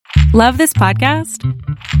Love this podcast?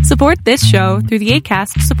 Support this show through the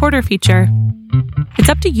Acast supporter feature. It's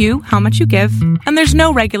up to you how much you give, and there's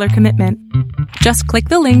no regular commitment. Just click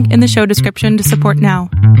the link in the show description to support now.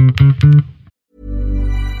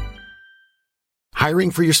 Hiring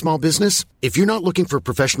for your small business? If you're not looking for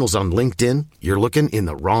professionals on LinkedIn, you're looking in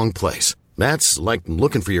the wrong place. That's like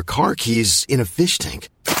looking for your car keys in a fish tank.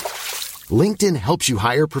 LinkedIn helps you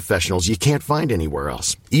hire professionals you can't find anywhere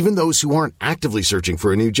else, even those who aren't actively searching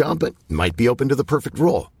for a new job but might be open to the perfect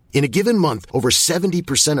role. In a given month, over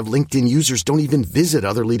 70% of LinkedIn users don't even visit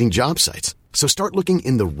other leading job sites. So start looking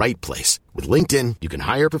in the right place. With LinkedIn, you can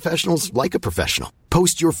hire professionals like a professional.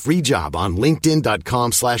 Post your free job on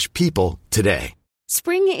linkedin.com/people today.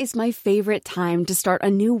 Spring is my favorite time to start a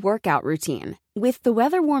new workout routine. With the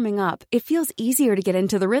weather warming up, it feels easier to get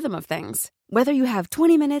into the rhythm of things. Whether you have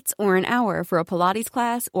 20 minutes or an hour for a Pilates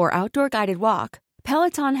class or outdoor guided walk,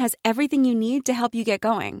 Peloton has everything you need to help you get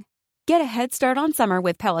going. Get a head start on summer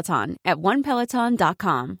with Peloton at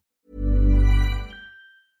onepeloton.com.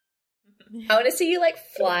 I want to see you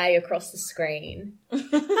fly across the screen.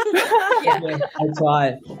 Yeah, I try.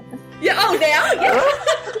 Yeah. Oh, now. Yeah.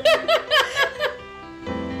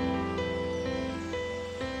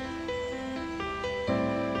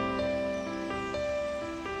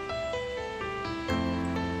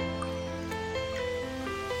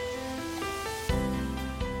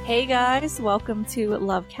 Hey guys, welcome to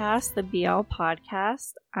Lovecast, the BL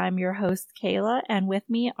podcast. I'm your host, Kayla, and with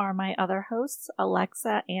me are my other hosts,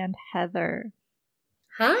 Alexa and Heather.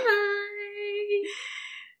 Hi!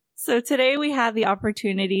 So today we have the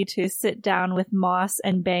opportunity to sit down with Moss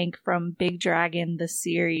and Bank from Big Dragon, the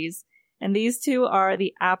series. And these two are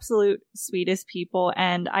the absolute sweetest people,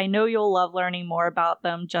 and I know you'll love learning more about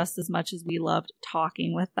them just as much as we loved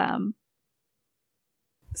talking with them.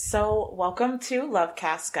 So, welcome to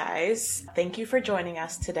Lovecast, guys. Thank you for joining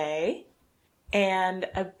us today. And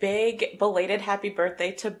a big belated happy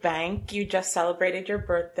birthday to Bank. You just celebrated your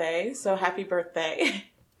birthday, so happy birthday.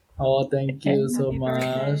 Oh, thank you so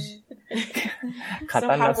much. So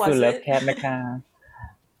how was it? Lovecast นะคะ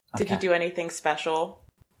Did you do anything special?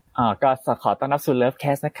 ก็ขอต้อนรับสู่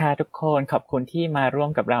Lovecast นะคะทุกคนขอบคุณที่มาร่วม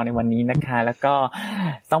กับเราในวันนี้นะคะแล้วก็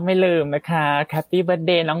ต้องไม่ลืมนะคะ Happy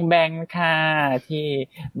Birthday น้องแบงค์ค่ะที่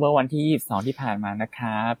เมื่อวันที่22ที่ผ่านมานะค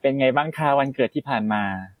ะเป็นไงบ้างคะวันเกิดที่ผ่านมา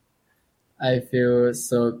I feel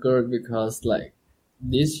so good because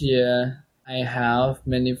this year I have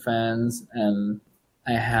many friends and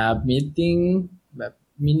I have meeting แบบ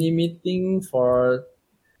mini meeting for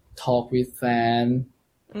talk with fan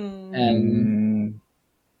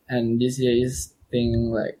and this year is thing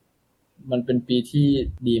มันเป็นปีที่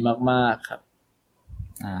ดีมากๆครับ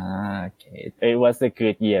Okay it was a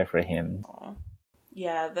good year for him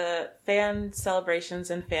Yeah, the fan celebrations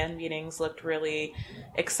and fan meetings looked really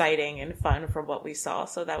exciting and fun from what we saw,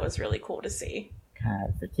 so that was really cool to see. ค่ะ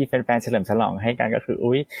ที่แฟนๆเฉลิมฉลองให้กันก็คือ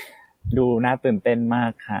อุ๊ยดูน่าตื่นเต้นมา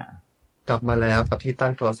กค่ะกลับมาแล้วกับที่ตั้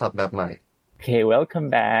งโทรศัพท์แบบใหม่Okay, welcome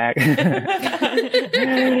back.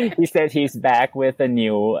 He said he's back with a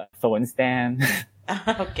new phone stand.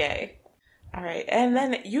 Okay. All right. And then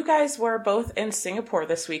you guys were both in Singapore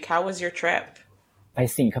this week. How was your trip? ไป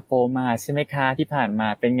สิงคโปร์มาใช่ไหมคะที่ผ่านมา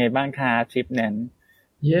เป็นไงบ้างคะทริปนั้น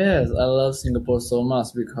Yes, I love Singapore so much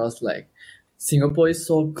because Singapore is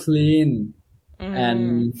so clean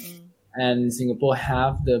and Singapore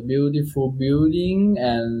have the beautiful building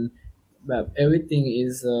and แบบ everything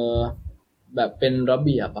isแบบเป็นระเ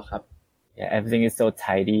บียบอะครับ Yeah, everything is so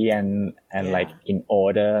tidy and in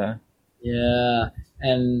order. Yeah,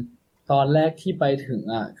 and ตอนแรกที่ไปถึง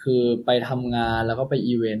คือไปทำงานแล้วก็ไป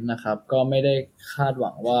อีเวนต์นะครับก็ไม่ได้คาดห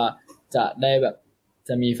วังว่าจะได้แบบจ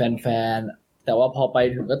ะมีแฟนๆแต่ว่าพอไป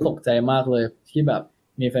ถึงก็ตกใจมากเลยที่แบบ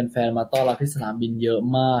มีแฟนๆมาต้อนรับที่สนามบินเยอะ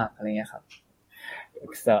มากอะไรเงี้ยครับ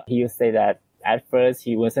So he would say that at first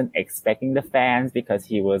he wasn't expecting the fans because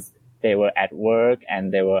they were at work and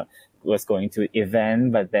was going to event,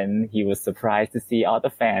 but then he was surprised to see all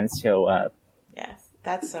the fans show up. Yes,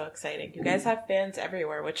 that's so exciting. You guys have fans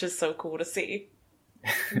everywhere, which is so cool to see.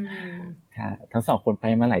 ค่ะทั้งสองคนไป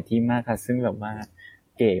มาหลายที่มากค่ะซึ่งแบบว่า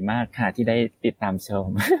เก๋มากค่ะที่ได้ติดตามชม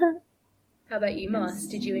How about you, Moss?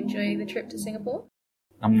 Did you enjoy the trip to Singapore?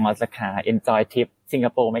 น้องมอสค่ะ enjoy ทริปสิงค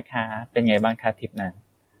โปร์ไหมคะเป็นไงบ้างคะทริปนั้น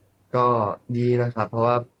ก็ดีนะครับเพราะ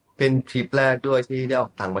ว่าเป็นทริปแรกด้วยที่ได้ออ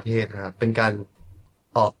กต่างประเทศนะครับเป็นการ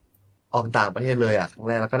ออกต่างประเทศเลยครั้งแ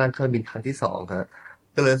รกแล้วก็นั่งเครื่องบินครั้งที่2ครับ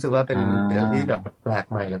ก็เลยรู้สึกว่าเป็นอะไรที่แบบแปลก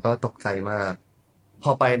ใหม่แล้วก็ตกใจมากพ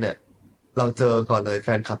อไปเนี่ยเราเจอก่อนเลยแฟ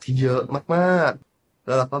นคลับที่เยอะมากๆแ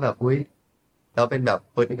ล้วเราก็แบบอุ๊ยแล้วเป็นแบบ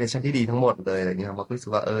first impression ที่ดีทั้งหมดเลยอะไรเงี้ยครับก็รู้สึ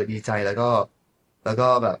กว่าดีใจแล้วก็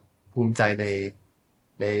แบบภูมิใจใ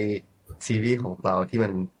น ในซีรีส์ของเราที่มั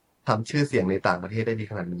นทำชื่อเสียงในต่างประเทศได้ดี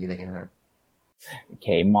ขนาดนี้อะไรเงี้ยครับ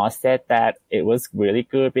Okay, Moss said that it was really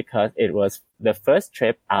good because it was the first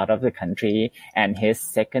trip out of the country and his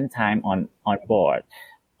second time on board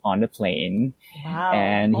on the plane. Wow.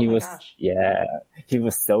 And he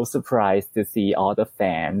was so surprised to see all the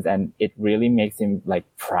fans, and it really makes him like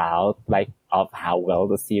proud of how well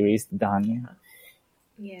the series done.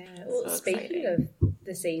 Yeah. Well, So speaking exciting. of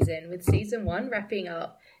the season, with season 1 wrapping up,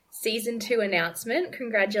 season 2 announcement,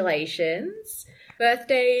 congratulations.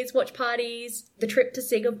 Birthdays, watch parties, the trip to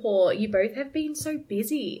Singapore, you both have been so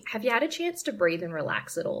busy. Have you had a chance to breathe and relax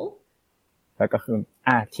at all? แล้วก็คือ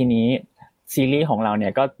ทีนี้ซีรีส์ของเราเนี่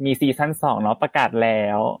ยก็มีซีซั่น2เนาะประกาศแล้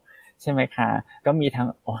วใช่ไหมคะก็มีทั้ง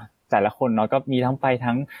แต่ละคนเนาะก็มีทั้งไป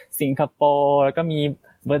ทั้งสิงคโปร์แล้วก็มี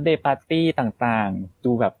เบิร์ธเดย์ปาร์ตี้ต่างๆ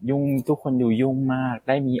ดูแบบยุ่งทุกคนดูยุ่งมากไ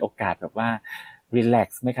ด้มีโอกาสแบบว่ารีแลก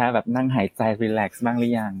ซ์ไหมคะแบบนั่งหายใจรีแลกซ์บ้างหรื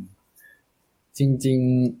อยังจริง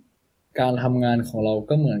ๆการทำงานของเรา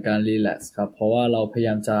ก็เหมือนการรีแลกซ์ครับเพราะว่าเราพยาย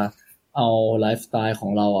ามจะเอาไลฟ์สไตล์ขอ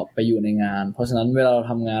งเราไปอยู่ในงานเพราะฉะนั้นเวลาเรา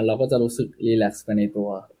ทำงานเราก็จะรู้สึกรีแลกซ์ไปในตั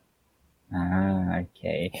ว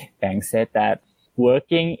Okay. Bang said that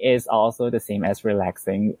working is also the same as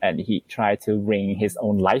relaxing, and he tried to bring his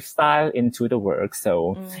own lifestyle into the work. So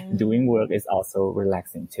doing work is also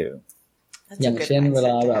relaxing too. That's อย่าง a good เช่นเวล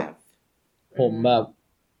า mindset to แบบ have. ผมแบบ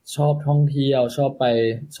ชอบท่องเที่ยวชอบไ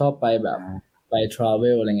ปแบบไป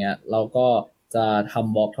travel อะไรเงี้ยเราก็จะท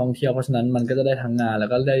ำบล็อกท่องเที่ยวเพราะฉะนั้นมันก็จะได้ทั้งงานแล้ว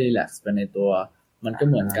ก็ได้รีแลกซ์ไปในตัวมันก็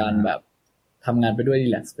เหมือนการแบบทำงานไปด้วยรี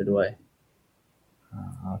แลกซ์ไปด้วย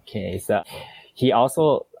Okay, so he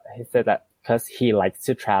said that because he likes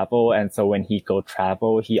to travel, and so when he go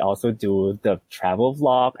travel, he also do the travel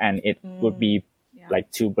vlog, and it would be like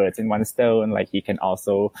 2 birds in 1 stone. Like he can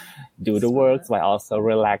also do the work while also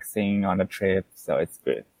relaxing on the trip, so it's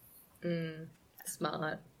good.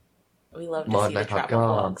 Smart. We love to มอส see the นะครับ travel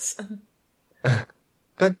vlogs.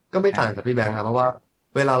 ก็ไม่ต่างจากพี่แบงค์ครับเพราะว่า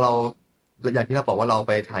เวลาเราอย่างที่เราบอกว่าเราไ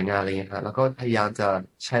ปถ่ายงานอะไรเงี้ยครับแล้วก็พยายามจะ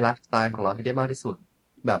ใช้ไลฟ์สไตล์ของเราให้ได้มากที่สุด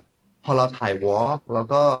แบบพอเราถ่ายวอล์กเรา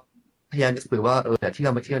ก็พยายามจะสื่อว่าแต่ที่เร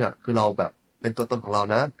ามาเที่ยวเนี่ยคือเราแบบเป็นตัวตนของเรา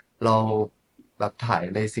นะเราแบบถ่าย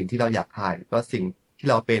ในสิ่งที่เราอยากถ่ายก็สิ่งที่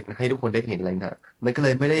เราเป็นให้ทุกคนได้เห็นอะไรนะมันก็เล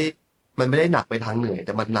ยไม่ได้หนักไปทางเหนื่อยแ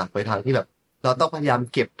ต่มันหนักไปทางที่แบบเราต้องพยายาม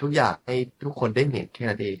เก็บทุกอย่างให้ทุกคนได้เห็นแค่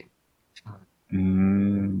นั้นเอง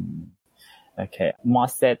Okay.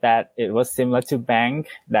 Moss said that it was similar to Bank,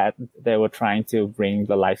 that they were trying to bring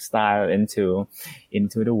the lifestyle into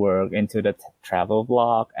the work, into the travel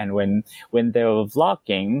vlog. And when they were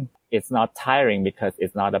vlogging, it's not tiring because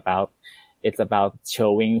it's about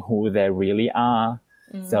showing who they really are.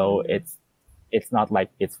 So it's not like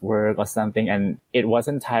it's work or something. And it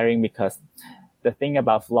wasn't tiring because the thing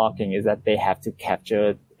about vlogging is that they have to capture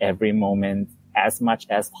every moment as much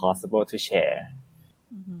as possible to share.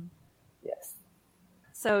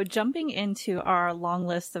 So jumping into our long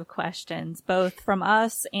list of questions, both from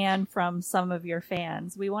us and from some of your fans,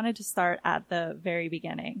 we wanted to start at the very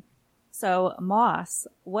beginning. So Moss,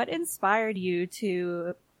 what inspired you to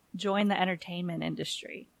join the entertainment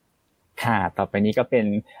industry? ค่ะต่อไปนี้ก็เป็น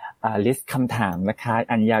ลิสต์คำถามนะคะ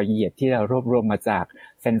อันยาวเหยียดที่เรารวบรวมมาจาก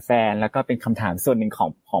แฟนๆแล้วก็เป็นคำถามส่วนหนึ่ง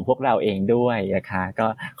ของพวกเราเองด้วยนะคะก็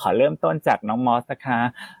ขอเริ่มต้นจากน้องมอสนะคะ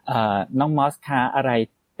น้องมอสคะอะไร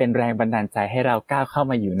เป็นแรงบันดาลใจให้เราก้าวเข้า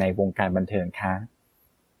มาอยู่ในวงการบันเทิงคะ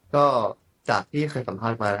ก็จากที่เคยสัมภา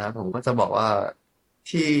ษณ์มานะครับผมก็จะบอกว่า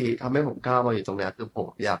ที่ทำให้ผมก้าวมาอยู่ตรงนี้คือผม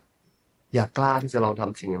อยากกล้าที่จะลองท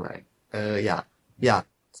ำสิ่งใหม่อยาก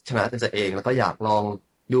ชนะตัวเองแล้วก็อยากลอง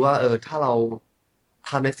ดูว่าถ้าเรา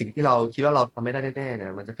ทำในสิ่งที่เราคิดว่าเราทำไม่ได้แน่ๆเนี่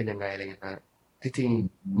ยมันจะเป็นยังไงอะไรอย่างเงี้ยนะจริง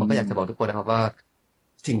ๆมันก็อยากจะบอกทุกคนนะครับว่า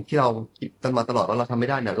สิ่งที่เราคิดกันมาตลอดว่าเราทำไม่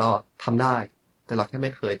ได้เนี่ยเราทำได้แต่เราแค่ไ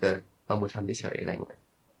ม่เคยเจอลองมือทำเฉยๆอะไรอย่างเงี้ย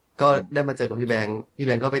ก็ได้มาเจอกับพี่แบงค์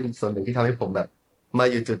ก็เป็นส่วนหนึ่งที่ทำให้ผมแบบมา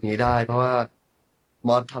อยู่จุดนี้ได้เพราะว่าม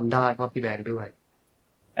อสทำได้เพราะพี่แบงค์ด้วย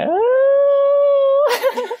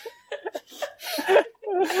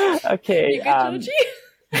Okay.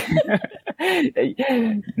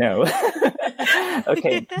 No.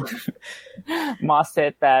 Okay. Moss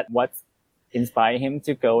said that what inspired him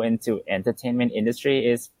to go into entertainment industry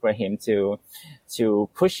is for him to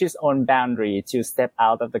push his own boundary, to step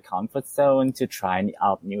out of the comfort zone, to try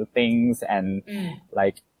out new things, and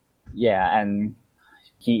and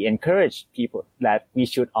he encouraged people that we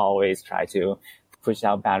should always try to push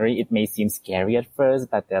our boundary. It may seem scary at first,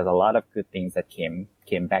 but there's a lot of good things that came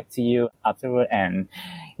back to you afterward. And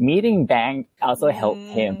meeting Bang also helped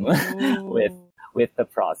him with the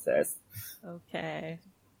process. Okay,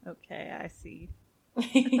 I see.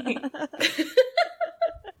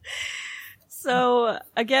 So,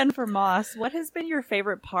 again, for Moss, what has been your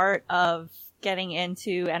favorite part of getting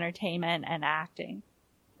into entertainment and acting?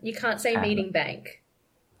 You can't say meeting Bank.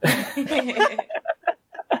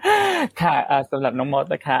 ค่ะสำหรับน้องมอส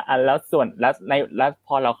นะคะแล้วส่วนแล้วพ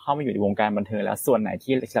อเราเข้ามาอยู่ในวงการบันเทิงแล้วส่วนไหน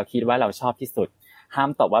ที่เราคิดว่าเราชอบที่สุดห้าม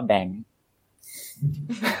ตอบว่าแบงค์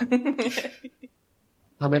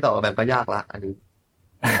ถ้าไม่ตอบว่าแบงค์ก็ยากละอันนี้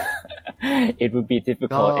It would be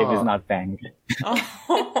difficult if it's not bank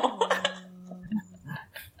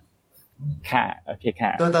ค่ะโอเคค่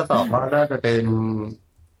ะก็จะตอบว่าน่าจะเป็น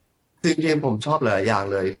จริงๆผมชอบหลายอย่าง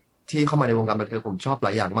เลยที่เข้ามาในวงการบันเทิงผมชอบหล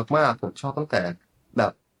ายอย่างมากๆผมชอบตั้งแต่แบ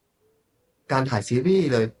บการถ่ายซีรีส์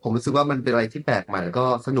เลยผมรู้สึกว่ามันเป็นอะไรที่แปลกใหม่แล้วก็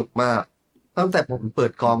สนุกมากตั้งแต่ผมเปิ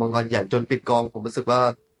ดกองมังกรใหญ่จนปิดกองผมรู้สึกว่า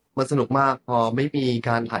มันสนุกมากพอไม่มีก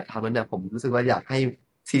ารถ่ายทำแล้วเนี่ยผมรู้สึกว่าอยากให้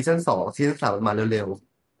ซีซั่น2ซีซั่น3มันมาเร็ว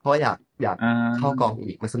ๆเพราะว่าอยากเข้ากอง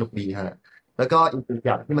อีกมันสนุกดีฮะแล้วก็อีกอ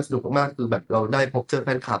ย่างที่มันสนุกมากๆคือแบบเราได้พบเจอแฟ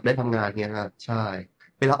นคลับได้ทำงานเงี้ยฮะใช่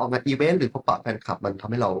เวลาออกงานอีเวนต์หรือพบปะแฟนคลับมันท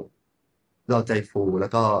ำให้เราใจฟูแล้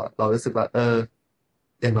วก็เรารู้สึกว่า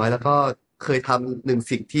อย่างน้อยแล้วก็เคยทำหนึ่ง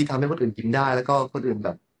สิ่งที่ทำให้คนอื่นยิ้มได้แล้วก็คนอื่นแบ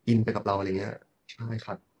บอินไปกับเราอะไรเงี้ยใช่ค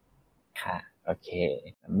รับค่ะโอเค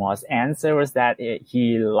Moss answer was that he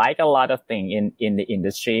liked a lot of things in the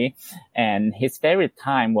industry and his favorite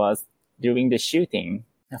time was during the shooting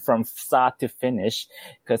from start to finish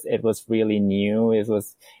because it was really new it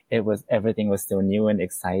was everything was so new and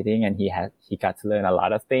exciting and he got to learn a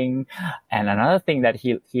lot of things and another thing that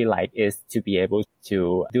he liked is to be able to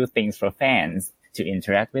do things for fans to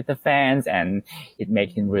interact with the fans and it made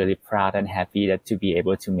him really proud and happy that to be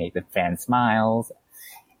able to make the fans smile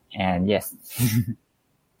and yes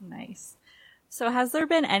Nice. So has there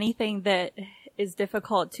been anything that is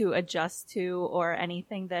difficult to adjust to or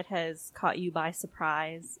anything that has caught you by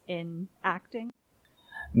surprise in acting?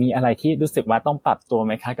 มีอะไรที่รู้สึกว่าต้องปรับตัวไห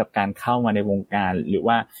มคะกับการเข้ามาในวงการหรือ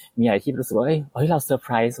ว่ามีอะไรที่รู้สึกว่าเฮ้ยเราเซอร์ไพ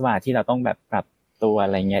รส์ว่าที่เราต้องแบบปรับตัวอะ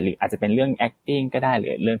ไรเงี้ยหรืออาจจะเป็นเรื่อง acting ก็ได้หรื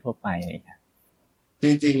อเรื่องทั่วไปอะไรค่ะจ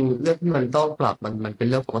ริงๆเรื่องที่มันต้องปรับมันเป็น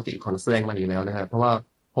เรื่องปกติของแสดงมาอยู่แล้วนะครับเพราะว่า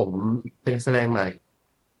ผมเป็นแสดงใหม่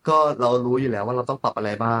ก็เรารู้อยู่แล้วว่าเราต้องปรับอะไร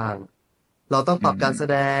บ้างเราต้องปรับการแส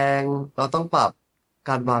ดงเราต้องปรับ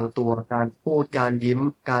การวางตัวการพูดการยิ้ม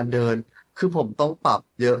การเดินคือผมต้องปรับ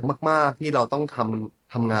เยอะมากๆที่เราต้อง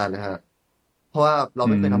ทำงานนะฮะเพราะว่าเรา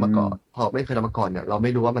ไม่เคยทำมาก่อนพอไม่เคยทำมาก่อนเนี่ยเราไ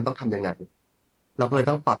ม่รู้ว่ามันต้องทำยังไงเราก็เลย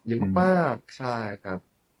ต้องปรับเยอะมากๆใช่ครับ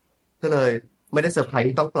ก็เลยไม่ได้เซอร์ไพรส์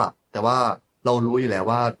ที่ต้องปรับแต่ว่าเรารู้อยู่แล้ว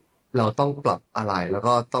ว่าเราต้องปรับอะไรแล้ว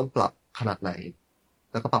ก็ต้องปรับขนาดไหน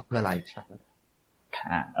แล้วก็ปรับเพื่ออะไรใช่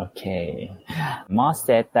Okay. Moss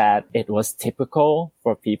said that it was typical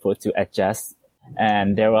for people to adjust and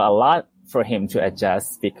there were a lot for him to adjust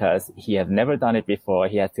because he had never done it before.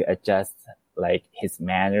 He had to adjust like his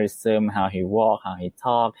mannerism, how he walk, how he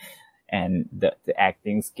talk, and the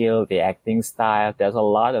acting skill, the acting style. There's a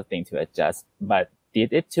lot of things to adjust, but did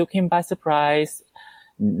it took him by surprise?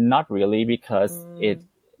 Not really because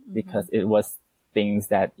it was things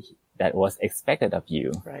that was expected of you.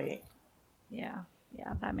 Right.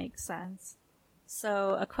 Yeah, that makes sense. So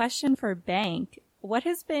a question for Bank. What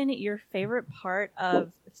has been your favorite part of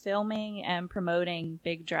filming and promoting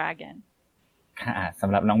Big Dragon? ค่ะส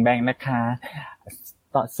ำหรับน้องแบงค์นะคะ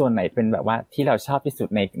ส่วนไหนเป็นแบบว่าที่เราชอบที่สุด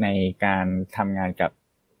ในการทำงาน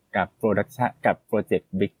กับโปรดักชั่นกับโปรเจก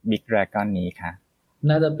ต์ Big Dragon นี้ค่ะ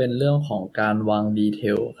น่าจะเป็นเรื่องของการวางดีเท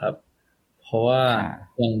ลครับเพราะว่า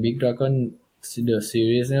อย่าง Big Dragon The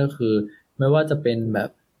Series นี่ก็คือไม่ว่าจะเป็นแบบ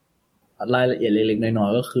รายละเอียดเล็กๆน้อ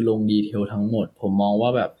ยๆก็คือลงดีเทลทั้งหมดผมมองว่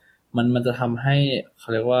าแบบมันจะทำให้เขา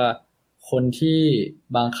เรียกว่าคนที่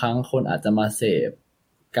บางครั้งคนอาจจะมาเสพ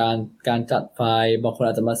การจัดไฟล์บางคน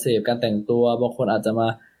อาจจะมาเสพการแต่งตัวบางคนอาจจะมา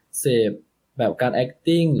เสพแบบการ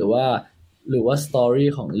acting หรือว่าสตอรี่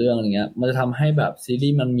ของเรื่องอย่างเงี้ยมันจะทำให้แบบซีรี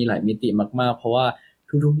ส์มันมีหลายมิติมากๆเพราะว่า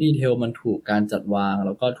ทุกๆดีเทลมันถูกการจัดวางแ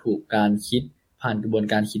ล้วก็ถูกการคิดผ่านกระบวน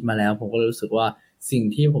การคิดมาแล้วผมก็เลยรู้สึกว่าสิ่ง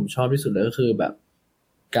ที่ผมชอบที่สุดเลยก็คือแบบ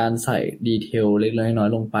การใส่ดีเทลเล็กๆน้อย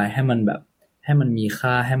ๆลงไปให้มันมี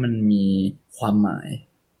ค่าให้มันมีความหมาย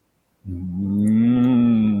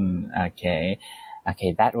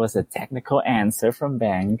Okay, that was a technical answer from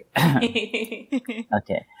Bang.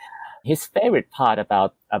 Okay. His favorite part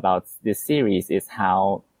about this series is how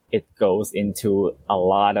it goes into a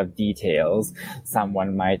lot of details. Someone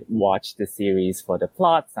might watch the series for the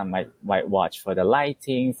plot, some might watch for the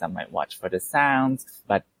lighting, some might watch for the sounds,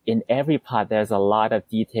 but in every part there's a lot of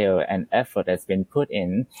detail and effort that's been put in,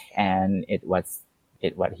 and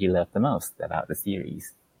what he loved the most about the series.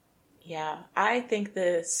 Yeah, I think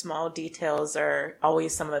the small details are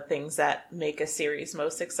always some of the things that make a series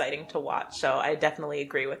most exciting to watch, so I definitely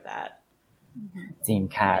agree with that. จริง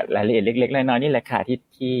ค่ะรายละเอียดเล็กๆน้อยๆนี่แหละค่ะ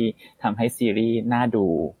ที่ทำให้ซีรีส์น่าดู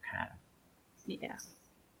ค่ะ Yeah.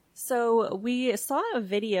 So we saw a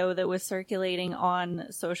video that was circulating on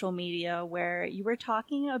social media where you were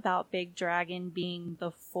talking about Big Dragon being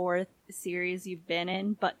the 4th series you've been in,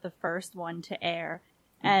 but the first one to air.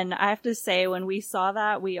 And I have to say, when we saw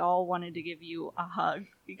that, we all wanted to give you a hug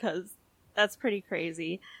because that's pretty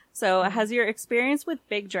crazy. So has your experience with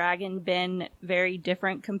Big Dragon been very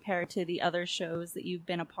different compared to the other shows that you've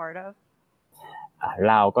been a part of?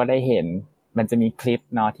 เราก็ได้เห็นมันจะมีคลิป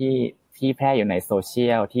เนาะที่แพร่อยู่ในโซเชี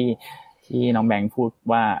ยลที่น้องแบงค์พูด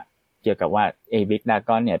ว่าเกี่ยวกับว่าBig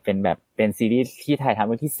Dragon เนี่ยเป็นซีรีส์ที่ถ่ายทำเ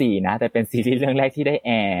รื่องที่4นะแต่เป็นซีรีส์เรื่องแรกที่ได้แอ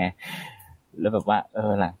ร์แล้วแบบว่า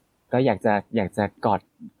ล่ะก็อยากจะก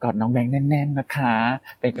อดน้องแบงค์แน่นๆนะคะ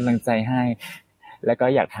เป็นกำลังใจให้แล้วก็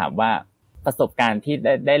อยากถามว่าประสบการณ์ที่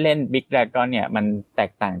ได้เล่น Big Dragon เนี่ยมันแต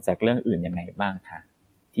กต่างจากเรื่องอื่นยังไงบ้างคะ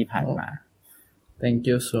ที่ผ่านมา Thank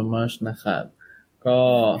you so much นะครับก็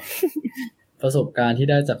ประสบการณ์ที่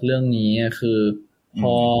ได้จากเรื่องนี้คือพ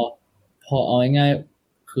อเอาง่าย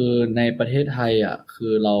ๆคือในประเทศไทยอ่ะคื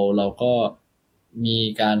อเราก็มี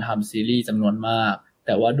การทำซีรีส์จำนวนมากแ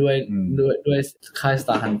ต่ว่าด้วยค่าย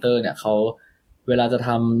Star Hunter เนี่ยเขาเวลาจะท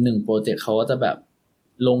ำ1โปรเจกต์เขาก็จะแบบ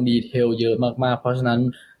ลงดีเทลเยอะมากๆเพราะฉะนั้น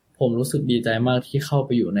ผมรู้สึกดีใจมากที่เข้าไป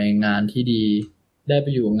อยู่ในงานที่ดีได้ไป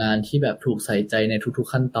อยู่งานที่แบบถูกใส่ใจในทุก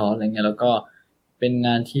ๆขั้นตอนอะไรเงี้ยแล้วก็เป็นง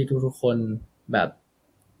านที่ทุกๆคนแบบ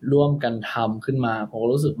ร่วมกันทำขึ้นมาผม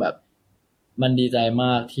รู้สึกแบบมันดีใจม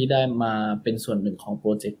ากที่ได้มาเป็นส่วนหนึ่งของโปร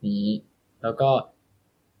เจกต์นี้แล้วก็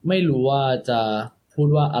ไม่รู้ว่าจะพูด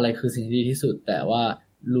ว่าอะไรคือสิ่งที่ดีที่สุดแต่ว่า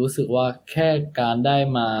รู้สึกว่าแค่การได้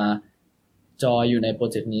มาจอยอยู่ในโปร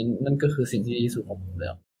เจกต์นี้นั่นก็คือสิ่งที่ดีที่สุดของผมแ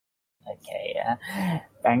ล้ว Okay,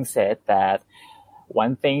 Bang said that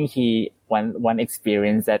one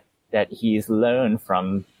experience that he's learned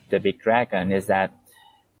from the Big Dragon is that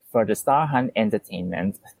for the Star Hunt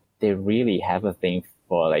Entertainment, they really have a thing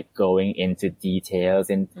for like going into details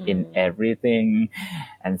in everything,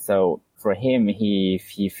 and so for him,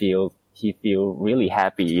 he feel really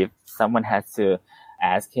happy if someone has to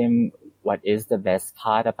ask him what is the best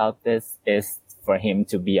part about this is for him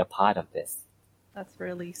to be a part of this. That's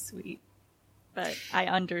really sweet, but I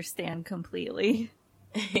understand completely.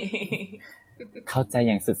 เข้าใจอ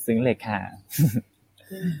ย่างสุดซึ้งเลยค่ะ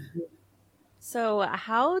So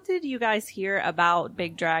how did you guys hear about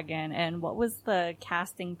Big Dragon and what was the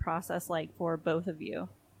casting process like for both of you?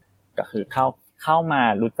 ก็คือเข้ามา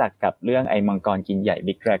รู้จักกับเรื่องไอ้มังกรกินใหญ่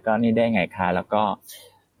Big Dragon นี่ได้ไงคะแล้วก็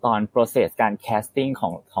ตอน process การ casting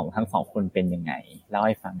ของทั้งสองคนเป็นยังไงเล่าใ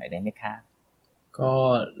ห้ฟังหน่อยได้ไหมคะก็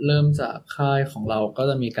เริ่มจากค่ายของเราก็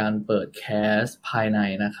จะมีการเปิดแคสภายใน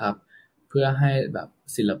นะครับเพื่อให้แบบ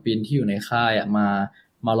ศิลปินที่อยู่ในค่ายม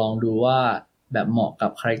าลองดูว่าแบบเหมาะกั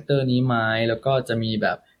บคาแรคเตอร์นี้ไหมแล้วก็จะมีแบ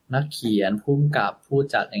บนักเขียนผู้กำกับผู้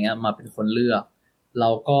จัดอย่างเงี้ยมาเป็นคนเลือกเรา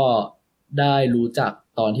ก็ได้รู้จัก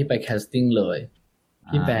ตอนที่ไปแคสติ้งเลย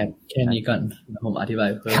พี่แปลแค่นี้ก่อนผมอธิบาย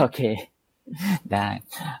เพิ่ม Okay ได้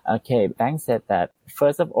Okay Bang said that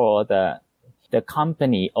first of all the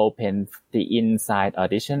company opened the inside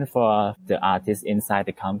audition for the artists inside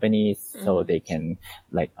the company so they can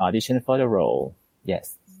like audition for the role yes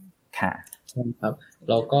ค่ะใช่ครับ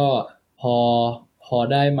แล้วก็พอ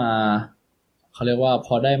ได้มาเขาเรียกว่าพ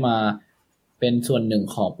อได้มาเป็นส่วนหนึ่ง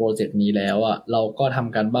ของโปรเจกต์นี้แล้วอ่ะเราก็ท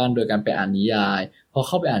ำการบ้านโดยการไปอ่านนิยายพอเ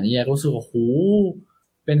ข้าไปอ่านนิยายก็รู้สึกว่าโห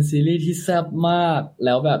เป็นซีรีส์ที่แซ่บมากแ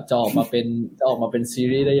ล้วแบบจะออกมาเป็นซี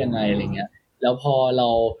รีส์ได้ยังไงอะไรเงี้ยแล้วพอเรา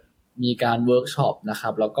มีการเวิร์กช็อปนะครั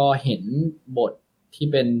บแล้วก็เห็นบทที่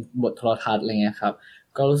เป็นบทโทรทัศน์อะไรเงี้ยครับ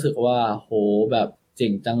ก็รู้สึกว่าโหแบบเจ๋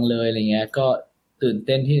งจังเลยอะไรเงี้ยก็ตื่นเ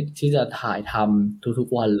ต้นที่จะถ่ายทำทุก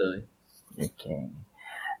ๆวันเลย Okay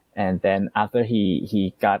and then after he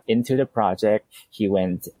got into the project he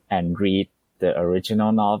went and read the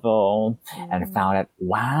original novel and found that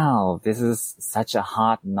wow this is such a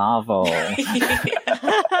hot novel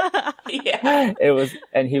Yeah. It was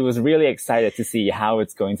and he was really excited to see how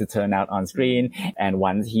it's going to turn out on screen and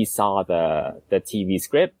once he saw the TV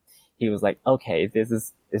script he was like okay this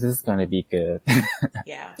is going to be good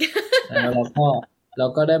Yeah. แล้ว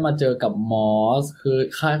ก็ได้มาเจอกับมอสคือ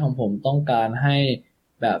ค่ายของผมต้องการให้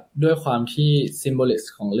แบบด้วยความที่ symbolic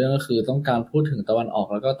ของเรื่องก็คือต้องการพูดถึงตะวันออก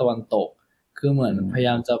แล้วก็ตะวันตกคือเหมือนพยาย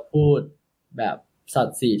ามจะพูดแบบสัต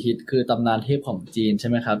ว์4ทิศคือตำนานเทพของจีนใช่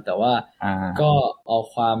ไหมครับแต่ว่าก็เอา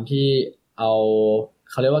ความที่เอา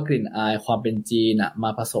เขาเรียกว่ากลิ่นอายความเป็นจีนอะมา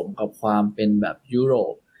ผสมกับความเป็นแบบยุโร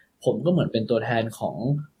ปผมก็เหมือนเป็นตัวแทนของ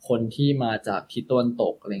คนที่มาจากทิศตะวันต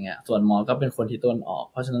กอะไรเงี้ยส่วนมอสก็เป็นคนทิศตะวันออก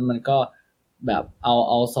เพราะฉะนั้นมันก็แบบเ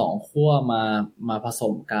อา2ขั้วมาผส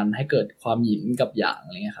มกันให้เกิดความหยินกับหยางอ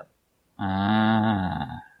ะไรเงี้ยครับ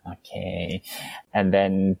Okay. And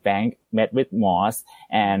then Bank met with Moss,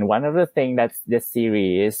 and one of the things that this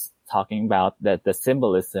series talking about the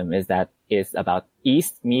symbolism is that it's about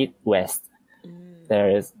East meet West. There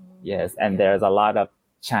is and there's a lot of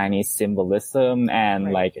Chinese symbolism and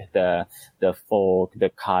like the folk, the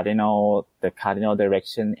cardinal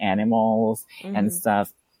direction animals and stuff.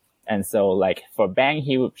 And so like for Bang,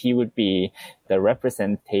 he would be the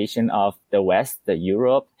representation of the West, the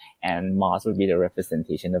Europe, and Moss would be the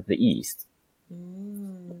representation of the East.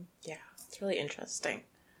 Yeah, it's really interesting.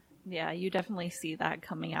 Yeah, you definitely see that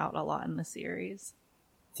coming out a lot in the series.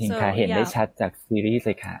 จริงค่ะเห็นได้ชัดจากซีรีส์เ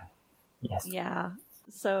ลยค่ะ Yes. Yeah.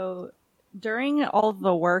 So during all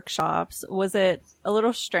the workshops, was it a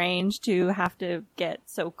little strange to have to get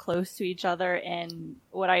so close to each other in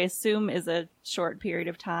what I assume is a short period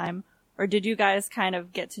of time? Or did you guys kind of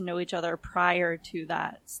get to know each other prior to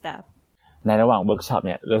that step? ในระหว่างเวิร์กช็อปเ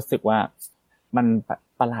นี่ยรู้สึกว่ามัน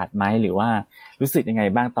ประหลาดไหมหรือว่ารู้สึกยังไง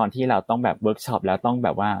บ้างตอนที่เราต้องแบบเวิร์กช็อปแล้วต้องแบ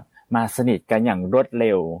บว่ามาสนิทกันอย่างรวดเ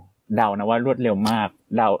ร็วเดานะว่ารวดเร็วมาก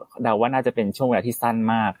เดาว่าน่าจะเป็นช่วงเวลาที่สั้น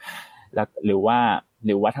มากแล้วหรือว่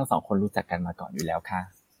าทั้งสองคนรู้จักกันมาก่อนอยู่แล้วค่ะ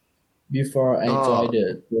Before I joined the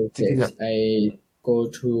project, I go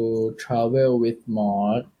to travel with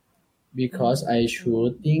Maud because I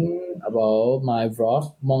shooting about my vlog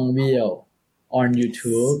Mongville on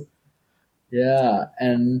YouTube. Yeah,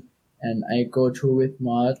 and I go to with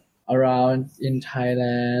Maud around in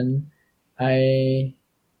Thailand.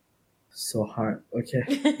 So hard. Okay.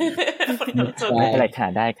 ไม่เป็นไรค่ะ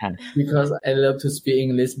ได้ค่ะ Because I love to speak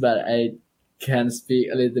English, but I can speak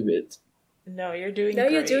a little bit. No, you're doing No,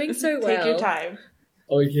 great. you're doing so well. Take your time.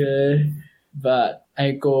 Okay. But I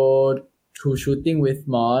go to shooting with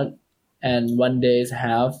Maud and one day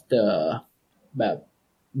have theแบบ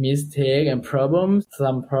mistake and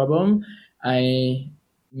some problem. I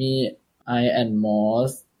and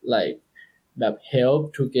Moss likeแบบ help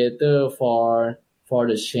together for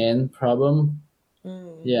the chain problem.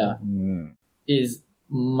 Yeah. Is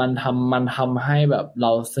มันทำให้แบบเร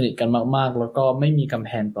าสนิทกันมากๆแล้วก็ไม่มีกำแ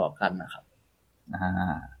พงต่อกันนะครับ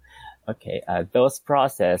Okay. Those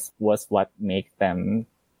process was what make them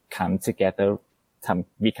come together,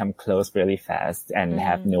 become close really fast, and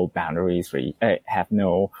have no boundaries, have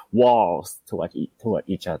no walls toward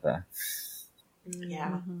each other.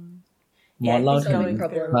 Yeah. หมอเล่าถึง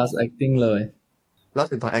class acting เลยเล่า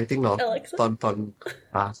ถึงตอน acting เนาะตอน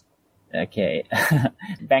class Okay.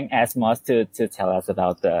 Bang asked Moss to tell us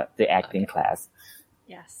about the acting class.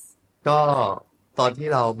 Yes. ก็ตอนที่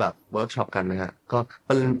เราแบบเวิร์กช็อปกันนะฮะก็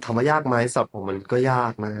มันถามว่ายากไหมสำหรับผมมันก็ยา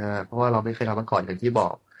กนะฮะเพราะว่าเราไม่เคยทำมาก่อนอย่างที่บอ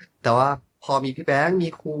ก แต่ว่าพอมีพี่แบงค์มี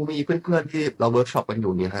ครูมีเพื่อนๆที่เราเวิร์กช็อปกันอ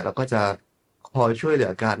ยู่เนี่ยฮะเราก็จะคอยช่วยเหลื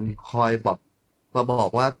อกันคอยบอก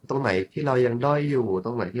ว่าตรงไหนที่เรายังด้อยอยู่ต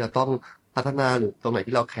รงไหนที่เราต้องพัฒนาหรือตรงไหน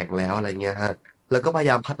ที่เราแข็งแล้วอะไรเงี้ยฮะแล้วก็พยา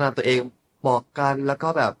ยามพัฒนาตัวเองบอกกันแล้วก็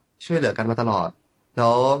แบบช่วยเหลือกันมาตลอดแล้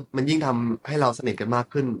วมันยิ่งทำให้เราสนิทกันมาก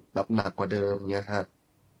ขึ้นแบบหนักกว่าเดิมเงี้ยฮะ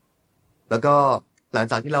แล้วก็หลัง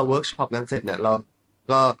จากที่เราเวิร์กช็อปกันเสร็จเนี่ยเรา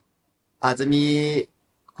ก็อาจจะมี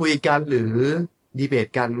คุยกันหรือดีเบต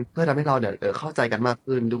กันเพื่อทำให้เราเนี่ยเข้าใจกันมาก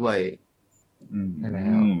ขึ้นด้วยใช่แล้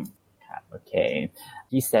ว Okay.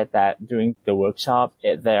 He said that during the workshop,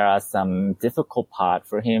 there are some difficult part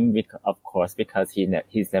for him, of course, because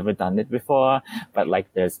he's never done it before. But like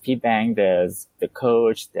there's P-Bang, there's the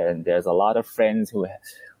coach, then there's a lot of friends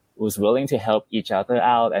who's willing to help each other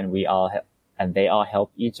out, and they all help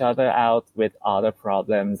each other out with all the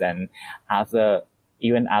problems. And after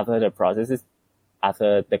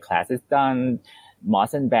the class is done,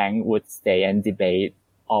 Moss and Bang would stay and debate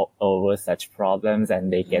over such problems, and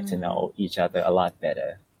they get to know each other a lot better.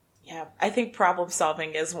 Yeah, I think problem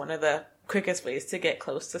solving is one of the quickest ways to get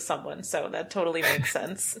close to someone, so that totally makes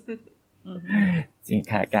sense. จริง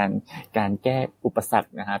ค่ะการแก้อุปสรรค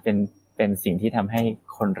นะคะเป็นสิ่งที่ทำให้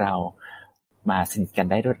คนเรามาสนิทกัน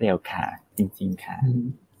ได้รวดเร็วค่ะจริงๆค่ะ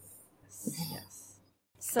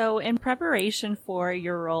So in preparation for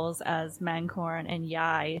your roles as Mankorn and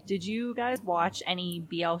Yai, did you guys watch any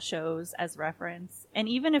BL shows as reference? And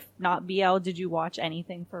even if not BL, did you watch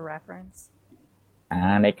anything for reference?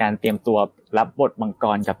 ในการเตรียมตัวรับบทมังก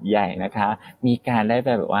รกับใหญ่นะคะมีการได้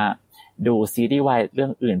แบบว่าดูซีรีส์วายเรื่อ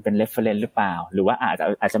งอื่นเป็น reference หรือเปล่าหรือว่าอ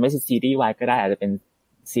าจจะไม่ใช่ซีรีส์วายก็ได้อาจจะเป็น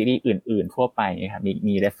ซีรีส์อื่นๆทั่วไปครับ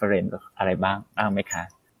มี reference อะไรบ้างไหมคะ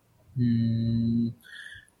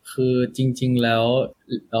คือจริงๆแล้ว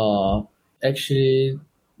actually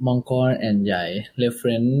Mongkon and Yai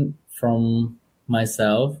reference from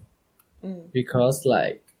myself because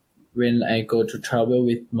like when I go to travel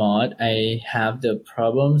with Maud I have the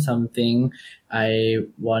problem something I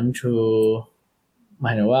want to หม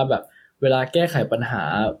ายถึงว่าแบบ เวลาแก้ไขปัญหา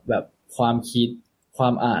แบบความคิดควา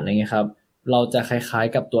มอ่านอะไรเงี้ยครับเราจะคล้าย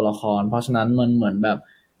ๆกับตัวละครเพราะฉะนั้นมันเหมือนแบบ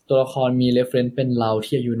ตัวละครมี reference เป็นเรา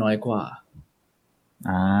ที่อายุน้อยกว่า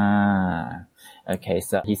Okay,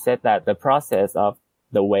 so he said that the process of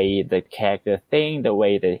the way the character think, the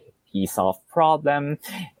way that he solve problem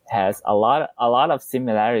has a lot of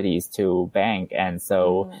similarities to Bank, and so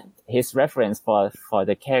his reference for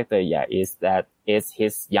the character is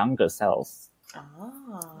his younger self.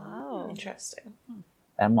 Oh, interesting.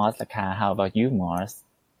 And Mars, how about you, Mars?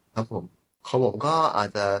 ครับผมของผมก็อาจ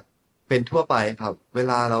จะเป็นทั่วไปครับเว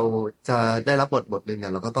ลาเราจะได้รับบทหนึ่งเนี่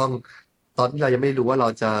ยเราก็ต้องตอนที่เรายังไม่รู้ว่าเรา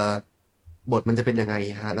จะบทมันจะเป็นยังไง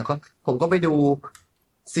ฮะแล้วก็ผมก็ไปดู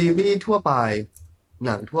ซีรีส์ทั่วไปห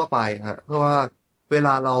นังทั่วไปฮะเพราะว่าเวล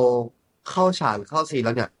าเราเข้าฉากเข้าซีนแ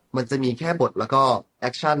ล้วเนี่ยมันจะมีแค่บทแล้วก็แอ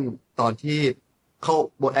คชั่นตอนที่เขา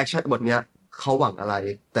บทแอคชั่นบทเนี้ยเขาหวังอะไร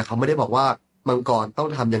แต่เขาไม่ได้บอกว่ามังกรต้อง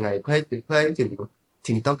ทำยังไงเพื่อให้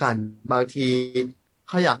ถึงต้องการบางทีเ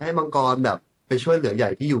ขาอยากให้มังกรแบบไปช่วยเหลือใหญ่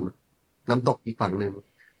ที่อยู่น้ำตกอีกฝั่งหนึ่ง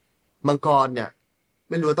มังกรเนี่ย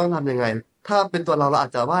ไม่รู้ต้องทำยังไงถ้าเป็นตัวเราอา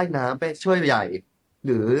จจะว่ายน้ำไปช่วยใหญ่ห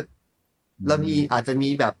รือเราอาจจะมี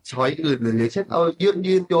แบบช้อยอื่นหรือเช่นเอายื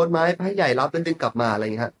นโยนไม้ให้ใหญ่รับแล้วดึงกลับมาอะไรอ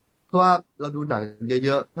ย่างเงี้ยเพราะว่าเราดูหนังเย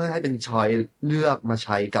อะๆเพื่อให้เป็นช้อยเลือกมาใ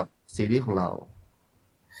ช้กับซีรีส์ของเรา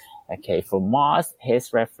Okay, for Mars, his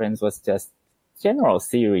reference was just general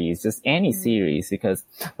series, just any series, because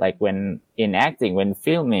like when in acting, when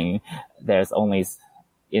filming, there's only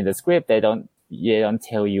in the script they don't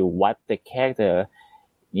tell you what the character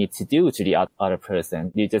need to do to the other person.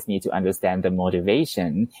 You just need to understand the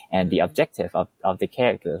motivation and the objective of the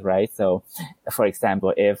characters, right? So, for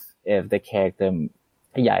example, if the character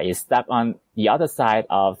is stuck on the other side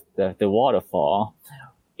of the waterfall,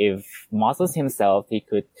 if Moses himself, he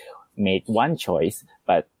could make one choice,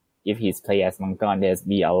 but if he's played as Mangan, there's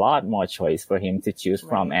be a lot more choice for him to choose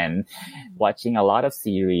from, and watching a lot of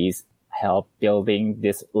series help building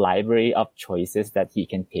this library of choices that he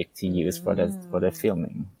can pick to use for the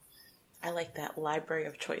filming. I like that library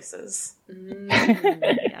of choices.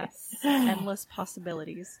 Yes, endless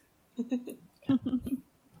possibilities.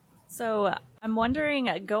 So I'm wondering,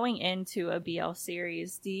 going into a BL series,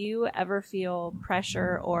 do you ever feel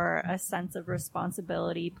pressure or a sense of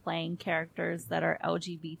responsibility playing characters that are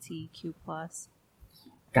LGBTQ+?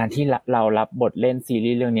 การที่เรารับบทเล่นซี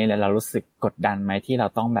รีส์เรื่องนี้แล้วเรารู้สึกกดดันไหมที่เรา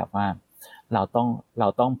ต้องแบบว่าเรา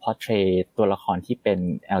ต้อง portray ตัวละครที่เป็น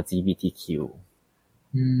LGBTQ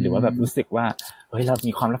หรือว่าแบบรู้สึกว่าเฮ้ยเรา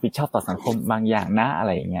มีความรับผิดชอบต่อสังคมบางอย่างนะอะไ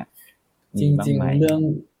รอย่างเงี้ยจริงๆเรื่อง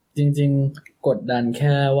จริงๆกดดันแ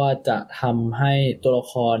ค่ว่าจะทำให้ตัวละ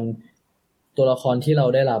ครที่เรา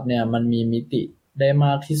ได้รับเนี่ยมันมีมิติได้ม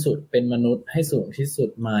ากที่สุดเป็นมนุษย์ให้สูงที่สุด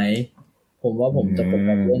ไหมผมว่าผมจะกด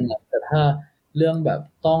ดันเรื่องนั้นแต่ถ้าเรื่องแบบ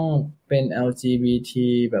ต้องเป็น LGBT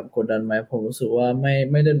แบบกดดันไหมผมรู้สึกว่าไ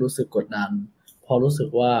ม่ได้รู้สึกกดดันพอรู้สึก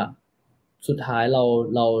ว่าสุดท้ายเ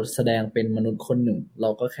ราแสดงเป็นมนุษย์คนหนึ่งเรา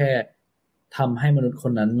ก็แค่ทำให้มนุษย์ค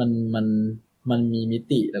นนั้นมันมีมิ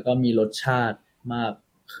ติแล้วก็มีรสชาติมาก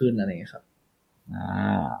ขึ้นอะไรอย่างเงี้ยครับ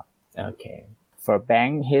Okay. For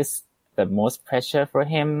Bang, the most pressure for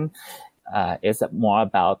him is more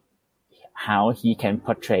about how he can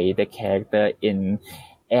portray the character in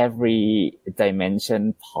every dimension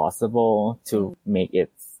possible to make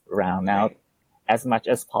it round out as much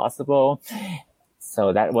as possible. So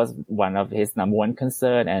that was one of his number one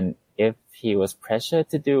concern. And if he was pressured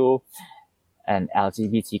to do an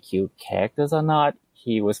LGBTQ characters or not,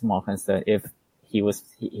 he was more concerned if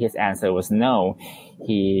his answer was no.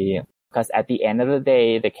 Because at the end of the day,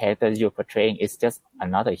 the character you're portraying is just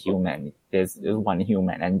another human. There's one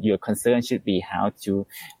human, and your concern should be how to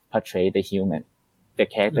portray the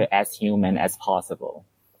character as human as possible.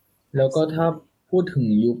 แล้วก็ถ้าพูดถึง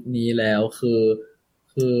ยุคนี้แล้วคื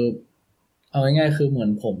อเอาง่ายๆคือเหมือน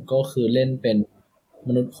ผมก็คือเล่นเป็นม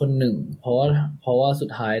นุษย์คนหนึ่งเพราะว่าสุด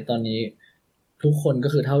ท้ายตอนนี้ทุกคนก็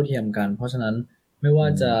คือเท่าเทียมกันเพราะฉะนั้นไม่ว่า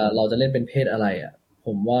เราจะเล่นเป็นเพศอะไรอ่ะผ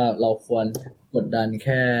มว่าเราควรกดดันแ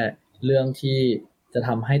ค่เรื่องที่จะท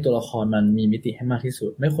ำให้ตัวละครมันมีมิติให้มากที่สุ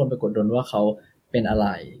ดไม่ควรไปกดดันว่าเขาเป็นอะไร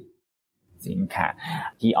จริงค่ะ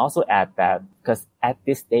He also add that because at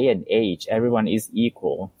this day and age everyone is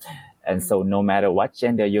equal and so no matter what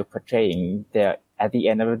gender you're portraying at the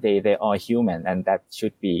end of the day they're all human and that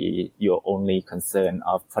should be your only concern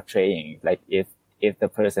of portraying like if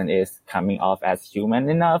the person is coming off as human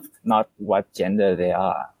enough, not what gender they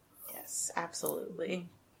are. Yes, absolutely.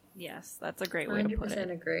 Yes, that's a great way to put it.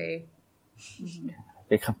 100% agree. เ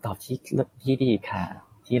ป็นคำตอบที่ดีค่ะ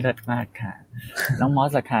ที่เลิศมากค่ะ น้องมอ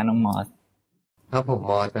สค่ะน้องมอสครับผม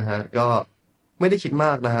มอสนะฮะก็ไม่ได้คิดม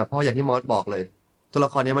ากนะฮะเพราะอย่างที่มอสบอกเลย ตัวละ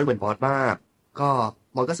ครนี้มันเหมือนบอสมากก็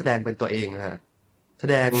บอสก็แสดงเป็นตัวเองนะฮะแส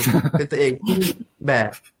ดง เป็นตัวเองที่แบ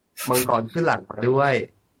กมังกรขึ้นหลังมาด้วย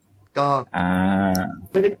ก็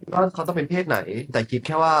ไม่ได้คิดว่าเขาต้องเป็นเพศไหนแต่คิดแ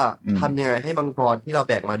ค่ว่าทำยังไงให้มังกรที่เรา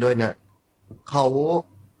แบกมาด้วยเนี่ย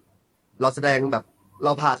เราแสดงแบบเร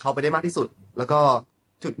าพาเขาไปได้มากที่สุดแล้วก็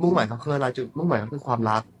จุดมุ่งหมายเขาคืออะไรจุดมุ่งหมายเขาคือความ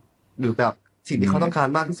รักหรือแบบสิ่งที่เขาต้องการ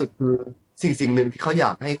มากที่สุดคือสิ่งหนึ่งที่เขาอย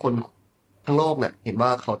ากให้คนทั้งโลกเนี่ยเห็นว่า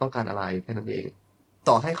เขาต้องการอะไรแค่นั้นเอง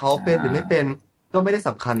ต่อให้เขาเป็นหรือไม่เป็นก็ไม่ได้ส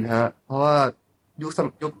ำคัญฮะเพราะว่ายุ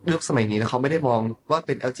คสมัยนี้นะเขาไม่ได้มองว่าเ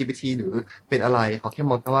ป็น LGBT หรือเป็นอะไรเขาแค่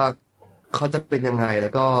มองแค่ว่าเขาจะเป็นยังไงแล้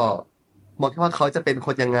วก็มองแค่ว่าเขาจะเป็นค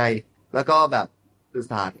นยังไงแล้วก็แบบสื่อ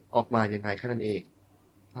สารออกมายังไงแค่นั้นเอง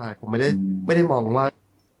ใช่ผมไม่ได้มองว่า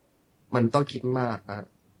มันต้องคิดมากนะ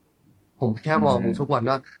ผมแค่มองทุกวัน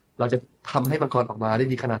ว่าเราจะทำให้มังกรออกมาได้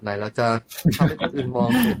ดีขนาดไหนเราจะทำให้คนอื่นมอง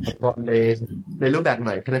มังกรในรูปแบบไห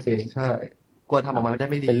นแค่นั้นเองใช่กลัวทำออกมาได้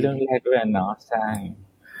ไม่ดีเป็นเรื่องแรกด้วยเนาะใช่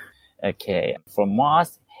Okay for Moss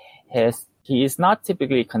he is not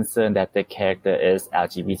typically concerned that the character is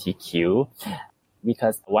LGBTQ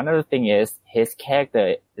because one of the thing is his character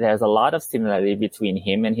there's a lot of similarity between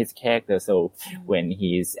him and his character so when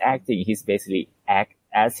he's acting he's basically act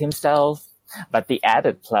as himself but the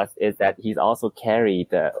added plus is that he's also carry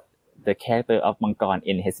the character of Mangon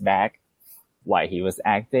in his back while he was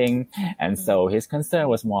acting and so his concern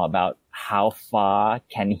was more about how far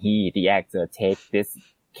can he the actor take this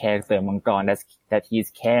character Mangon that he's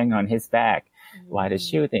carrying on his back while the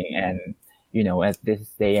shooting and at this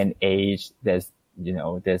day and age there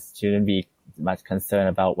shouldn't be much concern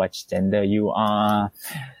about what gender you are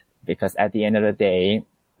because at the end of the day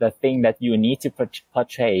the thing that you need to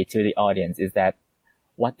portray to the audience is that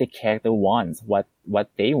what the character wants what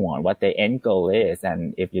they want what their end goal is and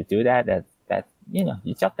if you do that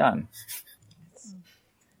your job done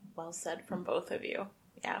well said from both of you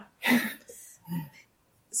yeah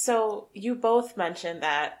So you both mentioned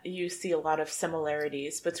that you see a lot of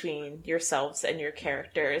similarities between yourselves and your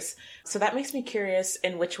characters. So that makes me curious,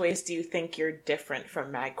 in which ways do you think you're different from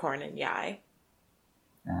Magcorn and Yai?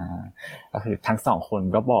 ก็คือทั้งสองคน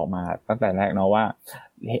ก็บอกมาตั้งแต่แรกเนาะว่า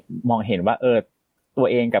มองเห็นว่าตัว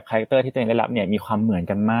เองกับคาแรคเตอร์ที่ตัวเองได้รับเนี่ยมีความเหมือน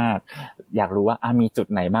กันมากอยากรู้ว่ามีจุด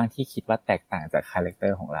ไหนบ้างที่คิดว่าแตกต่างจากคาแรคเตอ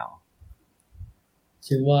ร์ของเรา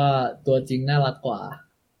คิดว่าตัวจริงน่ารักกว่า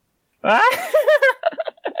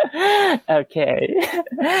Okay.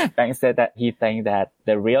 Bang said that he thinks that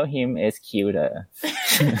the real him is cuter.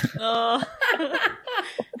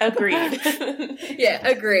 Agreed. Yeah,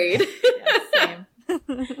 agreed. Yeah, same.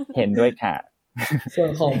 เห็นด้วยค่ะ ส่วน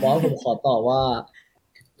ของบอสผมขอตอบว่า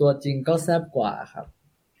ตัวจริงก็แซ่บกว่าครับ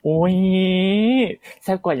อุ้ยแ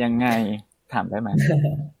ซ่บกว่ายังไงถามได้ไหม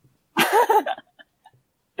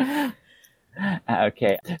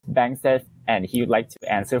Okay. Bang says and he would like to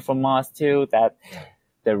answer for Moss too that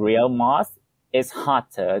the real Moss is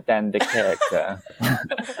hotter than the character.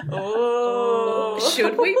 Oh,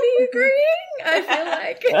 should we be agreeing? I feel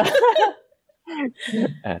like.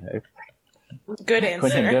 Good answer. คุ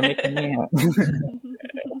ณเห็นด้วยไหมคะเนี่ย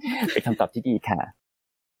เป็นคำตอบที่ดีค่ะ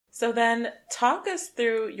So then, talk us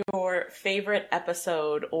through your favorite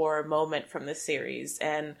episode or moment from the series,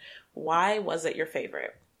 and why was it your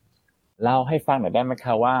favorite?เล่าให้ฟังหน่อยได้ไหมค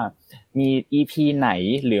ะว่ามี EP ไหน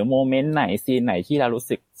หรือโมเมนต์ไหนซีนไหนที่เรารู้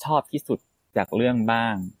สึกชอบที่สุดจากเรื่องบ้า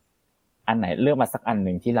งอันไหนเลือกมาสักอันห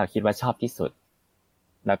นึ่งที่เราคิดว่าชอบที่สุด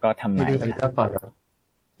แล้วก็ทำไม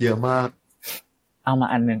เยอะมากเอามา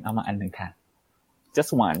อันนึงค่ะ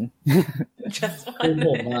just one คือผ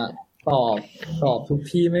มตอบทุก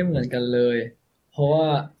ที่ไม่เหมือนกันเลยเพราะว่า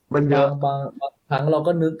มันเยอะบางครั้งเรา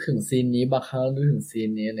ก็นึกถึงซีนนี้บางครั้งนึกถึงซี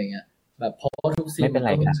นนี้อะไรเงี้ยแบบพอทุกซีนมัน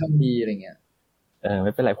ก็เป็นช่างดีอะไรเงี้ยไ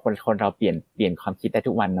ม่เป็นไรคนเราเปลี่ยนความคิดได้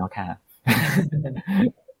ทุกวันเนาะค่ะ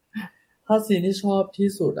ถ้าซีนที่ชอบที่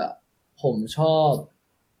สุดอ่ะผมชอบ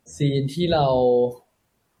ซีน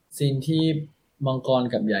ที่มังกร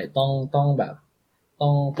กับใหญ่ต้องแบบ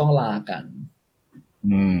ต้องลากัน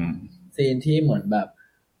ซีนที่เหมือนแบบ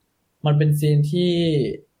มันเป็นซีนที่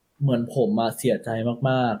เหมือนผมมาเสียใจ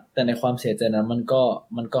มากๆแต่ในความเสียใจนั้นมัน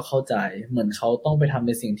ก็เข้าใจเหมือนเขาต้องไปทำใ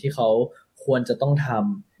นสิ่งที่เขาควรจะต้องท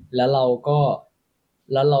ำแล้วเรา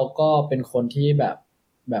ก็เป็นคนที่แบบ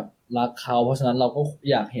รักเขาเพราะฉะนั้นเราก็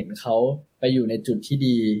อยากเห็นเขาไปอยู่ในจุดที่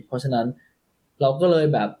ดีเพราะฉะนั้นเราก็เลย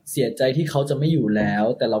แบบเสียใจที่เขาจะไม่อยู่แล้ว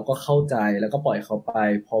แต่เราก็เข้าใจแล้วก็ปล่อยเขาไป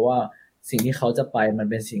เพราะว่าสิ่งที่เขาจะไปมัน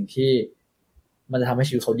เป็นสิ่งที่มันจะทำให้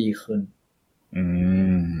ชีวิตเขาดีขึ้น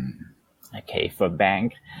Okay, for Bank,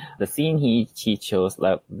 the scene he chose,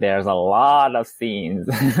 like, there's a lot of scenes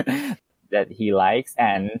that he likes,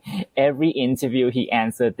 and every interview he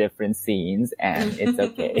answered different scenes, and it's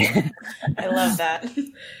okay. I love that.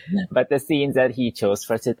 But the scenes that he chose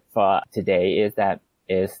for today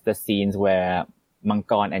is the scenes where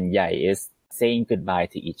Mangkon and Yai is saying goodbye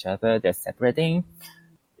to each other. They're separating.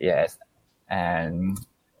 Yes. And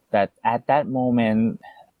that at that moment,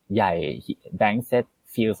 Bang said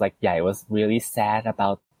feels like Yai was really sad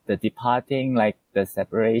about the departing, like the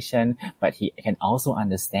separation, but he can also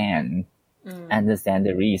understand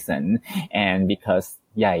the reason. And because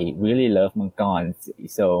Yai really loved Mangkon,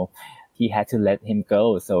 so he had to let him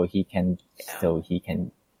go so he can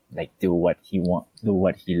like do what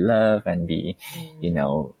he love and be,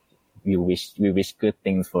 we wish good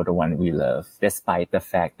things for the one we love, despite the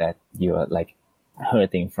fact that you're like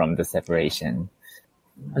hurting from the separation.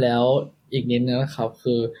 แล้วอีกนิดนึงนะครับ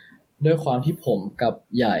คือด้วยความที่ผมกับ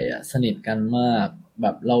ใหญ่สนิทกันมากแบ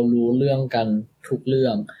บเรารู้เรื่องกันทุกเรื่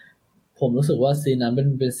องผมรู้สึกว่าซีนนั้น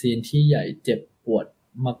เป็นซีนที่ใหญ่เจ็บปวด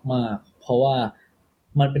มากๆเพราะว่า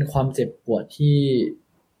มันเป็นความเจ็บปวด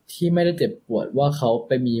ที่ไม่ได้เจ็บปวดว่าเขาไ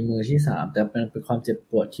ปมีมือที่3แต่เป็นความเจ็บ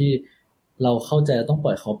ปวดที่เราเข้าใจต้องป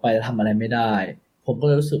ล่อยเขาไปทำอะไรไม่ได้ผมก็เ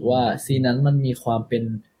ลยรู้สึกว่าซีนนั้นมันมีความเป็น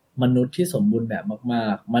มนุษย์ที่สมบูรณ์แบบมา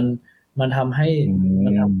กๆมันทำให้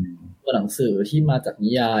ตัวหนังสือที่มาจากนิ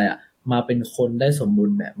ยายมาเป็นคนได้สมบูร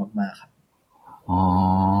ณ์แบบมากๆครับ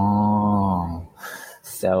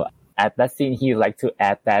So at that scene he would like to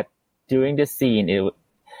add that during the scene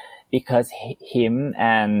because him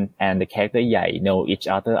and the character Yai know each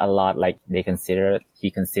other a lot, like he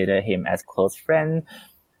consider him as close friend.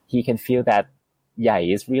 He can feel that Yai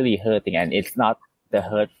is really hurting, and it's not the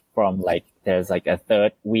hurt from like there's like a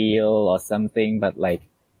third wheel or something, but like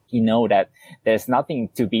he know that there's nothing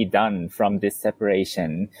to be done from this separation,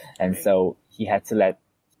 and so he had to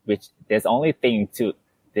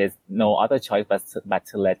there's no other choice but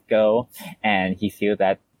to let go, and he feel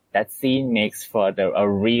that scene makes for a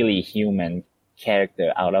really human character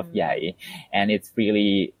out of Yai, and it's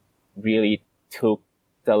really took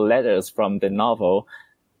the letters from the novel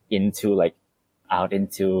into like out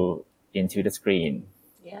into the screen.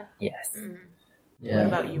 Yeah. Yes. What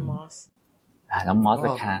about you, Moss? น้องมอส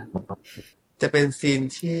ค่ะจะเป็นซีน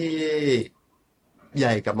ที่ให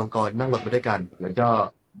ญ่กับมังกรนั่งรถมาด้วยกันแล้วก็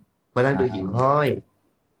มานั่งดูหิ่งห้อย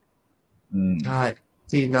ใช่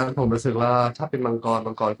ซีนนั้นผมรู้สึกว่าถ้าเป็นมังก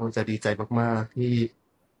รคงจะดีใจมากๆที่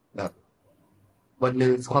แบบวันนึ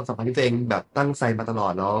งความสัมพันธ์ที่ตัวเองแบบตั้งใจมาตลอ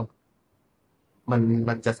ดแล้ว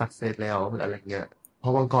มันจะสักเซสแล้วอะไรเงี้ยเพรา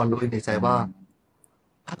ะมังกรรู้ในใจว่า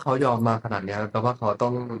ถ้าเขายอมมาขนาดนี้แปลว่าเขา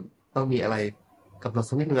ต้องมีอะไรกับเรา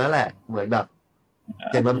สักนิดนึงแล้วแหละเหมือนแบบ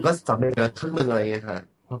อย่างมันก็สำเร็จแล้วครึ่งนึงอะไรเงี้ยค่ะ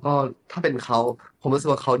แล้วก็ถ้าเป็นเขาผมรู้สึก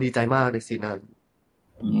ว่าเขาดีใจมากในซีนนั้น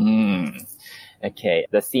Okay,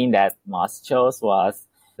 the scene that Moss chose was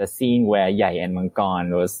the scene where Yai and Mangkon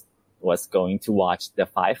was going to watch the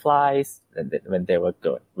fireflies when they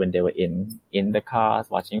were in the cars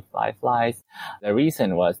watching fireflies. The reason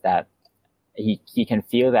was that he can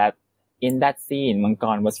feel that in that scene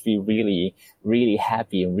Mangkon was really, really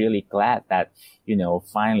happy and really glad that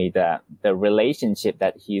finally the relationship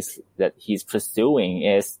that he's pursuing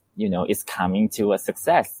is coming to a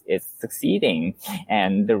success. It's succeeding,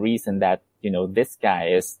 and the reason that this guy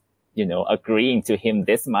is agreeing to him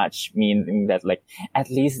this much, meaning that like at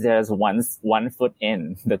least there's one foot in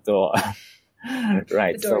the door.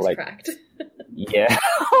 Right. The door is like cracked. Yeah.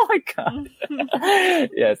 Oh my god.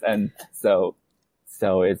 Yes, and so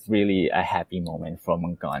it's really a happy moment for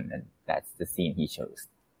Mangkon, and that's the scene he chose.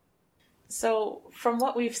 So from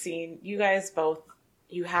what we've seen, you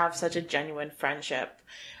have such a genuine friendship.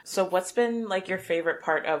 So what's been like your favorite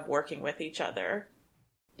part of working with each other?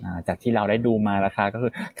 จากที่เราได้ดูมานะคะก็คื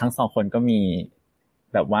อทั้งสองคนก็มี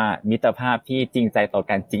แบบว่ามิตรภาพที่จริงใจต่อ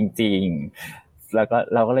กันจริงๆแล้วก็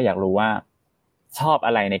เราก็เลยอยากรู้ว่าชอบอ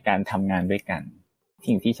ะไรในการทำงานด้วยกัน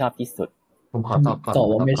สิ่งที่ชอบที่สุดผมขอตอบก่อน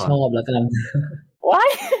ว่าไม่ชอบแล้วกัน Why?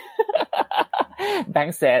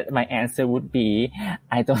 Bang said my answer would be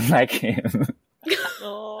I don't like him.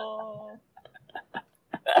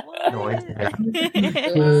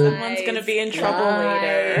 Someone's gonna be in trouble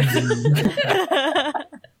later.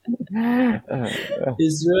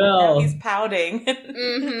 Israel. Now he's pouting.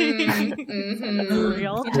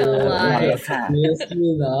 Real. Seriously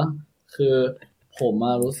นะคือผม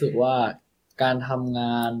รู้สึกว่าการทำง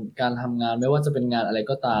านไม่ว่าจะเป็นงานอะไร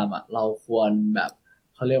ก็ตามเราควรแบบ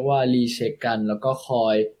เขาเรียกว่ารีเช็คกันแล้วก็คอ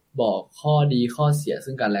ยบอกข้อดีข้อเสีย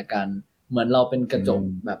ซึ่งกันและกันเหมือนเราเป็นกระจก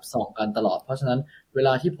แบบส่องกันตลอดเพราะฉะนั้นเวล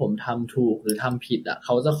าที่ผมทำถูกหรือทำผิดเข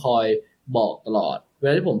าจะคอยบอกตลอดเว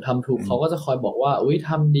ลาที่ผมทำถูกเขาก็จะคอยบอกว่าอุ๊ย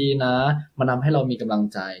ทำดีนะมันทำให้เรามีกำลัง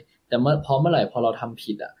ใจแต่เมื่อไหร่พอเราทำ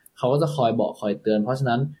ผิด เขาก็จะคอยบอกคอยเตือนเพราะฉะ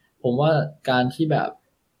นั้นผมว่าการที่แบบ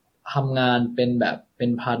ทำงานเป็นแบบเป็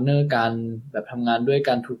นพาร์ทเนอร์กันแบบทำงานด้วย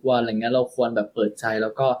กันทุกวันอะไรเงี้ยเราควรแบบเปิดใจแล้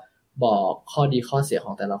วก็บอกข้อดีข้อเสียข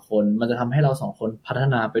องแต่ละคนมันจะทำให้เราสองคนพัฒ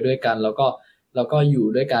นาไปด้วยกันแล้วก็อยู่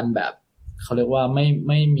ด้วยกันแบบเขาเรียกว่าไ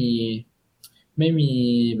ม่มี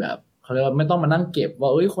แบบเขาเรียกว่าไม่ต้องมานั่งเก็บว่า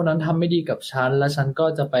คนนั้นทำไม่ดีกับฉันแล้วฉันก็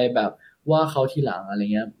จะไปแบบว่าเขาทีหลังอะไร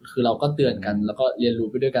เงี้ยคือเราก็เตือนกันแล้วก็เรียนรู้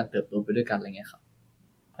ไปด้วยกันเติบโตไปด้วยกันอะไรเงี้ยครับ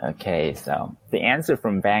Okay, so the answer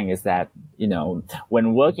from Bang is that,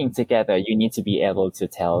 when working together, you need to be able to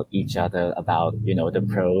tell each other about, the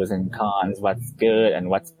pros and cons, what's good and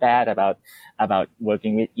what's bad about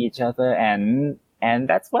working with each other. And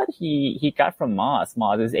that's what he got from Moss.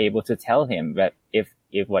 Moss is able to tell him that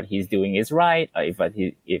if what he's doing is right or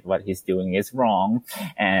if what he's doing is wrong.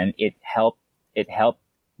 And it helped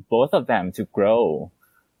both of them to grow,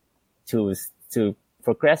 to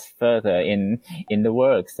progress further in the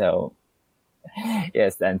work. So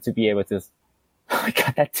yes, and to be able to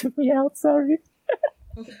God, that took me out, sorry.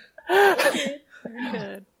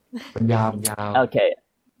 Good. Okay.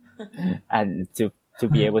 And to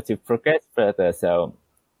be able to progress further. So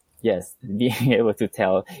yes, being able to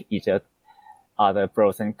tell each other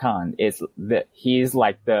pros and cons is he's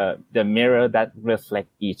like the mirror that reflect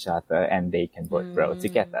each other and they can both grow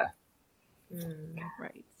together.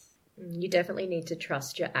 Right. You definitely need to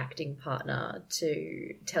trust your acting partner to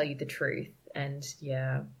tell you the truth. And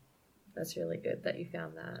yeah, that's really good that you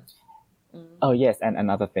found that. Oh yes, and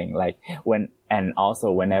another thing, like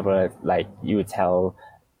whenever like you tell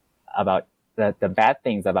about the bad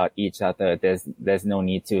things about each other, there's no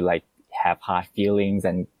need to like have hard feelings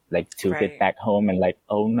and like to get back home and like,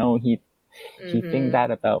 oh no, he think that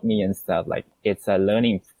about me and stuff. Like it's a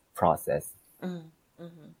learning process.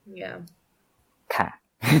 Yeah. ค่ะ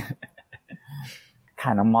ค่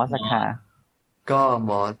ะน้องมอสละค่ะ ก็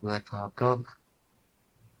มอสนะครับก็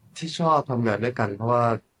ที่ชอบทำงานด้วยกันเพราะว่า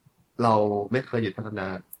เราไม่เคยหยุดพัฒนา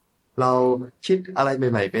เราคิดอะไรใ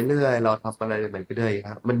หม่ๆไปเรื่อยเราทำอะไรใหม่ๆไปเรื่อยค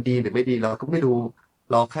รับมันดีหรือไม่ดีเราก็ไม่รู้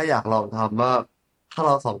เราแค่อยากลองทำว่าถ้าเ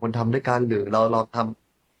ราสองคนทำด้วยกันหรือเราลองท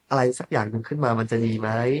ำอะไรสักอย่างหนึ่งขึ้นมามันจะดีไหม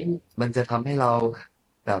มันจะทำให้เรา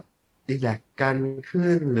แบบรีแลกซ์กัน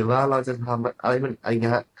ขึ้นหรือว่าเราจะทำอะไรมันอะไรเ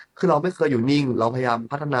งี้ยคือเราไม่เคยอยู่นิ่งเราพยายาม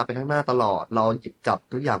พัฒนาไปข้างหน้าตลอดเราหยิบจับ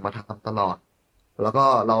ทุกอย่างมาทำตลอดแล้วก็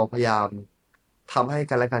เราพยายามทำให้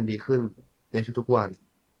กันและกันดีขึ้นในทุกๆวัน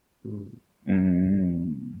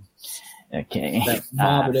โอเคแบบม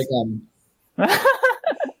าไปด้วยกัน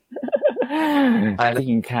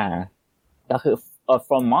จริงค่ะก็คือ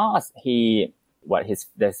from Moss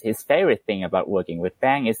his favorite thing about working with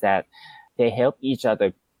Bang is that they help each other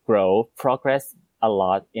grow, progress a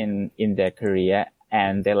lot in their career,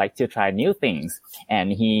 and they like to try new things. And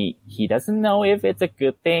he doesn't know if it's a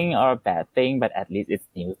good thing or a bad thing, but at least it's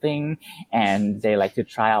a new thing. And they like to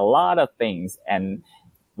try a lot of things. And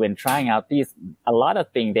when trying out a lot of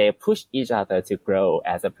things, they push each other to grow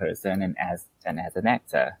as a person and as an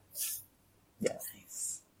actor. Yes. Nice.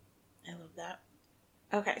 I love that.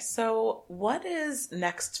 Okay, so what is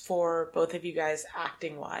next for both of you guys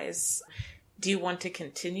acting-wise? Do you want to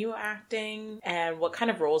continue acting? And what kind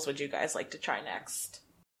of roles would you guys like to try next?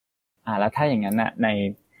 แล้วถ้าอย่างนั้นนะใน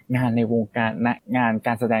งานในวงการงานก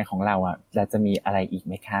ารแสดงของเราเราจะมีอะไรอีกไ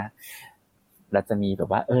หมคะเราจะมีแบบ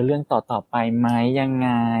ว่าเรื่องต่อไปไหมยังไง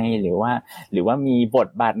หรือว่ามีบท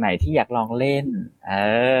บาทไหนที่อยากลองเล่น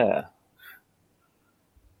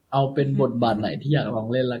เอาเป็นบทบาทไหนที่อยากลอง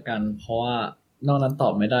เล่นละกันเพราะว่านอกนั้นตอ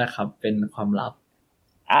บไม่ได้ครับเป็นความลับ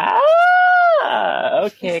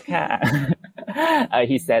okay ค่ะ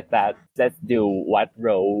he said that let's do what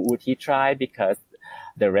role would he try because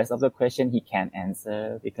the rest of the question he can't answer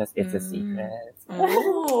because it's a secret.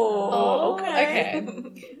 Oh, okay.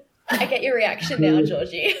 I get your reaction now,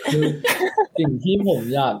 Georgie. สิ่งที่ผม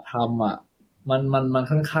อยากทำมัน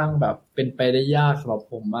ค่อนข้างแบบเป็นไปได้ยากสำหรับ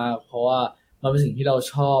ผมมากเพราะว่ามันเป็นสิ่งที่เรา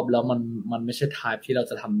ชอบแล้วมันไม่ใช่ type ที่เรา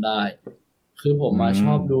จะทำได้คือผมช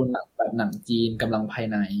อบดูหนังแบบหนังจีนกำลังภาย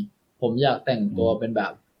ในผมอยากแต่งตัวเป็นแบ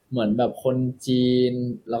บเหมือนแบบคนจีน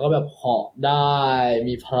แล้วก็แบบเหาะได้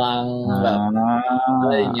มีพลังแบบอะ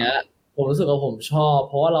ไรอย่างเงี้ยผมรู้สึกว่าผมชอบ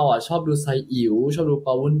เพราะว่าเราชอบดูไซอิ๋วชอบดูเป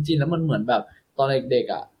าวุ้นจิ้นแล้วมันเหมือนแบบตอนเด็ก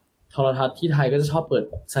ๆโทรทัศน์ที่ไทยก็จะชอบเปิด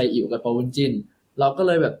ไซอิ๋วกับเปาวุ้นจิ้นเราก็เ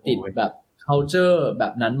ลยแบบติดแบบ culture แบ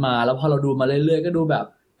บนั้นมาแล้วพอเราดูมาเรื่อยๆก็ดูแบ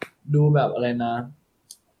บอะไรนะ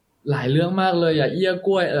หลายเรื่องมากเลยเอี้ยก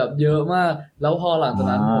ล้วยแบบเยอะมากแล้วพอหลังจาก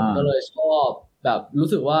นั้นผมก็เลยชอบแบบรู้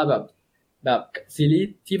สึกว่าแบบซีรี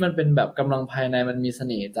ส์ที่มันเป็นแบบกำลังภายในมันมีเส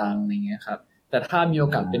น่ห์จังอย่างเงี้ยครับแต่ถ้ามีโอ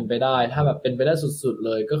กาสเป็นไปได้ถ้าแบบเป็นไปได้สุดๆเ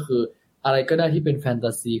ลยก็คืออะไรก็ได้ที่เป็นแฟนต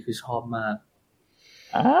าซีคือชอบมาก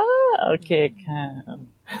โอเคค่ะ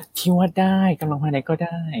ที่ว่าได้กำลังภายในก็ไ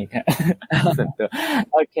ด้ค่ะ ส่วนตัว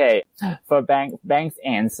Okay, for Bank's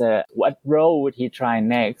answer, what role would he try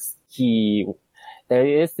next? There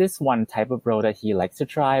is this one type of role that he likes to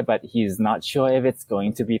try, but he's not sure if it's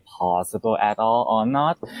going to be possible at all or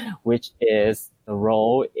not, which is the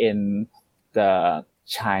role in the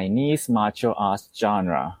Chinese martial arts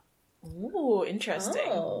genre. Ooh, interesting.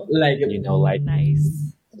 Oh. Like Like Nice.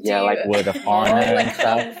 yeah, like Word of Honor and like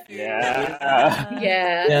stuff. Kung Fu. Yeah.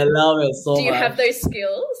 Yeah. I love it so Do you much. have those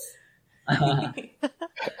skills?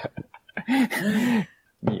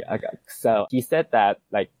 Yeah. So he said that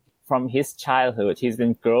like from his childhood, he's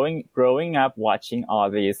been growing up watching all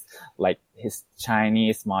these like his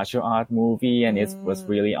Chinese martial art movie, and it was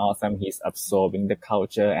really awesome. He's absorbing the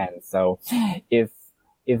culture, and so if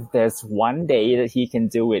there's one day that he can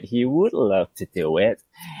do it, he would love to do it.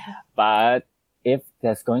 But if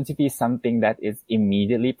there's going to be something that is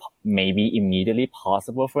immediately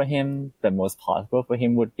possible for him, the most possible for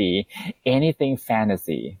him would be anything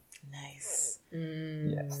fantasy. Nice.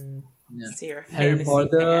 Yes. Yeah. So you're a Harry fantasy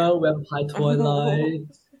Potter, fan. Vampire Twilight,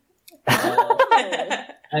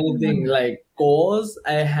 anything like ghosts.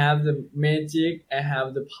 I have the magic. I have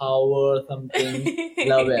the power. Something.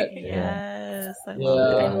 Love it. Yes, I love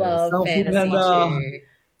Yeah. I it. love Kung Fu fantasy Panda. too.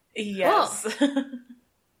 Yes.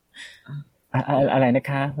 อะไรนะ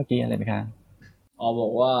คะเมื่อกี้อะไรนะคะ บอ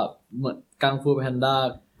กว่าเหมือนกังฟูแพนด้า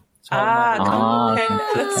ชอบมาก Kung Fu Panda.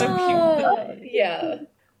 That's so cute. Oh, yeah.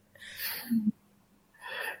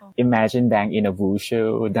 Imagine Bang in a wushu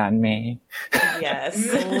danme. Yes.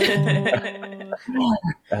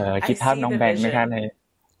 คิดภาพน้องแบงค์ไหมคะใน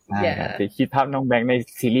Yeah. คิดภาพน้องแบงค์ใน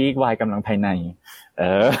ซีรีส์วายกำลังภายใน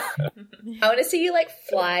I want to see you like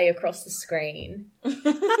fly across the screen.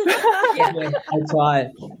 Yeah. I try.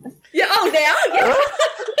 Yeah. Oh, now. Yeah.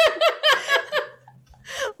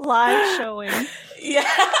 Live showing.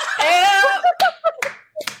 Yeah.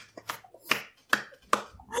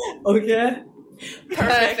 Okay.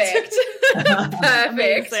 Perfect. Perfect.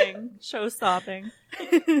 Amazing. Show stopping.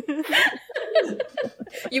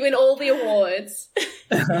 You win all the awards.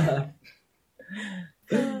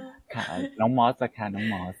 ค่ะน้องมอสค่ะน้อง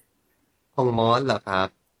มอส ของมอสเหรอครับ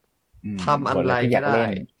ทำอะไรก็ได้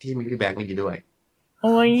ที่มีพี่แบงค์อยู่ด้วย โ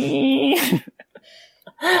อ้ย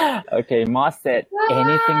Okay, Moss said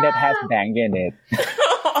anything that has bang in it.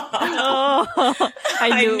 Oh, I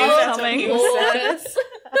knew it was that's what coming. he was Yes.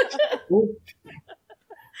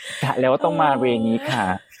 กะแล้วต้องมาเวนี้ค่ะ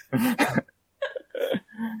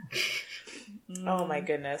Oh my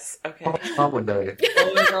goodness. Okay. ชอบหมดเลย Oh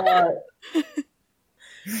my god.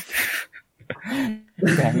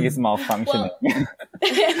 Bang is malfunctioning.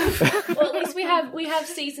 Well, at least we have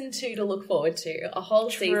season 2 to look forward to. A whole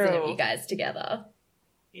season of you guys together.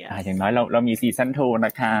 อย่างน้อยเรามีซีซั่น2น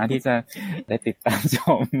ะคะที่จะได้ติดตามช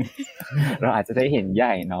ม เราอาจจะได้เห็นให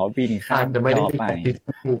ญ่เนาะบินข้า อาจ ม จะไม่ได้ จอ มี ไป แค่ซี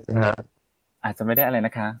ซั่น2นะฮะ อาจจะไม่ได้อะไรน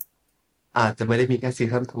ะคะ อาจจะไม่ได้มีแค่ซี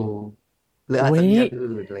ซั่น2หรืออาจจะมีอย่าง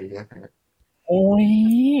อื่นอะไรอย่างเงี้ยฮะ โอ้ย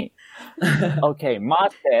Okay,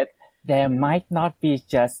 Moss said there might not be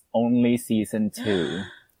just only season 2.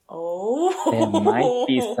 Oh. There might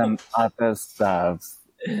be some other stuff.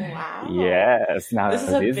 Wow. Yes, now This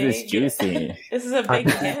this is juicy. This is a อาจ big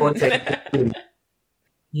จะมีโปรเจกต์อื่น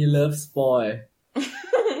He loves spoil.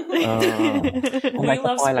 We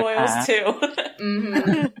love spoils too.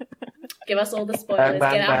 Mm-hmm. Give us all the spoilers.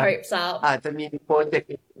 Get our hopes up. อาจจะมีโปรเจกต์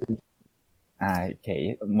อื่น Okay,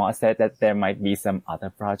 Moss said that there might be some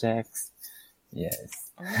other projects. Yes.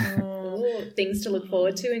 Ooh, things to look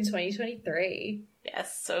forward to in 2023. Yes,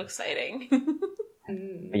 so exciting.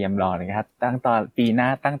 เตรียมรอเลยครับตั้งตาปีหน้า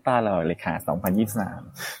ตั้งตารอเลยค่ะ 2023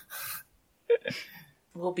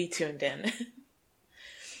 We'll be tuned in.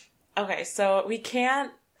 Okay, so we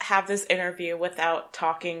can't have this interview without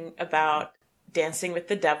talking about Dancing with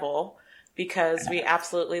the Devil because we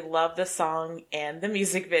absolutely love the song and the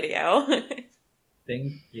music video. Thank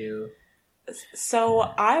you. So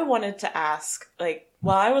I wanted to ask, like,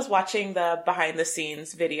 while I was watching the behind the scenes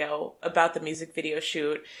video about the music video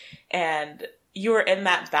shoot and you were in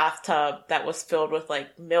that bathtub that was filled with like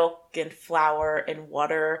milk and flour and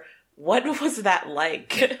water, what was that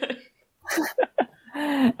like?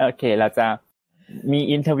 โอเคเราจะมี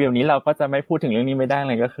อินเทอร์วิวนี้เราก็จะไม่พูดถึงเรื่องนี้ไม่ได้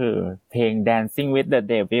เลยก็คือเพลง Dancing with the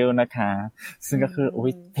Devil นะคะซึ่งก็คืออุ๊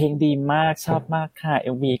ยเพลงดีมากชอบมากค่ะ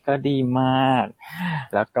MV ก็ดีมาก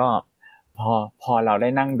แล้วก็พอเราได้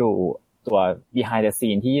นั่งดูตัว behind the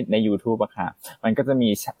scene ที่ใน YouTube อะค่ะมันก็จะมี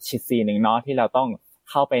ซีนนึงเนาะที่เราต้อง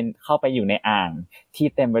เข้าไปอยู่ในอ่างที่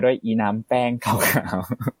เต็มไปด้วยอีน้ำแป้งขาว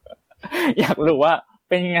ๆ อยากรู้ว่าเ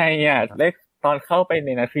ป็นไงอ่ะได้ตอนเข้าไปใน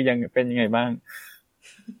นั้นคือยังเป็นยังไงบ้าง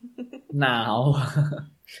หนาว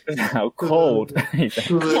How cold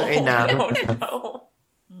คือไอ้น้ำ no.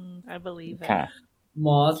 I believe it. ค่ะ ม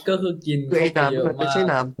อสก็คือกิน คือไอ้ เข้าไปเย น้ำ อะ มันไม่ มาก ใช่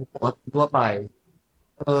น้ำปกติทั่วไป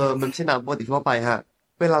มันไม่ใช่น้ำปกติทั่วไปฮะ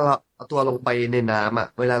เวลาเราเอาตัวลงไปในน้ำอ่ะ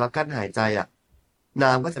เวลาเรากั้นหายใจอ่ะ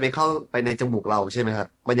น้ำก็จะไม่เข้าไปในจมูกเราใช่ไหมครับ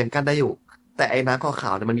มันยังกั้นได้อยู่ แต่ไอ้น้ำขา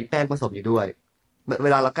วๆเนี่ยมันมีแป้งผสมอยู่ด้วยเว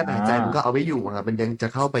ลาเรากั้นหายใจมันก็เอาไม่อยู่ครับมันยังจะ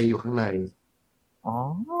เข้าไปอยู่ข้างใน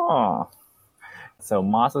Oh, so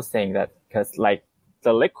Moss was saying that because like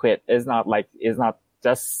the liquid is not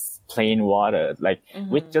just plain water. Like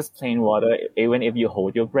with just plain water, even if you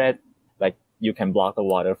hold your breath, like you can block the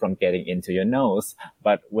water from getting into your nose.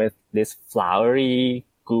 But with this floury,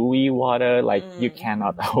 gooey water, like you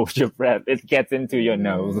cannot hold your breath. It gets into your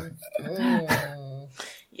nose.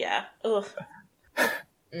 Yeah. Ugh.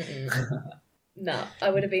 No, I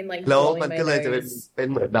would have been like แล้ว blowing มัน my ก็เลยจะ nose. เป็น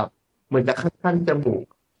เหมือนจะขั้นจมูก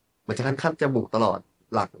เหมือนจะขั้นจมูกตลอด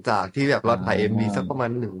หลังจากที่แบบเราถ่าย MV สักประมาณ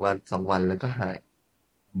1 วัน 2 วันแล้วก็หาย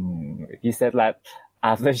He said that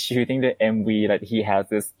after shooting the MV, that he has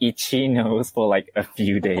this itchy nose for like a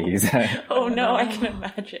few days. Oh no, I can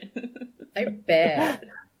imagine. I bet.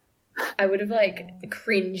 I would have like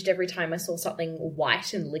cringed every time I saw something white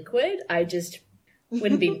and liquid. I just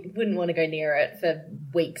wouldn't want to go near it for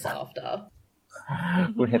weeks after.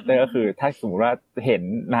 คุณเฮเตอร์ก็คือถ้าสมมติว่าเห็น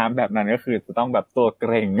น้ำแบบนั้นก็คือจะต้องแบบตัวเก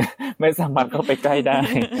ร็ง ไม่สามารถเข้าไปใกล้ได้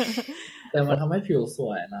แต่มันทำให้ผิวส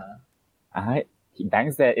วยนะ Bang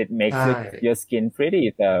said it makes your skin pretty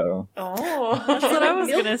though. Oh, That's what I was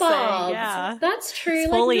Milk gonna say. bulbs. Yeah. That's true.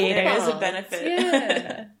 Exfoliating. Like milk There is a bulbs. benefit.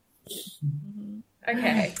 Yeah.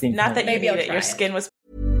 Okay. Not that you Maybe need I'll it. try Your it. skin was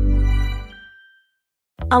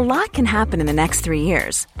A lot can happen in the next 3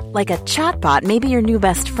 years. Like a chatbot may be your new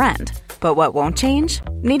best friend. But what won't change?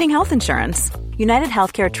 Needing health insurance. United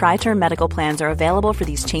Healthcare Tri-Term Medical Plans are available for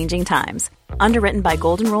these changing times. Underwritten by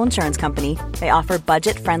Golden Rule Insurance Company, they offer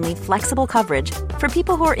budget-friendly, flexible coverage for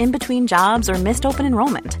people who are in between jobs or missed open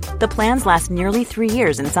enrollment. The plans last nearly 3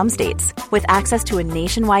 years in some states, with access to a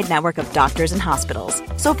nationwide network of doctors and hospitals.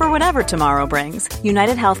 So for whatever tomorrow brings,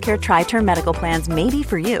 United Healthcare Tri-Term Medical Plans may be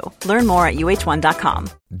for you. Learn more at uh1.com.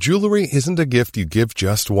 Jewelry isn't a gift you give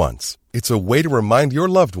just once. It's a way to remind your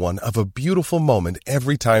loved one of a beautiful moment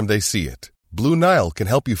every time they see it. Blue Nile can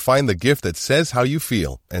help you find the gift that says how you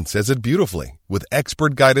feel and says it beautifully, with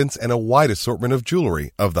expert guidance and a wide assortment of jewelry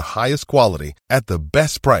of the highest quality at the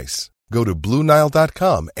best price. Go to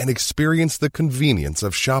BlueNile.com and experience the convenience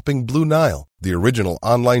of shopping Blue Nile, the original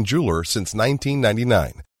online jeweler since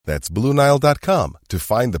 1999. That's BlueNile.com to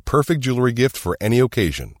find the perfect jewelry gift for any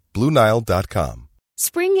occasion. BlueNile.com.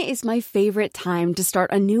 Spring is my favorite time to start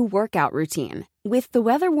a new workout routine. With the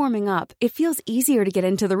weather warming up, it feels easier to get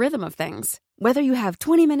into the rhythm of things. Whether you have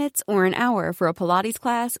 20 minutes or an hour for a Pilates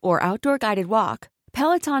class or outdoor guided walk,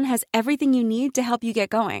 Peloton has everything you need to help you get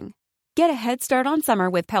going. Get a head start on summer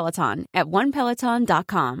with Peloton at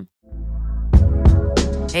onepeloton.com.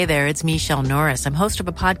 Hey there, it's Michelle Norris. I'm host of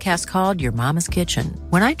a podcast called Your Mama's Kitchen.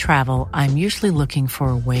 When I travel, I'm usually looking for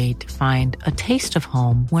a way to find a taste of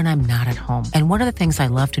home when I'm not at home. And one of the things I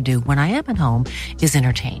love to do when I am at home is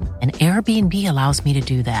entertain. And Airbnb allows me to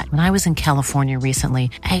do that. When I was in California recently,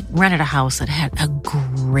 I rented a house that had a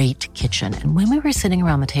great kitchen. And when we were sitting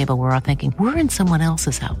around the table, we were all thinking, we're in someone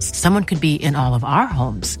else's house. Someone could be in all of our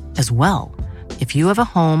homes as well. If you have a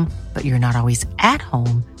home, but you're not always at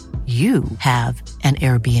home, you have an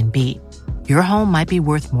Airbnb. Your home might be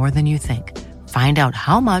worth more than you think. Find out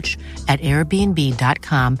how much at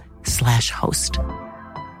airbnb.com/host.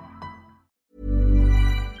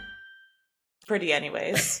 pretty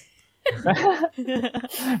anyways.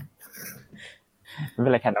 ไม่เป็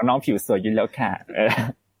นไรค่ะน้องๆผิวสวยอยู่แล้วค่ะ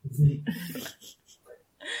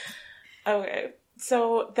Okay, so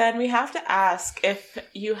then we have to ask if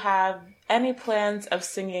you have any plans of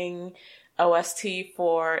singing OST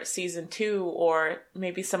for season 2 or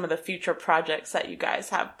maybe some of the future projects that you guys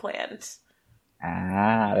have planned.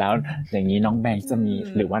 แล้วอย่างนี้น้องแบงค์จะมี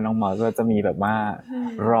หรือว่าน้องมอสจะมีแบบว่า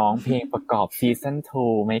ร้องเพลงประกอบซีซั่น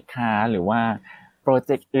2ไหมคะหรือว่าโปรเ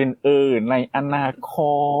จกต์อื่นๆในอนาค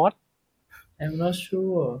ต I'm not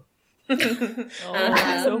sure.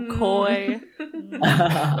 So coy.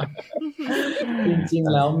 จริง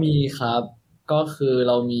ๆแล้วมีครับก็คือเ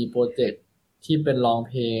รามีโปรเจกต์ที่เป็นร้อง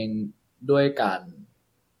เพลงด้วยกัน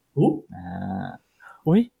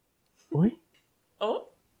อุ๊ย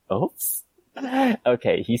Oops.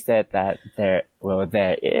 Okay, he said that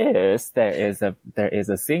there is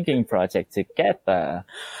a singing project together,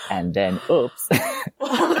 and then oops.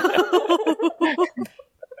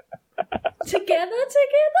 Together?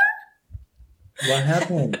 What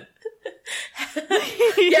happened?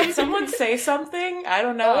 Did someone say something? I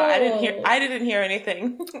don't know. I didn't hear anything.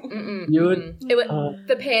 It was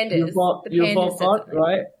the pandas. You forgot,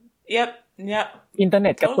 right? Yep. อินเทอร์เ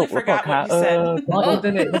น็ตกระตุกหรือเปล่าคะอินเทอ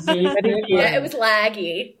ร์เน็ตไม่ได้ยิน Yeah, it was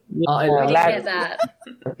laggy. I didn't get that.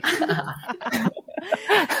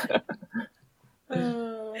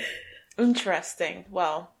 Interesting.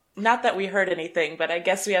 Well, not that we heard anything, but I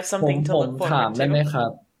guess we have something to look ถาม forward ได้ไหม to. ครั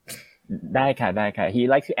บ ได้ค่ะ He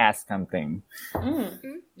like to ask something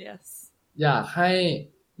Yes อยาก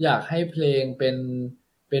ให้เพลงเ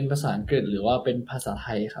ป็นภาษาอังกฤษหรือว่าเป็นภาษาไท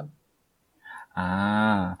ยครับ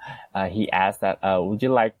he asked that would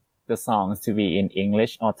you like the songs to be in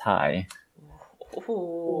English or Thai?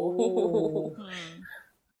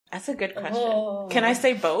 That's a good question. Can I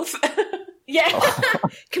say both? Yeah.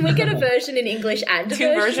 Can we get a version in English and a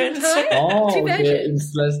Two version versions? in Thai? Two okay, versions.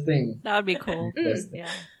 interesting. That would be cool.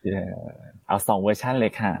 Yeah เอา2เวอร์ชันเล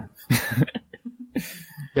ยค่ะ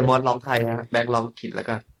เดี๋ยวมอสร้องไทยฮะแบงค์ร้องคิดแล้ว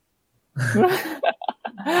กัน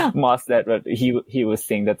Moss said that he will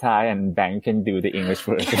sing the Thai and Bang can do the English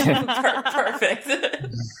version. Perfect.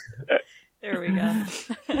 There we go.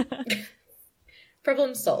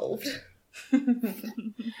 Problem solved.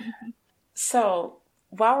 So,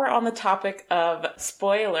 while we're on the topic of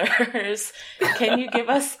spoilers, can you give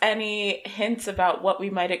us any hints about what we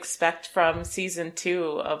might expect from season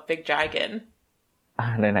 2 of Big Dragon?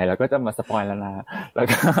 ไหนๆเราก็จะมาสปอยแล้วนะแล้ว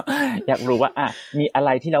ก็ อยากรู้ว่ามีอะไร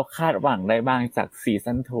ที่เราคาดหวังได้บ้างจากซี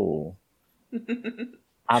ซั่น2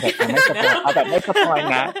เอาแบบไม่สปอย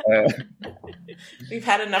นะ We've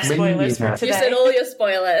had enough spoilers for today. You said all your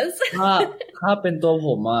spoilers. ถ้าเป็นตัว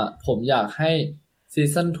ผมอยากให้ซี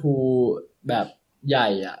ซั่น2แบบใหญ่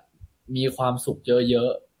มีความสุขเยอ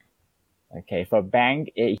ะๆ Okay, for Bang,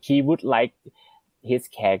 he would like his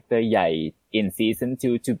character ใหญ่ in season 2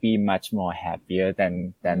 to be much more happier than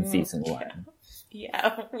season 1. Yeah,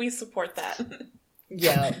 we support that.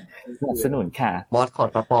 Yeah. สนุนค่ะ มอสขอ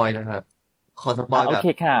สปอยนะครับขอสปอยแบบ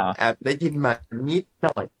แอบได้ยินมานิดห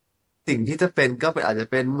น่อยสิ่งที่จะเป็นก็อาจจะ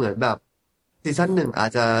เป็นเหมือนแบบซีซั่น1อา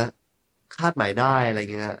จจะคาดหมายได้อะไร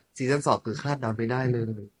เงี้ยซีซั่น2คือคาดเดาไม่ได้เลย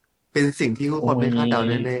เป็นสิ่งที่ทุกคนไม่คาดเดา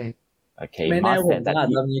แน่ๆ Okay, ไม่แน่ผมอาจ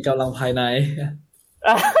จะมีกำลังภายใน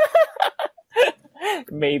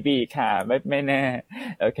Maybe ค่ะไม่แน่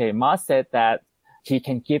Okay, Moss said that he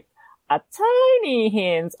can give a tiny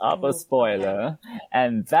hint of a spoiler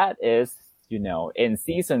and that is in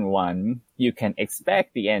season 1 you can expect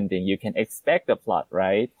the ending, you can expect the plot,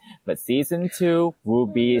 right? But season 2 will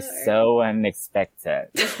be so unexpected.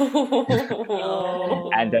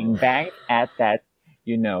 And then Bang add that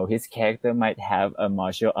his character might have a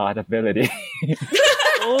martial art ability.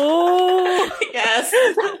 Oh, yes.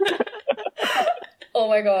 Oh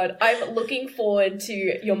my god, I'm looking forward to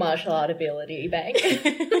your martial art ability, Bang.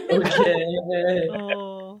 Okay.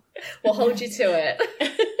 We'll hold you to it.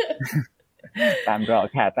 ตามรอ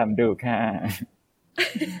ค่ะตามดูค่ะ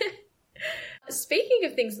Speaking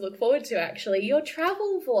of things to look forward to, actually, your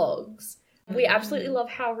travel vlogs. We absolutely love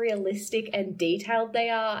how realistic and detailed they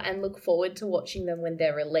are and look forward to watching them when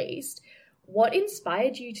they're released. What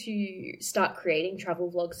inspired you to start creating travel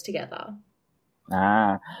vlogs together?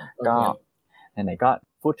 ก็ไหนๆก็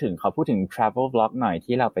ขอพูดถึง travel vlog หน่อย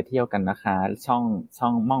ที่เราไปเที่ยวกันนะคะช่อ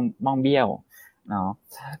งม่องเบี้ยวเนาะ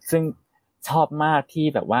ซึ่งชอบมากที่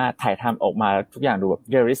แบบว่าถ่ายทำออกมาทุกอย่างดูแบบ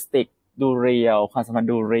realistic ดูเรียลความสัมพันธ์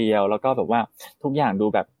ดูเรียลแล้วก็แบบว่าทุกอย่างดู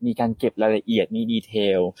แบบมีการเก็บรายละเอียดมีดีเท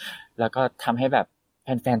ลแล้วก็ทำให้แบบแ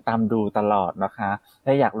ฟนๆตามดูตลอดนะคะแล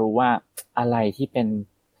ะอยากรู้ว่าอะไรที่เ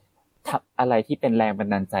ป็นแรงบัน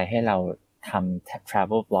ดาลใจให้เราทำ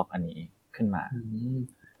travel vlog อันนี้ขึ้นมา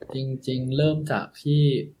จริงๆเริ่มจากที่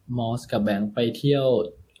มอสกับแบงค์ไปเที่ยว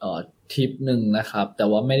ทริปหนึ่งนะครับแต่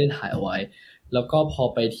ว่าไม่ได้ถ่ายไว้แล้วก็พอ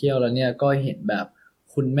ไปเที่ยวแล้วเนี่ยก็เห็นแบบ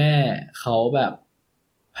คุณแม่เขาแบบ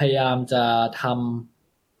พยายามจะท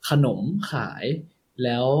ำขนมขายแ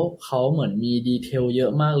ล้วเขาเหมือนมีดีเทลเยอ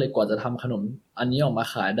ะมากเลยกว่าจะทำขนมอันนี้ออกมา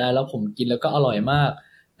ขายได้แล้วผมกินแล้วก็อร่อยมาก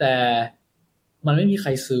แต่มันไม่มีใคร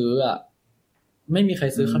ซื้อไม่มีใคร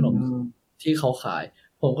ซื้อขนมที่เขาขาย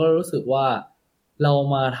ผมก็รู้สึกว่าเรา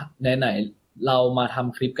มาไหนๆเรามาท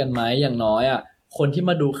ำคลิปกันไหมอย่างน้อยคนที่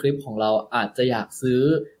มาดูคลิปของเราอาจจะอยากซื้อ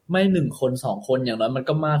ไม่1คน2คนอย่างน้อยมัน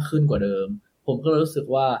ก็มากขึ้นกว่าเดิมผมก็รู้สึก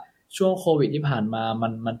ว่าช่วงโควิดที่ผ่านมา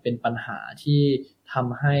มันเป็นปัญหาที่ท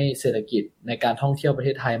ำให้เศรษฐกิจในการท่องเที่ยวประเท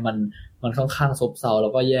ศไทยมันค่อนข้างซบเซาแล้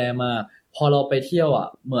วก็แย่มากพอเราไปเที่ยว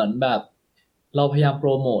เหมือนแบบเราพยายามโปร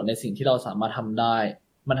โมทในสิ่งที่เราสามารถทำได้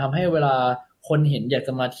มันทำให้เวลาคนเห็นอยากจ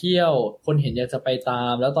ะมาเที่ยวคนเห็นอยากจะไปตา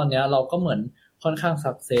มแล้วตอนนี้เราก็เหมือนค่อนข้าง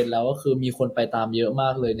สักเซสแล้วก็คือมีคนไปตามเยอะมา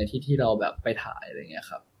กเลยในที่เราแบบไปถ่ายอะไรเงี้ย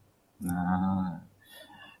ครับ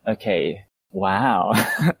Okay, wow.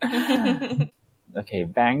 Okay,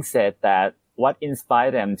 Bang said that what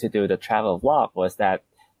inspired them to do the travel vlog was that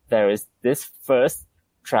there is this first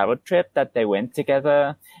travel trip that they went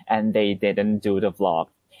together and they didn't do the vlog.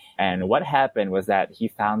 And what happened was that he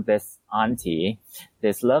found this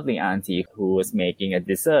lovely auntie who was making a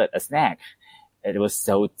dessert, a snack. It was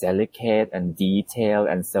so delicate and detailed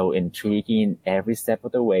and so intriguing every step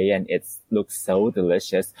of the way, and it looks so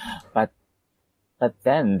delicious. But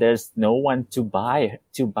then there's no one to buy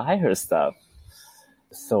her stuff.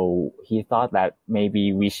 So he thought that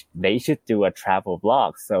maybe they should do a travel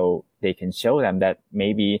vlog so they can show them that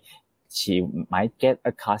maybe she might get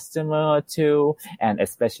a customer or two. And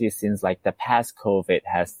especially since like the past COVID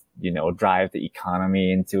has, drive the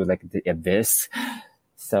economy into like the abyss.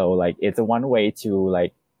 So like it's one way to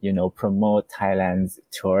like, promote Thailand's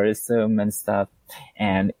tourism and stuff.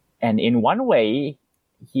 And in one way,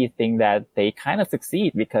 he think that they kind of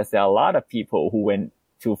succeed because there are a lot of people who went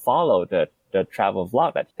to follow the travel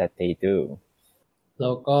vlog that they do แ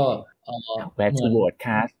ล้วก็ Where to vote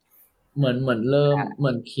ค่ะ เหมือนเริ่มเห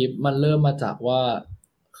มือนคลิปมันเริ่มมาจากว่า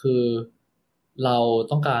คือเรา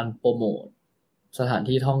ต้องการโปรโมทสถาน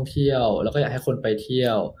ที่ท่องเที่ยวแล้วก็อยากให้คนไปเที่ย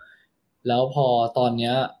วแล้วพอตอนเ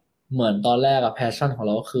นี้ยเหมือนตอนแรกอะแพชชั่นของเ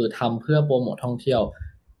ราคือทำเพื่อโปรโมทท่องเที่ยว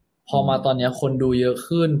พอมาตอนนี้คนดูเยอะ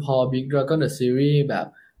ขึ้นพอ Big Dragon The Series แบบ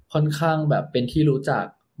ค่อนข้างแบบเป็นที่รู้จัก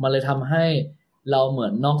มันเลยทำให้เราเหมือ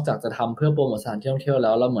นนอกจากจะทำเพื่อโปรโมทสถานที่ท่องเที่ยวแ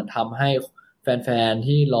ล้วเราเหมือนทำให้แฟนๆ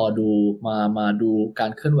ที่รอดูมาดูกา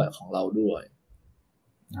รเคลื่อนไหวของเราด้วย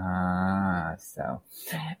So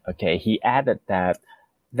okay, he added that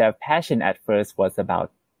their passion at first was about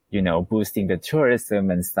boosting the tourism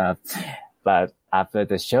and stuff, but after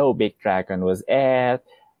the show Big Dragon was aired,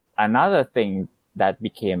 another thing that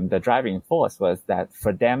became the driving force was that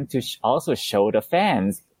for them to also show the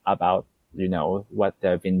fans about what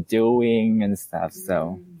they've been doing and stuff. So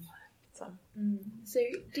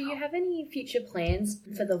do you have any future plans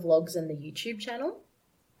for the vlogs and the YouTube channel?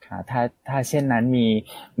 ค่ะถ้าเช่นนั้น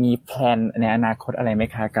มีแพลนในอนาคตอะไรไหม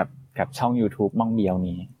คะกับช่อง YouTube ม่องเบี้ยว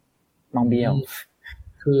นี้ม่องเบี้ยว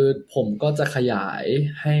คือผมก็จะขยาย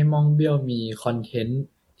ให้ม่องเบี้ยวมีคอนเทนต์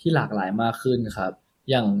ที่หลากหลายมากขึ้นครับ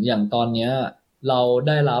อย่างตอนเนี้ยเราไ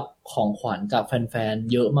ด้รับของขวัญจากแฟน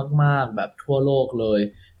ๆเยอะมากๆแบบทั่วโลกเลย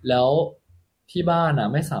แล้วที่บ้าน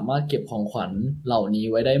ไม่สามารถเก็บของขวัญเหล่านี้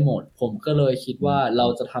ไว้ได้หมดผมก็เลยคิดว่าเรา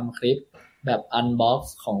จะทำคลิปแบบอันบ็อก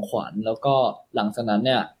ซ์ของขวัญแล้วก็หลังจากนั้นเ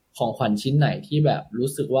นี่ยของขวัญชิ้นไหนที่แบบรู้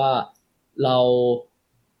สึกว่าเรา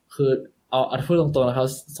คือเอาพูดตรงๆนะครับ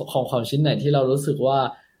ของขวัญชิ้นไหนที่เรารู้สึกว่า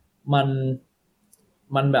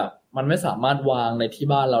มันแบบมันไม่สามารถวางในที่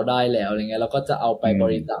บ้านเราได้แล้วอะไรเงี้ยเราก็จะเอาไปบ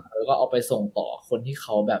ริจาคแล้วก็เอาไปส่งต่อคนที่เข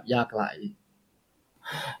าแบบยากไร้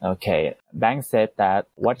Okay, Bang said that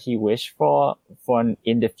what he wished for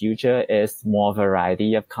in the future is more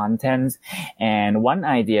variety of content. And one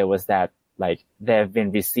idea was that like they've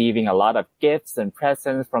been receiving a lot of gifts and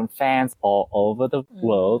presents from fans all over the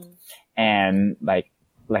world. And like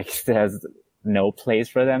there's no place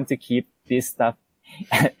for them to keep this stuff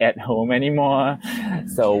at home anymore.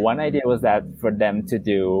 So one idea was that for them to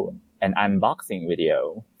do an unboxing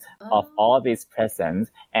video of all these presents,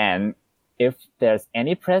 and if there's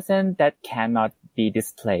any present that cannot be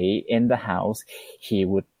displayed in the house, he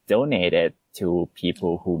would donate it to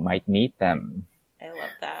people who might need them. I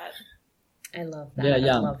love that. I love that.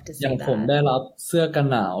 Yeah, I'd love to see อย่าง that. ผมได้รับเสื้อกัน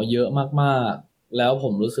หนาวเยอะมากๆแล้วผ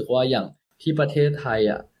มรู้สึกว่าอย่างที่ประเทศไทย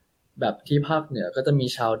แบบที่ภาคเหนือก็จะมี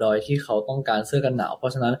ชาวดอยที่เขาต้องการเสื้อกันหนาวเพรา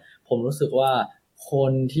ะฉะนั้นผมรู้สึกว่าค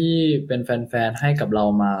นที่เป็นแฟนๆให้กับเรา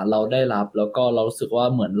มาเราได้รับแล้วก็เรารู้สึกว่า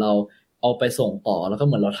เหมือนเราเอาไปส่งต่อแล้วก็เ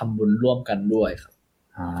หมือนเราทำบุญร่วมกันด้วยครับ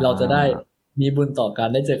เราจะได้มีบุญต่อกัน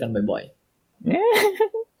ได้เจอกันบ่อยๆ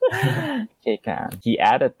He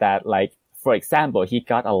added that like for example he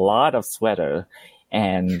got a lot of sweater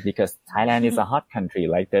and because Thailand is a hot country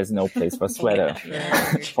like there's no place for sweater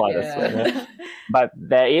for the sweater but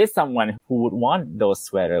there is someone who would want those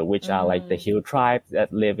sweater which are like the hill tribes that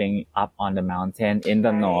living up on the mountain in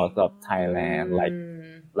the north of Thailand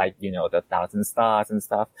like the Thousand Stars and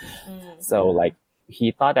stuff. So like he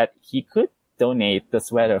thought that he could donate the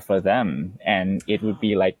sweater for them and it would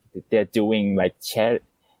be like they're doing like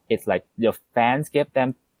it's like your fans give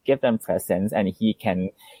them presents and he can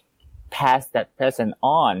pass that present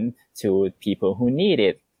on to people who need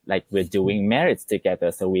it. Like we're doing merits together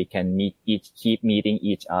so we can keep meeting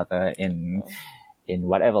each other in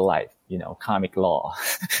whatever life, karmic law.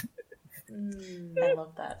 I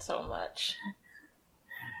love that so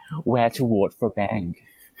much.Where to vote for Bang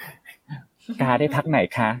กาได้พักไหน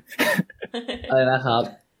คะ อะไรนะครับ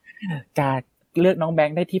กาเลือกน้องแบง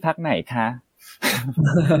ค์ได้ที่พักไหนคะ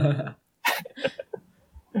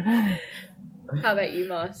How about you,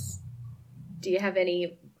 Moss? Do you have any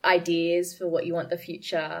ideas for what you want the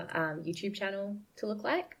future YouTube channel to look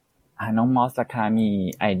like? น้องมอสราคามี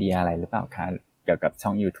ไอเดียอะไรหรือเปล่าคะเกี่ยวกับช่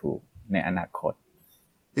อง YouTube ในอนาคต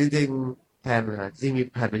จริงๆแผนนะจริงมี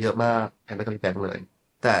แผนไปเยอะมากแผนไปกับพี่แบงค์เลย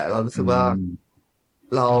แต่เรารู้สึกว่า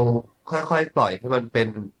เราค่อยๆปล่อยให้มันเป็น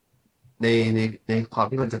ในความ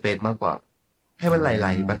ที่มันจะเป็นมากกว่าให้มันไหล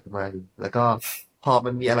ๆไปประมาณแล้วก็พอมั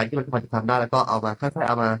นมีอะไรที่มันพอจะทำได้แล้วก็เอามาค่อยๆเ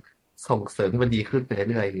อามาส่งเสริมให้มันดีขึ้นไปเ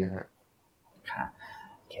รื่อยๆอย่างเงี้ยฮะค่ะ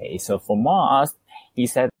Okay, so for Moss, he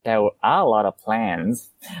said there are a lot of plans,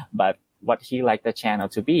 but what he liked the channel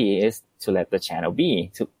to be is to let the channel be,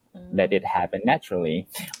 to let it happen naturally.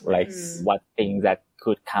 Like what things that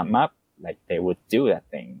could come up, like they would do that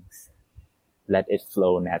things. Let it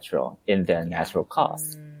flow natural in their natural course.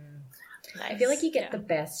 I feel like you get the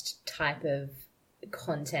best type of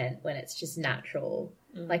content when it's just natural.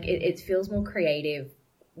 Like it feels more creative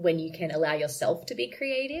when you can allow yourself to be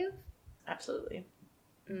creative. Absolutely.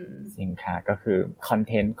 จริงค่ะก็คือคอนเ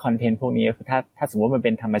ทนต์พวกนี้คือถ้าสมมติมันเ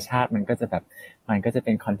ป็นธรรมชาติมันก็จะเ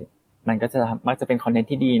ป็นคอนเทนต์มันก็จะมักจะเป็นคอนเทนต์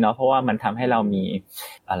ที่ดีเนาะเพราะว่ามันทำให้เรามี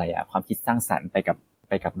อะไรความคิดสร้างสรรค์ไป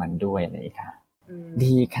กับมันด้วยอะไรอย่างนี้ค่ะ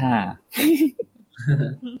ดีค่ะ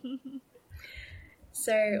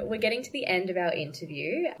So we're getting to the end of our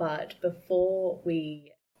interview, but before we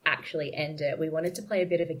actually end it, we wanted to play a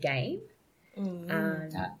bit of a game.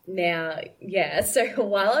 Now, so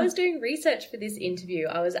while I was doing research for this interview,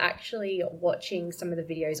 I was actually watching some of the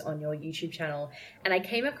videos on your YouTube channel, and I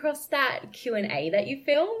came across that Q&A that you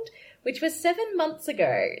filmed, which was 7 months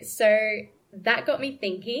ago. So that got me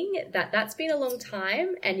thinking that that's been a long time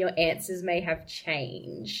and your answers may have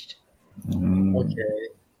changed. Okay.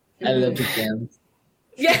 I love the game.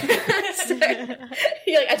 Yeah, so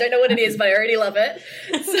you're like, I don't know what it is, but I already love it.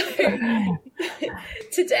 So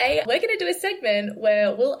today we're going to do a segment where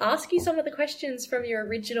we'll ask you some of the questions from your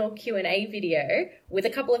original Q&A video with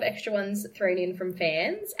a couple of extra ones thrown in from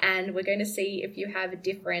fans, and we're going to see if you have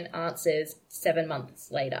different answers 7 months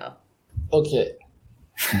later. Okay.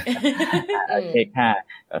 โอเคค่ะ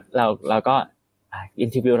เราก็อิน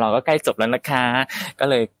เทอร์วิวเราก็ใกล้จบแล้วนะคะก็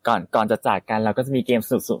เลยก่อนจะจากกันเราก็จะมีเกม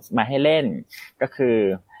สนุกๆมาให้เล่นก็คือ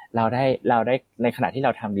เราได้ในขณะที่เร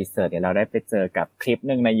าทำรีเสิร์ชเนี่ยเราได้ไปเจอกับคลิป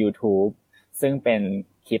นึงใน YouTube ซึ่งเป็น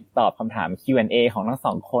คลิปตอบคำถาม Q&A ของทั้งส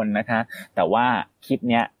องคนนะคะแต่ว่าคลิป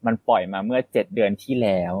เนี้ยมันปล่อยมาเมื่อ7 เดือนที่แ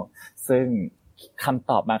ล้วซึ่งคำ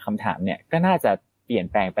ตอบบางคำถามเนี่ยก็น่าจะเปลี่ยน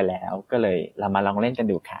แปลงไปแล้วก็เลยเรามาลองเล่นกัน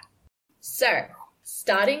ดูค่ะ So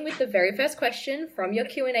starting with the very first question from your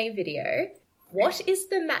Q&A video.What is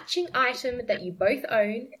the matching item that you both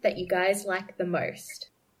own that you guys like the most?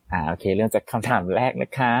 โอเคเริ่มจากคำถามแรกนะ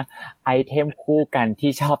คะไอเทมคู่กัน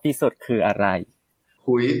ที่ชอบที่สุดคืออะไร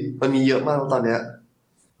หุยมันมีเยอะมากตอนเนี้ย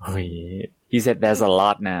หุย He said there's a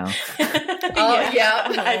lot now. Yeah,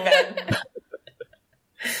 I bet.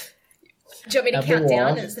 Do you want me to count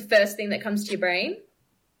down? It's the first thing that comes to your brain.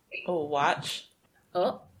 A watch.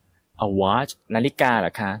 A watch นาฬิกาเหร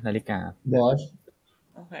อคะนาฬิกา Watch.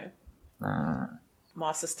 Okay.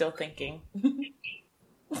 Moss is still thinking.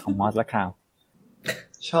 ของมอสละครับ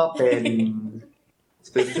ชอบเป็น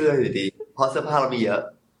เสื้ออยู่ดีเพราะเสื้อผ้าเรามีเยอะ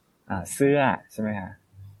เสื้อใช่ไหมคะ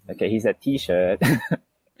Okay, he said t-shirt.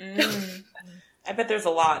 I bet there's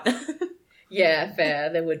a lot. Yeah, fair.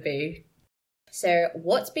 There would be. So,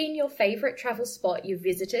 what's been your favorite travel spot you've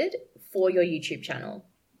visited for your YouTube channel?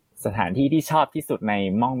 สถานที่ที่ชอบที่สุดใน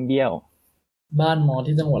ม่องเบี้ยวบ้านมอส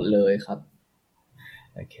ที่จังหวัดเลยครับ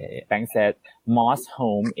Okay, Bang said Moss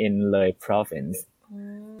home in Lei province.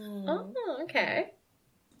 Oh, okay.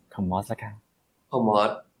 ของมอสละค่ะของมอ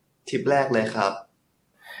สทริปแรกเลยครับ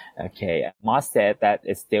Okay, Moss said that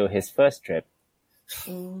it's still his first trip.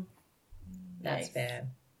 That's fair.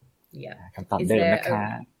 Yeah. คำตอบเดิมนะคะ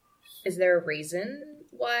Is there a reason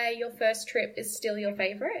why your first trip is still your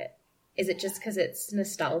favorite? Is it just because it's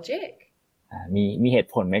nostalgic?มีเหตุ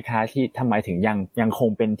ผลไหมคะที่ทำไมถึงยังคง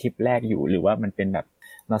เป็นทริปแรกอยู่หรือว่ามันเป็นแบบ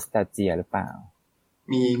นอสตาเจียหรือเปล่า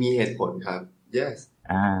มีเหตุผลครับ yes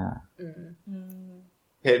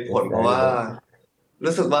เหตุผลเพราะว่า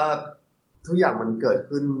รู้สึกว่าทุกอย่างมันเกิด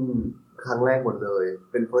ขึ้นครั้งแรกหมดเลย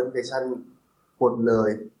เป็น first impression หมดเลย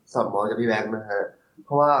สำหรับมอสกับพี่แบงค์นะฮะเพ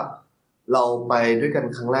ราะว่าเราไปด้วยกัน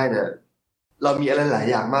ครั้งแรกเนี่ยเรามีอะไรหลาย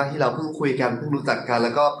อย่างมากที่เราเพิ่งคุยกันเพิ่งรู้จักกันแ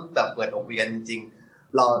ล้วก็เพิ่งแบบเปิดอกคุยกันจริง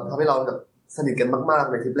ๆเราทำให้เราแบบสนิทกันมาก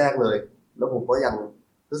ๆในทริปแรกเลยแล้วผมก็ยัง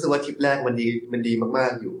รู้สึกว่าทริปแรกมันดีมา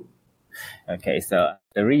กๆอยู่ Okay, so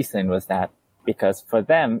the reason was that because for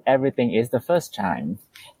them everything is the first time.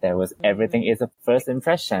 There was everything is a first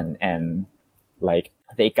impression and like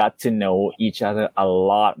they got to know each other a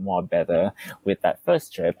lot more better with that first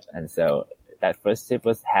trip, and so that first trip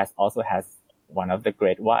also has one of the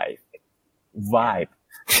great vibe.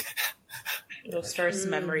 Those first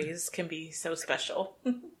memories can be so special.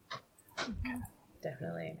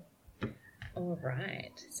 Definitely. All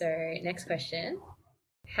right. So next question.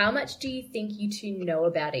 How much do you think you two know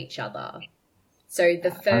about each other? So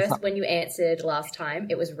the first, when you answered last time,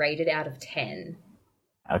 it was rated out of 10.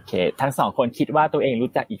 โอเคทั้งสองคนคิดว่าตัวเอง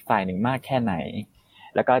รู้จักอีกฝ่ายหนึ่งมากแค่ไหน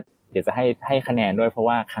แล้วก็เดี๋ยวจะให้คะแนนด้วยเพราะ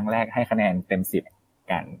ว่าครั้งแรกให้คะแนนเต็ม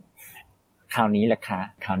10กันคราวนี้ล่ะคะ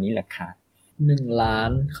1 ล้า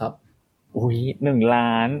นครับอุ๊ย1 ล้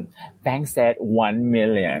าน Bank said 1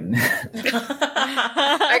 million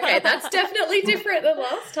Okay, that's definitely different than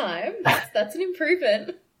last time. That's an improvement.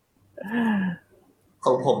 ข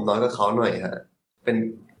องผมน้อยกว่าเขาหน่อยฮะเ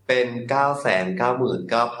ป็น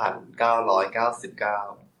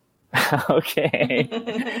 999,999 Okay.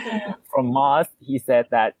 From Moss, he said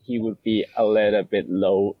that he would be a little bit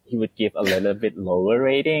low. He would give a little bit lower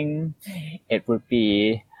rating. It would be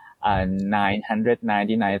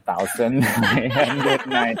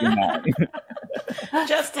 999,999.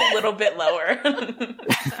 Just a little bit lower.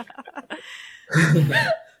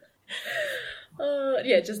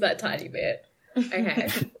 Yeah, just that tiny bit. Okay.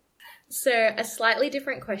 So a slightly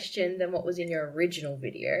different question than what was in your original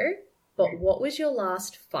video, but what was your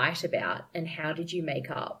last fight about and how did you make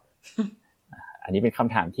up? อันนี้เป็นค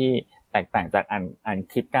ำถามที่แตกต่างจากอัน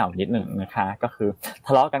คลิปเก่านิดหนึ่งนะคะก็คือท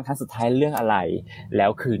ะเลาะกันครั้งสุดท้ายเรื่องอะไรแล้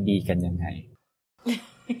วคืนดีกันยังไง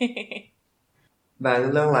แบง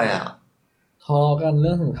ค์เรื่องอะไรอ่ะทะเลาะกันเ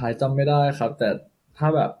รื่องสุดท้ายจำไม่ได้ครับแต่ถ้า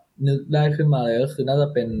แบบนึกได้ขึ้นมาเลยก็คือน่าจะ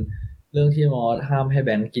เป็นเรื่องที่มอสห้ามให้แบ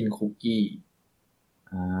งค์กินคุกกี้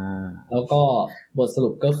แล้วก็บทสรุ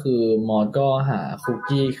ปก็คือมอสก็หาคุก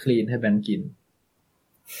กี้คลีนให้แบงค์กิน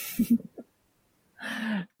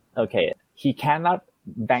Okay,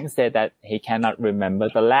 Bank said that he cannot remember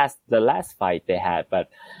the last fight they had, but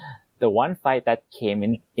the one fight that came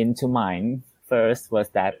into mind first was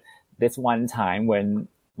that this one time when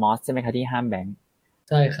Moss ใช่ไหมคะที่ห้ามแบงค์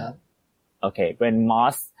ใช่ครับ Okay, when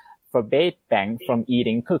Moss forbade Bank from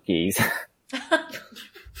eating cookies.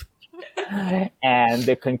 And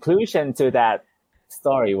the conclusion to that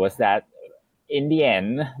story was that in the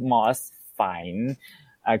end, Moss find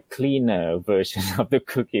a cleaner version of the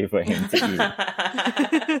cookie for him to eat.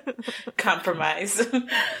 Compromise.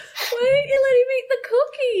 Wait, you let him eat the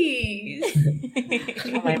cookies.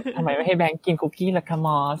 ทำไมไม่ให้แบงค์กินคุกกี้ล่ะคะม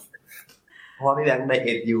อสเพราะว่าพี่แบงค์ไดเอ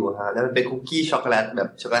ทอยู่ฮะแล้วมันเป็นคุกกี้ช็อกโกแลตแบบ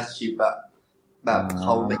ช็อกโกแลตชิพอะแบบเข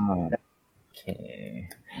าไม่ Okay.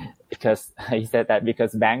 Because he said that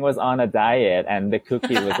because Bang was on a diet and the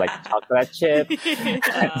cookie was like chocolate chip,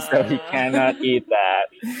 and so he cannot eat that.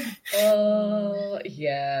 Oh,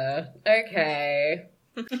 yeah. Okay.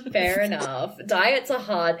 Fair enough. Diets are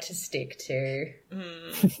hard to stick to.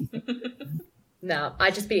 No,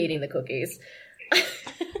 I'd just be eating the cookies.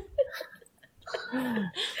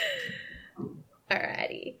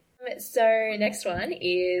 Alrighty. So next one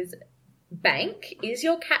is Bank, is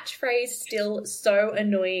your catchphrase still so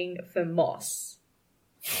annoying for Moss?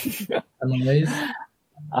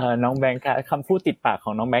 น้องแบงค์ค่ะคำพูดติดปากข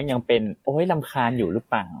องน้องแบงค์ยังเป็นโอ้ยรำคาญอยู่หรือ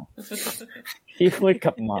เปล่าที่พูด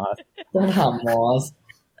กับมอสต้องถามมอส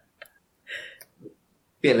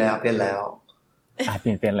เปลี่ยนแล้ว เปลี่ยนอะ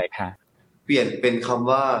ไรคะเปลี่ยนเป็นคำ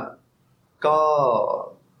ว่าก็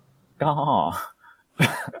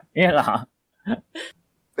เนี่ยเหรอ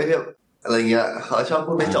ไม่แบบอะไรเงี้ยเขาชอบ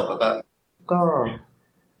พูดไม่จบแล้วก็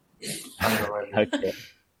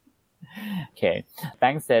Okay.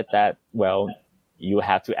 Bank said that, well, you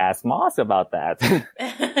have to ask Moss about that.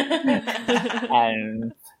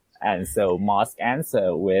 and so Moss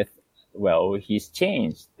answered with, well, he's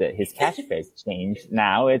changed. His catchphrase changed.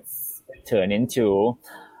 Now it's turned into,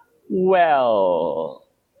 well,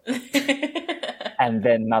 and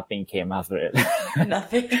then nothing came after it.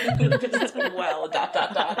 Nothing. Just well, ...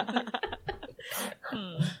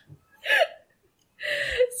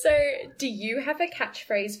 So, do you have a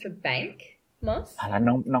catchphrase for Bank, Moss? แล้ว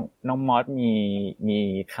น้องมอสมี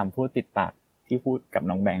คำพูดติดปากที่พูดกับ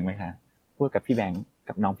น้องแบงค์ไหมคะพูดกับพี่แบงค์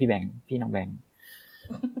กับน้องพี่แบงค์พี่น้องแบงค์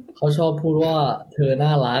เขาชอบพูดว่าเธอน่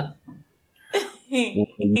ารัก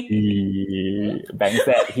Bank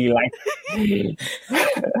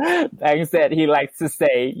said he likes to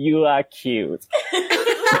say you are cute.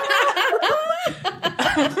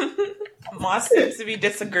 Moss seems to be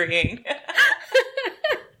disagreeing.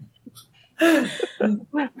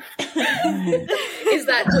 Is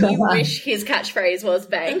that what you wish his catchphrase was,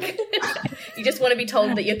 Bank? You just want to be told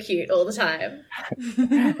that you're cute all the time.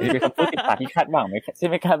 นี่เป็นคำพูดติดปากที่คาดหวังไหมใช่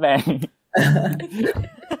ไหมคะแบงค์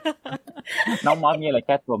น้องมอสมีอะไรแ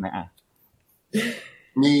ก้ตัวไหมอ่ะ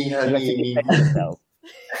มีฮะมี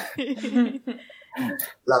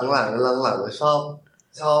หลังๆช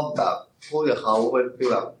อบแบบพูดกับเขาเป็นฟีล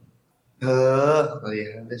แบบเธออะไรอย่าง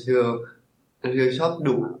เงี้ยเป็นชอบ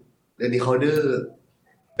ดุเดี๋ยวนี้เขาดื้อ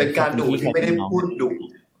เป็นการดุที่ไม่ได้พูด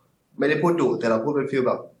ดุแต่เราพูดเป็นฟีลแ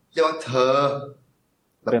บบเรียกว่าเธอ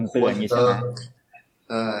แบบเตือนอย่างนี้ใช่ไหม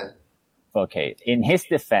Okay, in his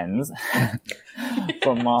defense,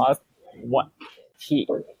 for Moss,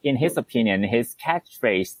 in his opinion, his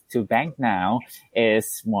catchphrase to Bank now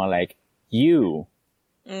is more like you,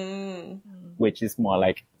 which is more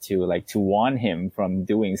like to warn him from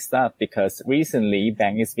doing stuff because recently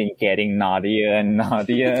Bank has been getting naughtier and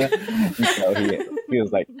naughtier. So he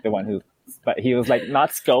feels like the one but he was like not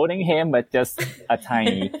scolding him, but just a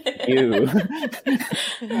tiny you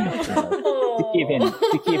to keep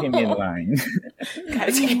him in line.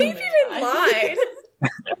 To keep him in line.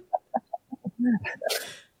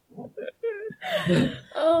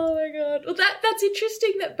 Oh my god! Well, that's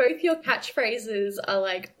interesting that both your catchphrases are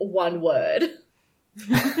like one word.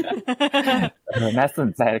 น่าสน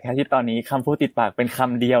ใจค่ะที่ตอนนี้คำพูดติดปากเป็นค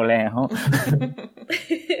ำเดียวแล้ว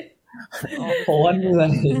เพราะว่าเหนื่อย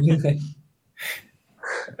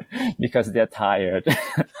because they're tired.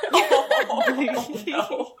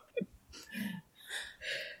 No.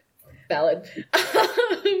 Valid.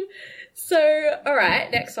 So, all right,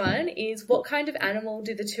 next one is what kind of animal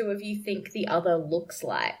do the two of you think the other looks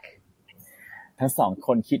like? ทั้งสองค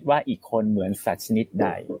นคิดว่าอีกคนเหมือนสัตว์ชนิดใด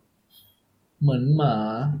เหมือนหมา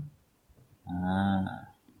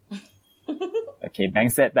Okay, Bang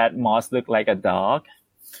said that Moss looked like a dog.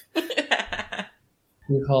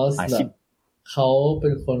 Because เขาเป็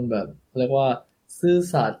นคนแบบเรียกว่าซื่อ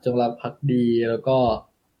สัตย์จงรักภักดีแล้วก็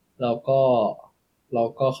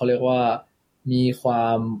เขาเรียกว่ามีควา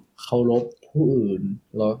มเคารพผู้อื่น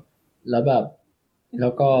แล้วแบบแล้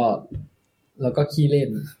วก็ขี้เล่น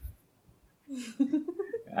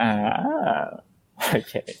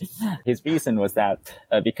Okay. His reason was that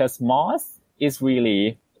because Moss is really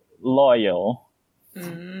loyal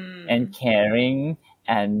and caring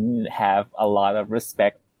and have a lot of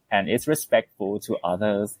respect and is respectful to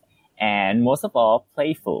others and most of all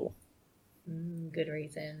playful. Good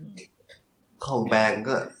reason. ของแบงก์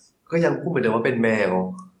ก็ยังพูดเหมือนเดิมว่าเป็นแมว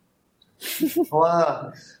เพราะ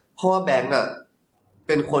ว่าแบงก์อ่ะเ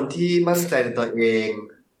ป็นคนที่มั่นใจในตัวเอง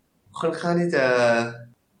ค่อนข้างที่จะ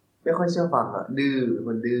ไม่ค่อยเชื่อฟังอ่ะดื้อ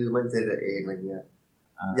มันดื้อมั่นใจตัวเองอะไรเงี้ย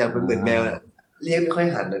อย่างเป็นเหมือนแมวน่ะเรียกไม่ค่อย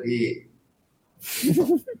หันนะพี่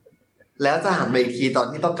แล้วจะหันมาอีกทีตอน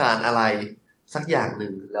ที่ต้องการอะไรสักอย่างห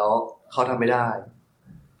นึ่งแล้วเขาทำไม่ได้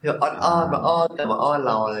เพื่ออ้อนมาอ้อนแต่มาอ้อนเ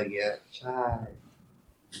ราอะไรเงี้ยใช่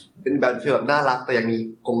เป็นแบบฟีลแบบน่ารักแต่ยังมี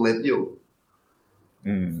กรงเล็บอยู่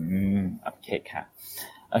Okay ค่ะ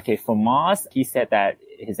Okay, for Moss, he said that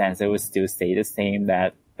his answer would still stay the same, that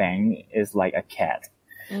Bang is like a cat.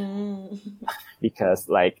 Because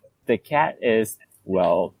like the cat is,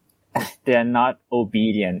 well, they're not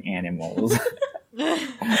obedient animals.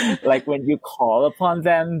 Like when you call upon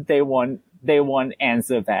them, they won't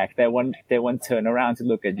answer back. They won't turn around to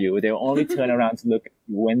look at you. They'll only turn around to look at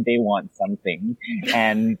you when they want something.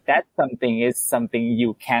 And that something is something you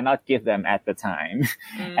cannot give them at the time.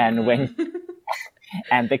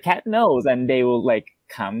 And the cat knows, and they will like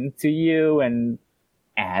come to you and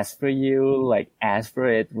ask for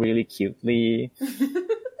it really cutely.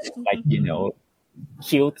 Like,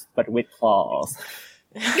 cute but with claws.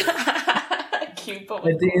 Cute but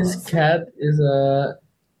I think this cat is a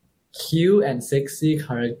cute and sexy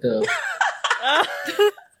character.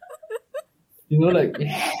 Like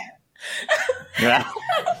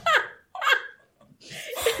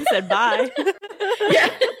he said bye. Yeah.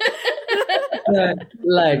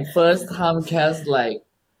 like first time cat's like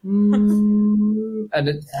and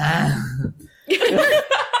then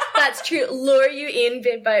That's true. Lure you in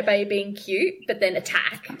by being cute, but then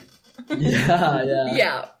attack.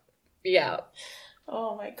 Yeah.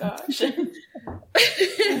 Oh my gosh.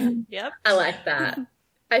 Yep. I like that.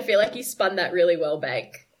 I feel like you spun that really well, Bank.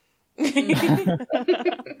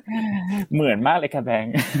 เหมือนมากเลยค่ะแบง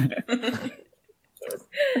ค์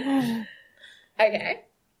Okay.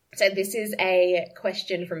 So this is a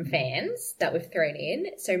question from fans that we've thrown in.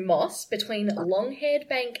 So Moss, between long-haired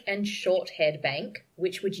Bank and short-haired Bank,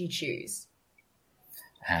 which would you choose?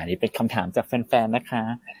 นี่เป็นคำถามจากแฟนๆนะคะ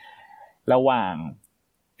ระหว่าง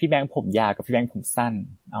พี่แบงค์ผมยาวกับพี่แบงค์ผมสั้น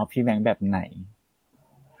เอาพี่แบงค์แบบไหน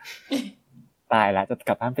ตายแล้วจะ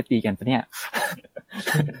กลับบ้านไปตีกันปะเนี่ย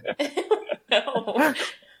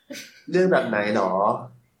เรื่องแบบไหนหรอ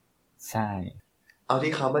ใช่ เอา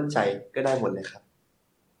ที่เขามั่นใจก็ได้หมดเลยครับ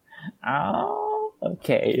Oh,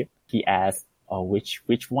 okay. He asked, "Oh,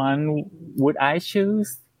 which one would I choose?"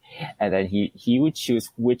 And then he would choose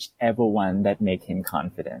whichever one that make him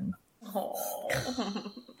confident. Oh,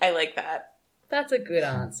 I like that. That's a good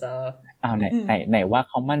answer. ไหนว่าเ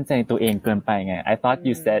ขามั่นใจตัวเองเกินไปไง I thought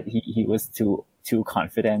you said he was too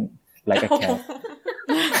confident like a cat.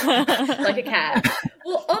 Like a cat.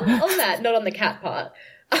 Well, on that, not on the cat part.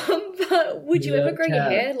 But would you ever grow your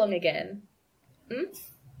hair long again?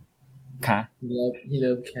 ค่ะ He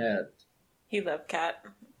love cat. He loved cat.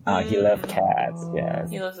 He loved cats. Yes.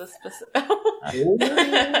 He loves a specific.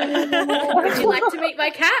 Would you like to meet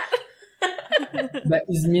my cat? That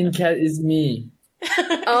is mean cat is me.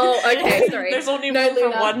 Oh, okay. Sorry. There's only no, room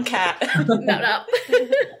Luna. for one cat. No.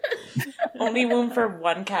 Only room for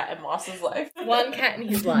one cat in Moss's life. One cat in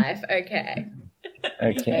his life. Okay.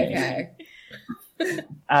 Okay. Okay.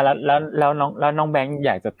 แล้วน้องแบงค์อ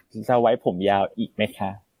ยากจะไว้ผมยาวอีกไหมค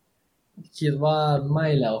ะ คิดว่าไม่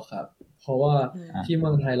แล้วครับ เพราะว่าที่เมื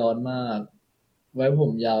องไทยร้อนมาก ไว้ผ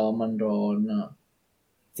มยาวมันร้อนอ่ะ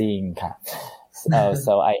จริงค่ะ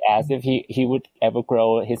So I asked if he would ever grow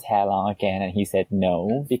his hair long again, and he said no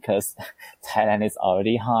because Thailand is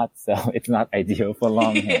already hot, so it's not ideal for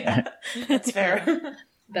long hair. That's fair.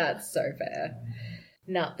 That's so fair.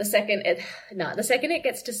 The second it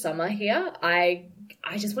gets to summer here, I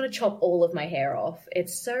just want to chop all of my hair off.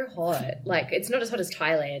 It's so hot. Like, it's not as hot as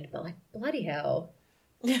Thailand, but like, bloody hell.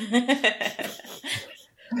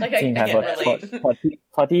 Like, จริงครับ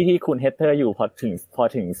พอที่คุณเฮเตอร์อยู่พอ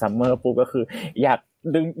ถึงซัมเมอร์ปุ๊บก็คืออ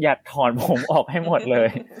ยากถอนผมออกให้หมดเลย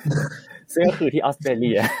ซึ่งก็คือที่ออสเตรเ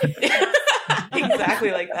ลีย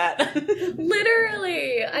Exactly like that. Literally.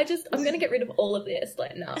 I'm going to get rid of all of this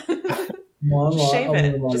like now. Shave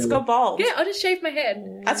it. Just go bald. Yeah, I'll just shave my head.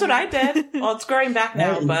 That's what I did. Well, it's growing back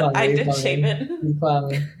now, but I did shave it. อีก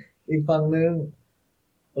ฝั่งนึง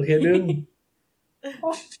โอเคดึง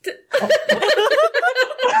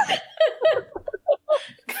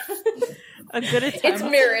A good attempt. It's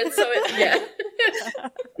mirrored, so it's yeah.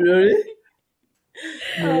 Really?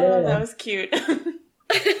 Oh, that was cute.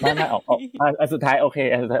 ไม่ออกอันสุดท้ายโอเ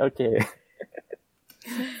ค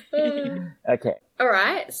Okay. All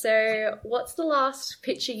right. So, what's the last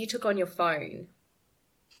picture you took on your phone?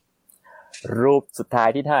 รูปสุดท้าย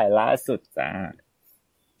ที่ถ่ายล่าสุดจ้า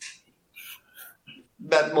แ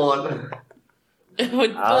บตหมด Oh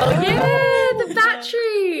yeah, the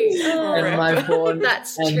battery. Oh, And my phone.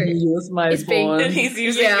 That's and true. he used my It's being- phone. And he's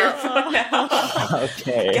using your phone now.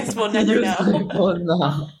 Okay. Guess we'll never Use know. my phone now.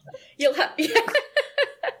 You'll have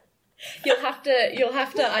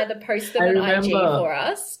to either post them I on IG remember. for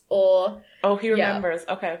us or Oh, he remembers.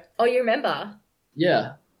 Okay. oh, you remember? Yeah.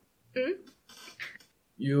 Mm?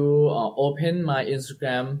 You open my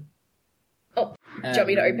Instagram. Oh, do you want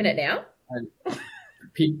me to open it now?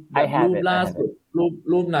 พิก I have รูป it. ล่าสุด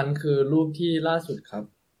รูปนั้นคือรูปที่ล่าสุดครับ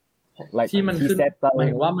Like ที่มันขึ้น he said that หมาย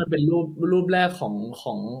ถึงว่ามันเป็นรูปแรกขอ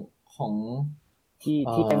ง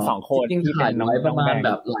ที่เป็น2คน จริง ที่ ๆถ่ายไว้ประมาณ น้อง แบ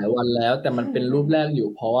บหลายวันแล้ว แต่มันเป็นรูปแรกอยู่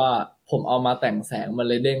เพราะว่าผมเอามาแต่งแสงมัน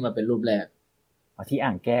เลยเด้งมาเป็นรูปแรก ที่อ่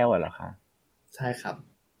างแก้วเหรอคะ ใช่ครับ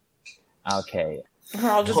Okay.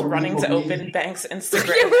 We're all just running to open Bank's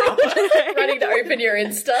Instagram now. Running to open your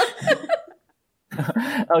Insta.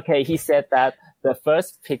 Okay, he said that the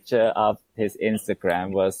first picture of his Instagram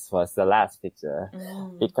was the last picture.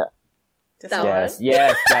 Because That yes, one?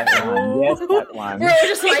 yes, that one. Yes, that one. We're all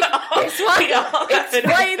just like, this one.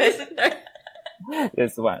 Explain this.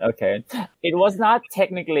 This one, okay. It was not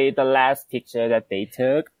technically the last picture that they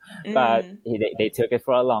took, but they took it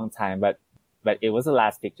for a long time. But it was the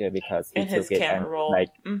last picture because he In took his it and camera roll.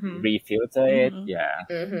 like refilter it. Yeah.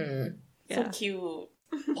 So cute.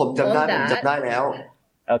 ผมจำได้แล้ว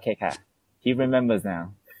Okay, ค่ะ. He remembers now.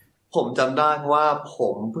 ผมจำได้เพราะว่าผ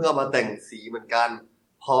มเพิ่งเอามาแต่งสีเหมือนกัน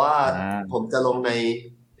เพราะว่าผมจะลงใน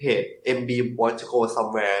เพจ MB Want to Go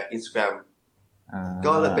Somewhere Instagram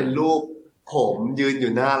ก็เลยเป็นรูปผมยืนอ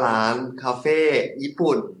ยู่หน้าร้านคาเฟ่ญี่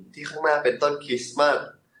ปุ่นที่ข้างหน้าเป็นต้นคริสต์มาส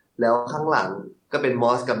แล้วข้างหลังก็เป็นม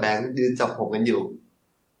อสกับแบงค์ยืนจับผมกันอยู่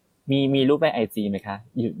มีรูปใน IG ไหมคะ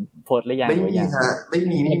อยู่โพสต์หรือยัง ไม่มีฮะไม่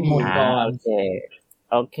มี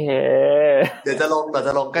โอเค เดี๋ยวจะลง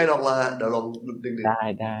ใกล้ลงแล้วฮะเดี๋ยวลงดึงๆ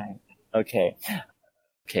ได้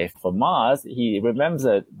Okay, for Moss, he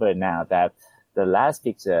remembered but now that the last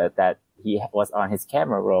picture that he was on his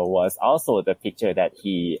camera roll was also the picture that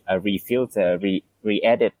he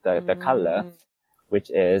re-edit the color, which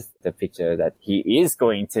is the picture that he is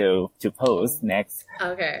going to post next.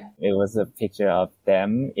 Okay. It was a picture of them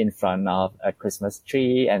in front of a Christmas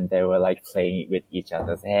tree and they were like playing with each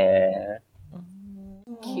other's hair.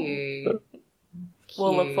 Cute.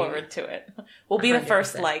 We'll look forward to it. We'll be the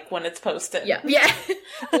first like when it's posted. Yeah.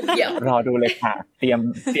 รอดูเลยค่ะเต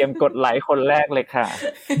รียมกดไลค์คนแรกเลยค่ะ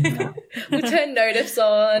We'll turn notice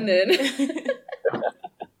on and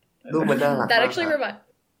รูปมันน่ารัก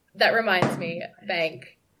That reminds me, Bank.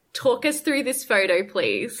 Talk us through this photo,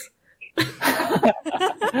 please.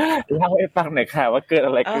 เล่าให้ฟังหน่อยค่ะว่าเกิดอ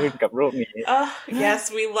ะไรขึ้นกับรูปนี้ Yes,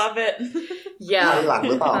 we love it. Yeah, หลัง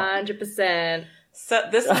หรือเปล่า 100%. So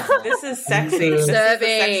this is sexy. This is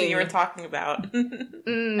the sexy you were talking about.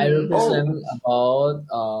 I represent about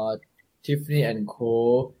Tiffany and Co.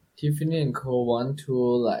 Tiffany and Co. want to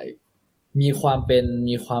like มีความเ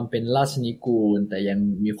ป็นราชนิกูลแต่ยัง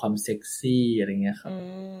มีความเซ็กซี่อะไรเงี้ยครับ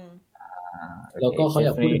แล้วก็เขาอย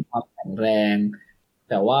ากพูดถึงความแข็งแรง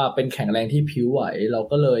แต่ว่าเป็นแข็งแรงที่ผิวไหวเรา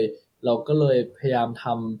ก็เลยพยายามท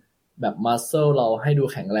ำแบบมัสเซิลเราให้ดู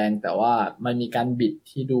แข็งแรงแต่ว่ามันมีการบิด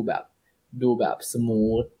ที่ดูแบบสมู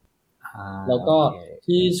ทแล้วก็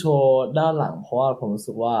ที่โชว์ด้านหลังเพราะว่าผมรู้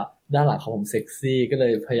สึกว่าด้านหลังของผมเซ็กซี่ก็เล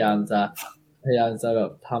ยพยายามจะแบ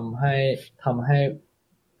บทำให้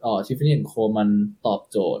Tiffany & Co มันตอบ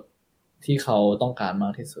โจทย์ที่เขาต้องการมา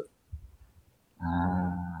กที่สุด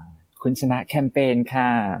คุณชนะแคมเปญค่ะ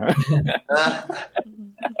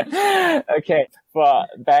Okay, for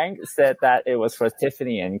Bank said that it was for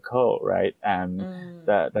Tiffany & Co, right? And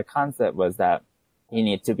the concept was that you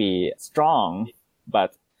need to be strong, but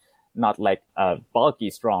not like a bulky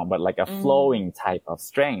strong, but like a flowing type of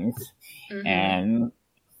strength. And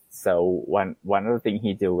so one of the things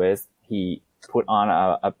he do is he put on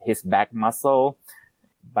his back muscle,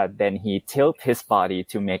 but then he tilt his body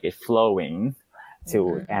to make it flowing to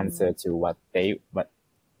answer to what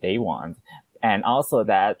they want. And also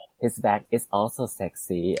that his back is also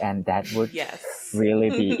sexy, and that would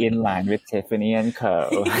really be in line with Tiffany & Co.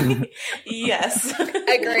 Yes.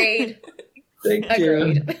 Agreed. Thank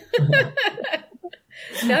you.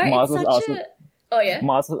 No, Moss it's was such a... Oh, yeah?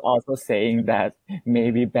 Moss was also saying that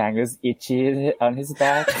maybe Bang is itchy on his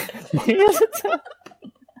back.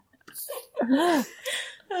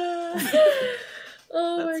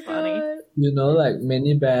 Oh my god. You know, like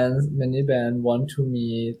many bands want to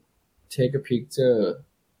me take a picture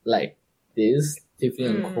like this,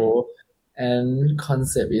 Tiffany & Co. And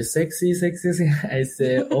concept is sexy. I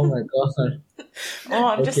say, oh my god. Oh,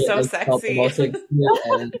 I'm just so sexy. Talk about sexy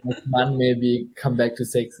and next month maybe come back to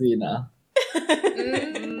sexy now.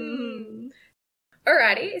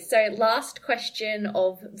 Alrighty, so last question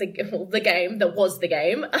of the game that was the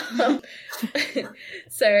game.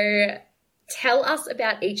 So tell us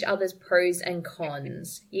about each other's pros and cons.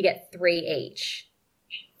 You get 3 each.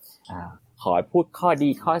 ขอพูดข้อดี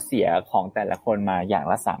ข้อเสียของแต่ละคนมาอย่าง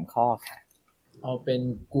ละ3ข้อค่ะเอาเป็น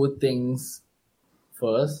good things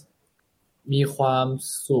first มีความ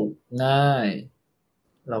สุขง่าย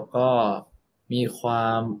แล้วก็มีควา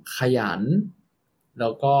มขยันแล้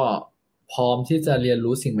วก็พร้อมที่จะเรียน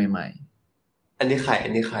รู้สิ่งใหม่ๆอันนี้ใ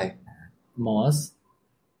ครมอส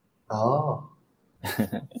อ๋อ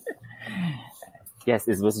Yes,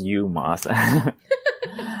 it was you, Moss.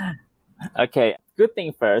 Okay, good thing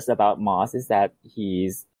first about Moss is that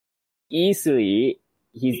he's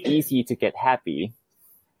easy to get happy.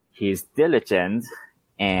 He's diligent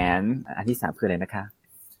and อันที่3คืออะไรนะคะ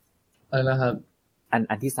อะไรนะครับ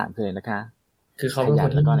อันที่3คืออะไรนะคะคือเขาเป็นค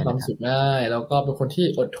นที่มีความสุขง่ายแล้วก็เป็นคนที่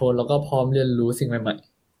อดทนแล้วก็พร้อมเรียนรู้สิ่งใหม่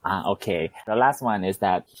ๆokay. The last one is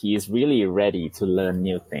that he's really ready to learn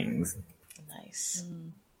new things. Nice.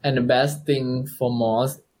 And the best thing for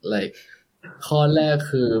Moss like ข้อแรก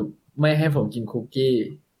คือไม่ให้ผมกินคุกกี้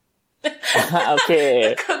Okay.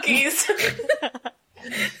 Cookies.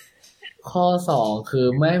 ข้อ2คือ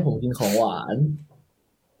ไม่ให้ผมกินของหวาน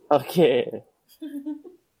Okay.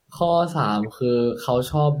 ข้อ3คือเขา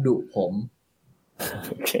ชอบดุผม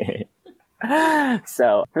Okay. So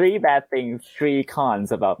 3 bad things, 3 cons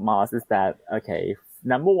about Moss is that, okay,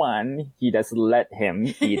 number 1, he doesn't let him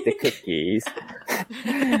eat the cookies.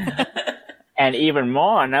 And even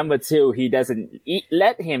more, number 2, he doesn't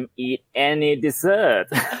let him eat any dessert.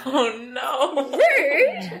 Oh no.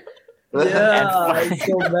 Rude. Yeah, it's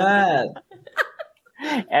so bad.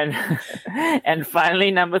 And finally,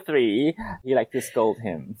 number 3, he likes to scold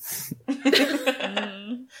him.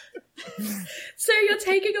 So you're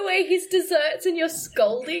taking away his desserts and you're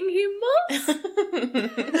scolding him, Moss?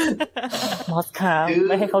 Moss ค่ะไ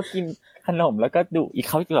ม่ให้เขากินขนมแล้วก็ดุอีก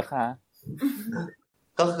เขาอีกเหรอคะ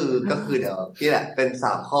ก็คือเดี๋ยวนี่แหละเป็น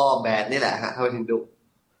3ข้อแบดนี่แหละฮะทำไมถึงดุ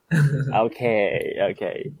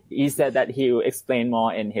Okay. He said that he will explain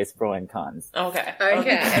more in his pro and cons. Okay.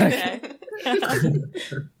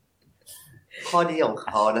 ข้อดีของเข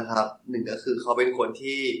านะครับ1ก็คือเขาเป็นคน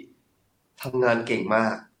ที่ทำงานเก่งมา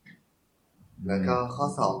ก แล้วก็ข้อ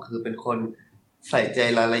2คือเป็นคนใส่ใจ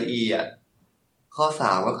รายละเอียดข้อ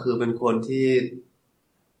3ก็คือเป็นคนที่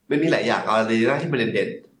ไม่มีหลายอย่างเอาอะไรหน้าที่มันเด่น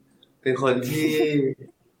ๆเป็นคนที่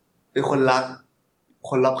เป็นคนรัก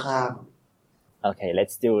คนรอบข้าง Okay,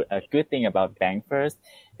 let's do a good thing about Bang first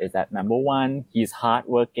is that number 1, he's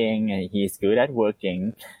hardworking and he's good at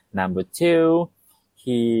working. Number 2,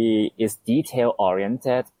 he is detail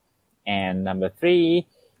oriented. And number 3,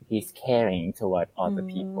 he's caring toward other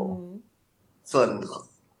people. ส่วน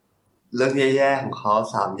เรื่องแย่ๆของเขา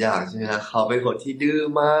3อย่างใช่ไหมครับเขาเป็นคนที่ดื้อ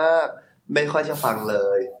มากไม่ค่อยจะฟังเล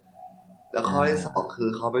ยแล้วข้อที่2คือ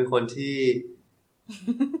เขาเป็นคนที่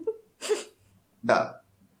แบบ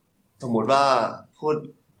สมมุติว่าพูด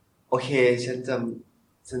โอเคฉัน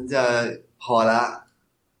จะพอละ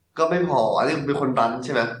ก็ไม่พออันนี้เป็นคนรั้นใ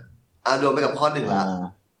ช่ไหมรวมไปกับข้อ1ละ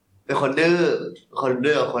เป็นคนดื้อ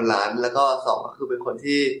คนรั้นแล้วก็2ก็คือเป็นคน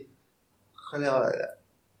ที่เขาเรียกว่าอะไร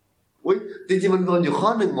อุ๊ยจริงๆมันรวมอยู่ข้อ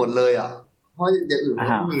1หมดเลยอ่ะเพราะอย่างอื่นไม่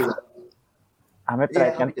มีเลยไม่แปล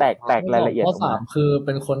กกันแตกรายละเอียดข้อ3คือเ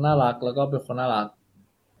ป็นคนน่ารักแล้วก็เป็นคนน่ารัก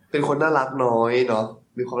เป็นคนน่ารักน้อยเนาะ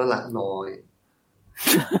มีความน่ารักน้อย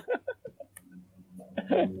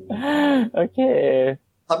โอเค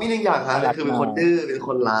เขามี1อย่างครับคือเป็นคนดื้อเป็นค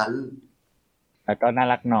นรั้นแล้วก็น่า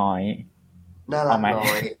รักน้อยน่ารักน้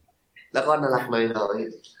อยแล้วก็น่ารักน้อย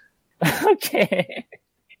โอเค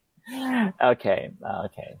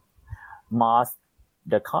Moss,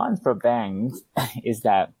 the con for Bang is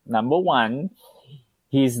that number 1,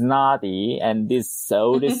 he's naughty and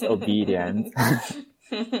so disobedient.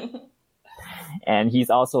 And he's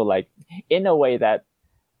also like, in a way that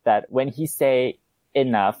when he say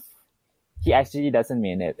enough, he actually doesn't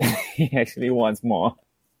mean it. He actually wants more.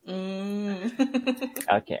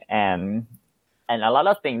 Okay. And a lot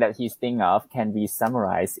of things that he's thinking of can be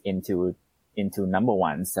summarized into number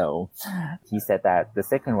 1. So he said that the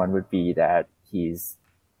second one would be that he's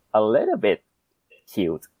a little bit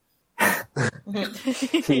cute.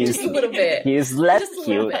 Just a little bit. He's less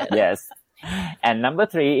cute, yes. And number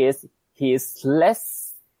 3 is he's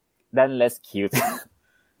less than less cute.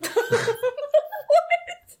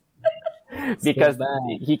 Because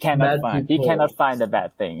he cannot find the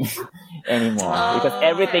bad thing anymore. Because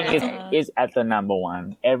everything is at the number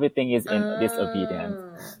 1. Everything is in disobedience.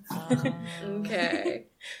 Okay.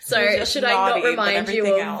 So should I not remind you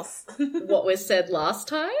of what was said last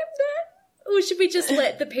time then? Or should we just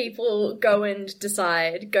let the people go and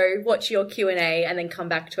decide, go watch your Q&A and then come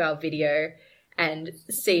back to our video and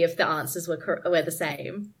see if the answers were the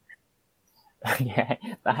same? Yeah.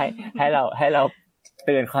 ให้เราเ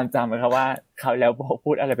ตือนความจำไว้ครับว่าเขาแล้ว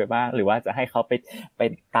พูดอะไรไปบ้างหรือว่าจะให้เขาไป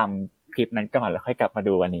ตามคลิปนั้นก่อนแล้วค่อยกลับมา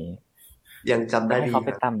ดูวันนี้ยังจำได้ดีให้เขาไป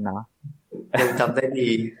ตามเนาะยังจำได้ดี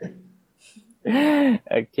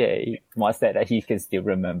Okay, Moss said that he can still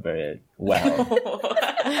remember it well.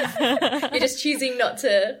 You're just choosing not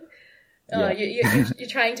to. Yeah.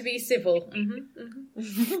 You're trying to be civil.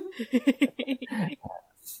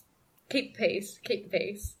 Keep pace.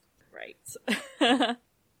 Right.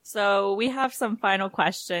 So we have some final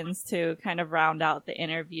questions to kind of round out the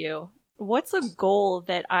interview. What's a goal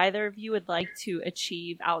that either of you would like to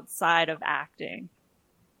achieve outside of acting?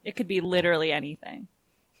 It could be literally anything.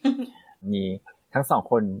 มีทั้งสอง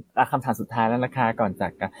คนคำถามสุดท้ายแล้วนะคะก่อนจา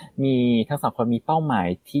กกันมีทั้งสองคนมีเป้าหมาย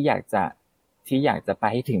ที่อยากจะไป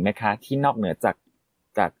ให้ถึงไหมคะที่นอกเหนือจา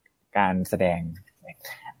กการแสดง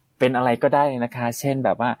เป็นอะไรก็ได้นะคะเช่นแบ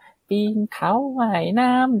บว่าปีนเขาว่าย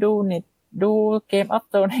น้ำดูเกมออฟ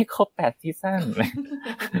โธรนให้ครบ8ซีซั่น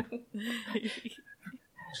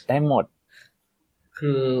ได้หมด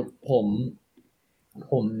คือผ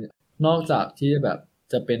มนอกจากที่แบบ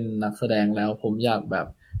จะเป็นนักแสดงแล้วผมอยากแบบ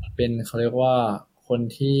เป็นเขาเรียกว่าคน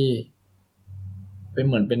ที่เป็นเ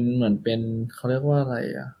หมือนเป็นเขาเรียกว่าอะไร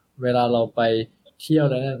อ่ะเวลาเราไปเที่ยว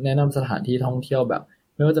แล้วแนะนำสถานที่ท่องเที่ยวแบบ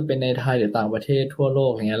ไม่ว่าจะเป็นในไทยหรือต่างประเทศทั่วโล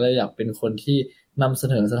กอย่างเงี้ยเราอยากเป็นคนที่นำเส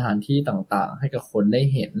นอสถานที่ต่างๆให้กับคนได้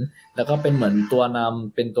เห็นแล้วก็เป็นเหมือนตัวน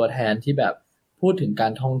ำเป็นตัวแทนที่แบบพูดถึงกา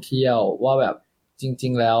รท่องเที่ยวว่าแบบจริ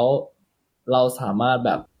งๆแล้วเราสามารถแ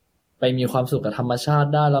บบไปมีความสุขกับธรรมชาติ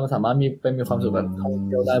ได้เราสามารถไปมีความสุขกับท่องเ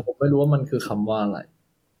ที่ยวได้ผมไม่รู้ว่ามันคือคำว่าอะไร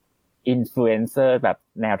อินฟลูเอนเซอร์แบบ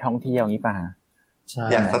แนวท่องเที่ยวนี้ป่ะใช่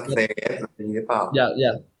อยากซักเซสอย่างนี้เปล่า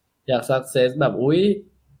อยากซักเซสแบบอุ๊ย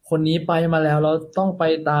คนนี้ไปมาแล้วเราต้องไป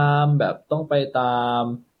ตามแบบต้องไปตาม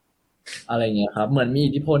อะไรเงี้ยครับเหมือนมี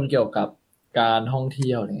อิทธิพลเกี่ยวกับการท่องเ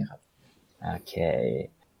ที่ยวอะไรเงี้ยครับ Okay.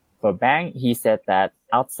 For Bang, he said that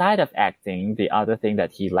outside of acting, the other thing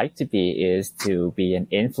that he liked to be is to be an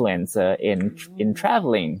influencer in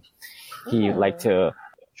traveling. He liked to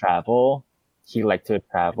travel. He liked to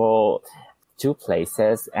travel to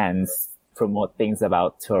places and promote things about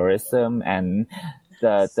tourism, and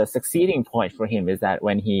the succeeding point for him is that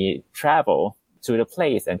when he travel to the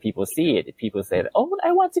place and people see it, people say, oh,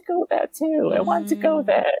 I want to go there too, I want to go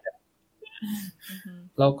there.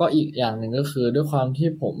 แล้วก็อีกอย่างหนึ่งก็คือด้วยความที่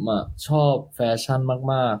ผมชอบแฟชั่น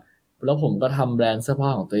มากๆแล้วผมก็ทำแบรนด์เสื้อผ้า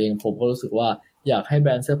ของตัวเองผมก็รู้สึกว่าอยากให้แบ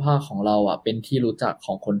รนด์เสื้อผ้าของเราเป็นที่รู้จักข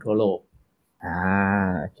องคนทั่วโลก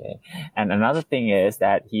Okay. And another thing is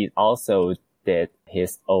that he also did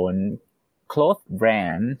his own cloth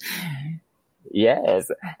brand. Yes,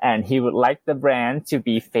 and he would like the brand to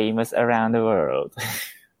be famous around the world.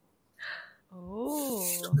 Oh.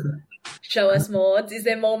 Show us more. Is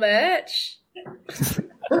there more merch?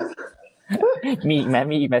 มีอีกไ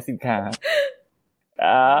หมสินค้า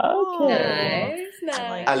Okay.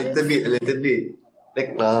 Nice. A little bit เล็ก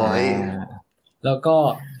น้อย แล้วก็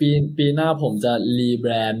ปีหน้าผมจะรีแบ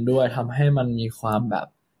รนด์ด้วยทำให้มันมีความแบบ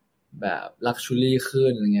ลักชัวรี่ขึ้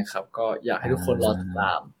นอย่างเงี้ยครับก็อยากให้ทุกคนรอติดต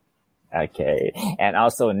าม Okay. And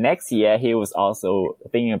also next year he was also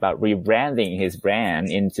thinking about rebranding his brand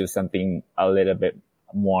into something a little bit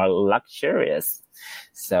more luxurious.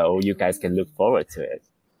 So you guys can look forward to it.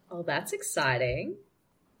 Oh, that's exciting.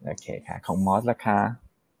 Okay ค่ะของมอสล่ะคะ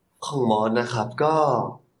ของมอสนะครับก็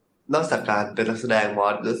นอกจากการเป็นนักแสดงมอ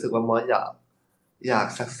สรู้สึกว่ามอสอยาก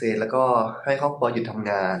สักเซสแล้วก็ให้ครอบครัวหยุดทำ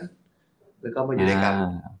งานแล้วก็มาอยู่ด้วยกัน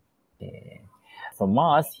For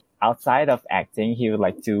Moss, outside of acting, he would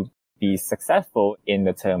like to be successful in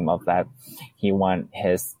the term of that he want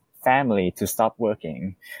his family to stop working.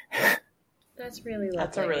 That's really lovely.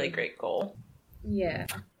 That's a really great goal. Yeah.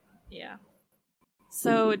 Yeah.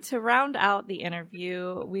 So to round out the interview,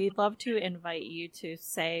 we'd love to invite you to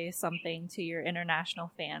say something to your international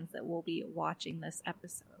fans that will be watching this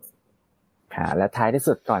episode. ค่ะและท้ายที่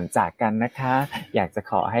สุดก่อนจากกันนะคะอยากจะ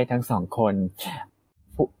ขอให้ทั้งสองคน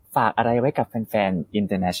ฝากอะไรไว้กับแฟนๆ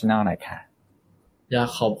International หน่อยค่ะอยาก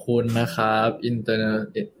ขอบคุณนะครับ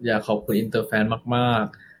อยากขอบคุณอินเตอร์แฟนมาก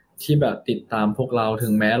ๆที่แบบติดตามพวกเราถึ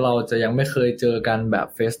งแม้เราจะยังไม่เคยเจอกันแบบ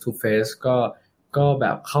face to face ก็แบ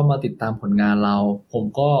บเข้ามาติดตามผลงานเราผม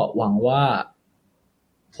ก็หวังว่า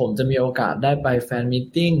ผมจะมีโอกาสได้ไปแฟนมีต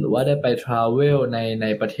ติ้งหรือว่าได้ไปทราเวลใน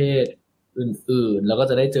ประเทศอื่นๆแล้วก็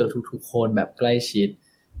จะได้เจอทุกๆคนแบบใกล้ชิด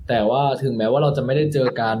แต่ว่าถึงแม้ว่าเราจะไม่ได้เจอ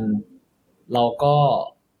กันเรา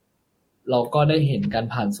ก็ได้เห็นกัน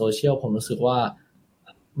ผ่านโซเชียลผมรู้สึกว่า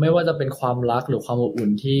ไม่ว่าจะเป็นความรักหรือความอบอุ่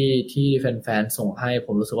นที่แฟนๆส่งให้ผ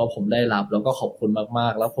มรู้สึกว่าผมได้รับแล้วก็ขอบคุณมา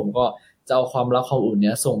กๆแล้วผมก็จะเอาความรักความอบอุ่น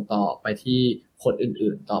นี้ส่งต่อไปที่คน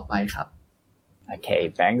อื่นๆต่อไปครับ Okay,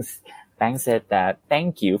 Banks said that thank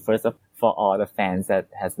you first for all the fans that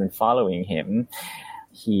has been following him.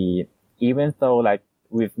 Even though like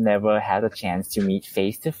we've never had a chance to meet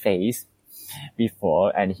face to face before,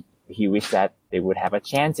 and he wished that they would have a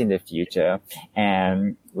chance in the future, and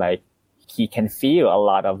like he can feel a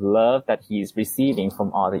lot of love that he's receiving from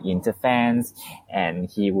all the Inter fans, and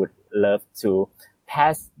he would love to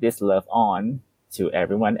pass this love on to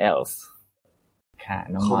everyone else. ค่ะ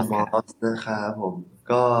น้องมอสนะครับผม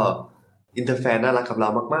ก็อินเตอร์แฟนน่ารักกับเรา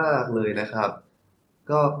มากๆเลยนะครับ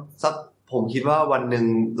ก็ผมคิดว่าวันหนึ่ง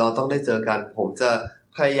เราต้องได้เจอกันผมจะ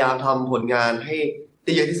พยายามทำผลงานให้ไ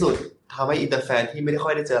ด้เยอะที่สุดทำให้อินเตอร์แฟนที่ไม่ได้ค่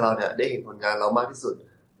อยได้เจอเราเนี่ยได้เห็นผลงานเรามากที่สุด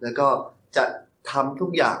แล้วก็จะทำทุ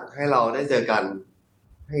กอย่างให้เราได้เจอกัน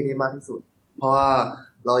ให้ได้มากที่สุดเพราะว่า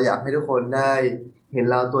เราอยากให้ทุกคนได้เห็น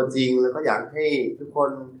เราตัวจริงแล้วก็อยากให้ทุกค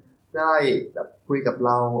นได้แบบคุยกับเ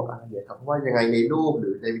ราเนี่ยครับเพราะว่ายังไงในรูปหรื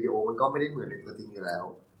อในวิดีโอมันก็ไม่ได้เหมือนในตัวจริงอยู่แล้ว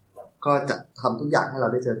ก็จะทำทุกอย่างให้เรา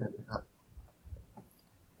ได้เจอกันนะครับ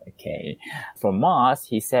Okay. For Moss,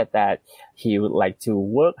 he said that he would like to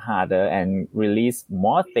work harder and release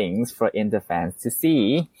more things for Inter fans to see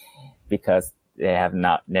because they have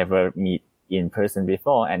never met in person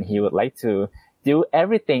before, and he would like to do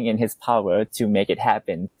everything in his power to make it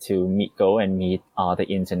happen to go and meet all the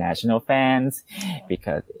international fans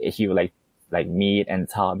because he would like meet and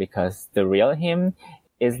talk because the real him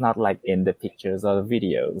is not like in the pictures or the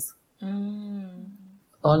videos.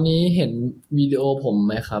 ตอนนี้เห็นวิดีโอผมไ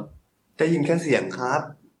หมครับได้ยินแค่เสียงครับ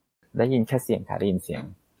ได้ยินแค่เสียงค่ะได้ยินเสียง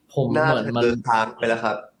ผมเหมือนมันค้างไปแล้วค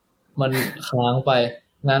รับมันค้างไป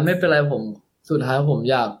งั้นไม่เป็นไรผมสุดท้ายผม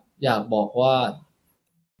อยากบอกว่า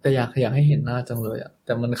แต่อยากให้เห็นหน้าจังเลยแ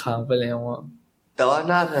ต่มันค้างไปแล้วแต่ว่า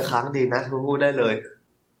หน้าเธอค้างดีนะพูดได้เลย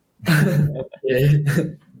โอเค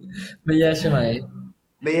ไม่แย่ใช่ไหม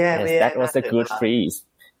ไม่แย่ That was a good freeze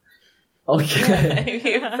Okay.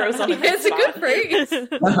 It's a good phrase.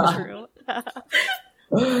 True.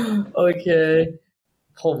 โอเค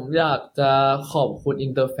ผมอยากจะขอบคุณอิ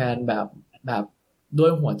นเตอร์แฟนแบบด้ว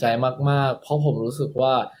ยหัวใจมากๆเพราะผมรู้สึกว่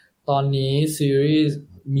าตอนนี้ซีรีส์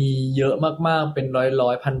มีเยอะมากๆเป็นร้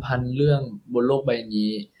อยๆพันๆเรื่องบนโลกใบ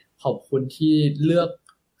นี้ขอบคุณที่เลือก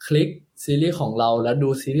คลิกซีรีส์ของเราและดู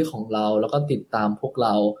ซีรีส์ของเราแล้วก็ติดตามพวกเร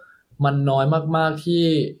ามันน้อยมากๆที่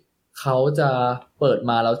เขาจะเปิด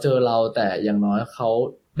มาแล้วเจอเราแต่อย่างน้อยเขา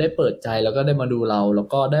ได้เปิดใจแล้วก็ได้มาดูเราแล้ว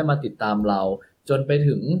ก็ได้มาติดตามเราจนไป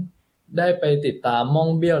ถึงได้ไปติดตามม่อง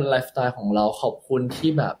เบี้ยวไลฟ์สไตล์ของเราขอบคุณ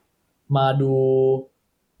ที่แบบมาดู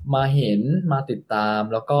มาเห็นมาติดตาม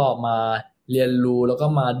แล้วก็มาเรียนรู้แล้วก็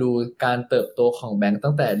มาดูการเติบโตของแบงค์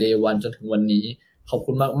ตั้งแต่ Day 1 จนถึงวันนี้ขอบ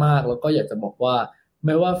คุณมากๆแล้วก็อยากจะบอกว่าไ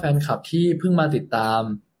ม่ว่าแฟนคลับที่เพิ่งมาติดตาม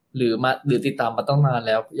หรือติดตามมาตั้งนานแ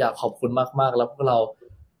ล้วอยากขอบคุณมากๆแล้วพวกเรา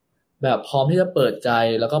แบบพร้อมที่จะเปิดใจ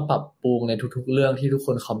แล้วก็ปรับปรุงในทุกๆเรื่องที่ทุกค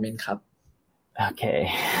นคอมเมนต์ครับ Okay.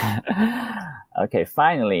 Okay,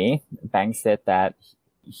 finally, Bang said that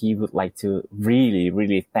he would like to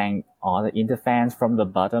really thank all the interfans from the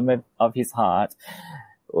bottom of his heart.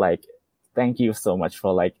 Like, thank you so much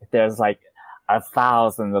for there's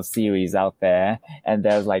 1,000 of series out there, and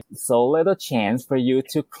there's so little chance for you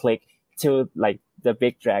to click to the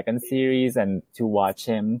Big Dragon series and to watch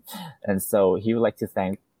him. And so he would like to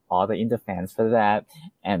thank all the interfans for that.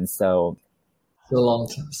 And so long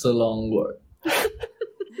word.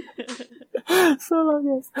 So long,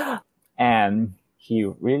 yes. And he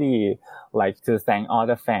really like to thank all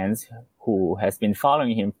the fans who has been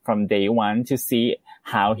following him from day one to see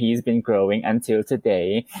how he's been growing until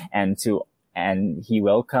today, and he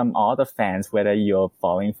welcome all the fans whether you're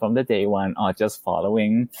following from the day one or just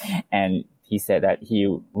following. And he said that he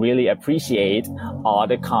really appreciate all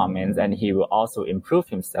the comments and he will also improve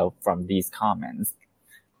himself from these comments.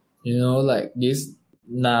 You know, this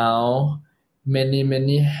now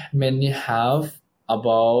many have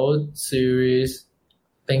about series.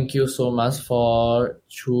 Thank you so much for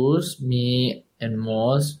choose me and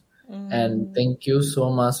Moss. And thank you so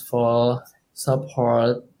much for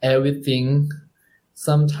support everything.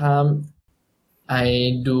 Sometimes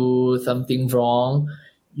I do something wrong.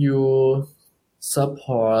 You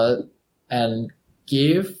support and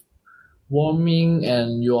give warming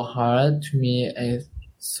and your heart to me. I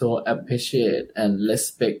so appreciate and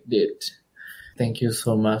respect it. Thank you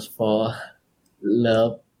so much for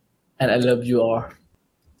love, and I love you all.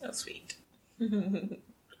 So sweet.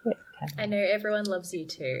 I know everyone loves you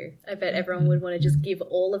too. I bet everyone would want to just give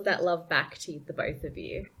all of that love back to the both of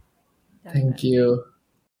you. Thank you.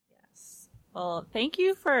 Yes. Well, thank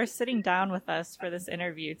you for sitting down with us for this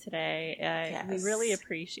interview today. Yes. We really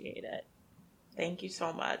appreciate it. Thank you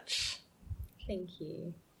so much. Thank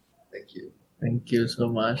you. Thank you. Thank you so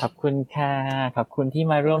much. ขอบคุณค่ะขอบคุณที่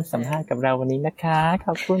มาร่วมสัมภาษณ์กับเราวันนี้นะคะข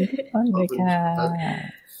อบคุณทุกคนเลยค่ะ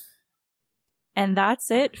And that's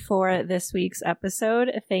it for this week's episode.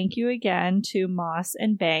 Thank you again to Moss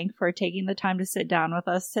and Bang for taking the time to sit down with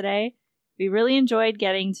us today. We really enjoyed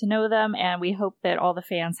getting to know them, and we hope that all the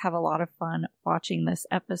fans have a lot of fun watching this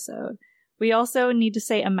episode. We also need to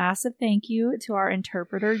say a massive thank you to our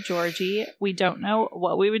interpreter, Georgie. We don't know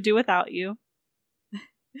what we would do without you.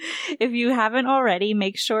 If you haven't already,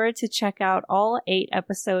 make sure to check out all 8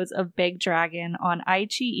 episodes of Big Dragon on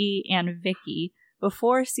iQIYI and Viki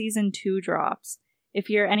before season 2 drops. If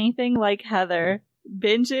you're anything like Heather,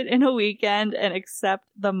 binge it in a weekend and accept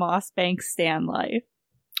the Moss Bank stan life.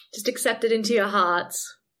 Just accept it into your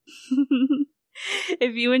hearts.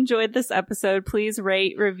 If you enjoyed this episode, please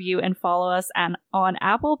rate, review, and follow us on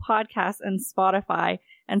Apple Podcasts and Spotify,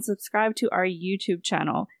 and subscribe to our YouTube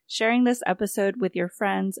channel. Sharing this episode with your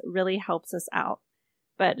friends really helps us out.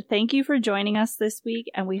 But thank you for joining us this week,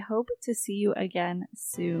 and we hope to see you again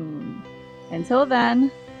soon. Until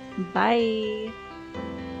then, bye.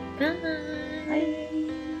 Bye. Bye.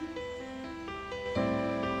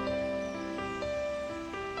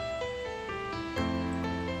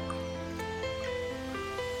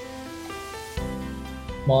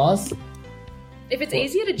 Moss? If it's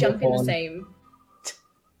easier to jump in the same.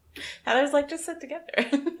 Heather's just sit together.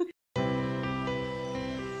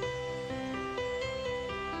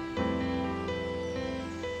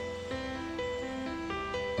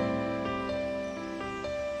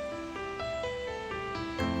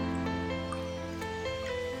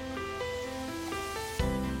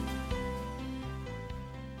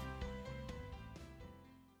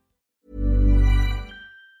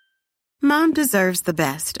 Mom deserves the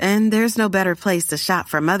best, and there's no better place to shop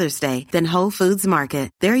for Mother's Day than Whole Foods Market.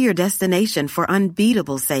 They're your destination for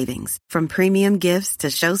unbeatable savings, from premium gifts to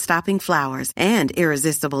show-stopping flowers and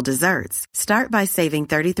irresistible desserts. Start by saving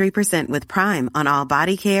 33% with Prime on all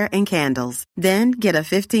body care and candles. Then get a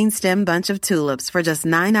 15-stem bunch of tulips for just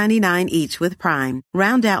 $9.99 each with Prime.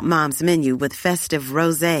 Round out Mom's menu with festive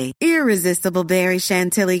rosé, irresistible berry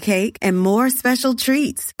chantilly cake, and more special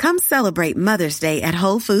treats. Come celebrate Mother's Day at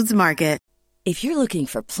Whole Foods Market. If you're looking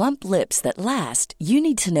for plump lips that last, you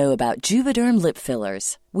need to know about Juvederm lip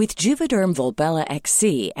fillers. With Juvederm Volbella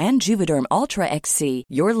XC and Juvederm Ultra XC,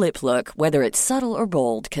 your lip look, whether it's subtle or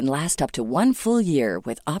bold, can last up to 1 full year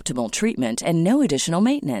with optimal treatment and no additional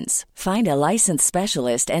maintenance. Find a licensed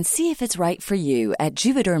specialist and see if it's right for you at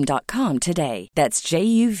Juvederm.com today. That's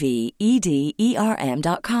JUVEDERM.com.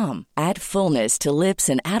 Add fullness to lips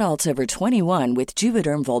in adults over 21 with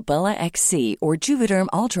Juvederm Volbella XC or Juvederm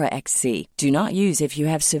Ultra XC. Do not use if you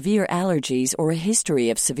have severe allergies or a history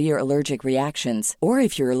of severe allergic reactions, or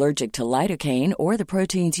if you're allergic to lidocaine or the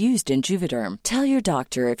proteins used in Juvederm. Tell your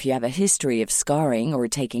doctor if you have a history of scarring or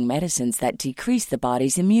taking medicines that decrease the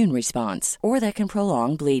body's immune response or that can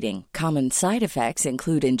prolong bleeding. Common side effects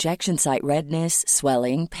include injection site redness,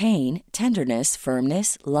 swelling, pain, tenderness,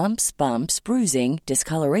 firmness, lumps, bumps, bruising,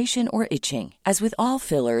 discoloration, or itching. As with all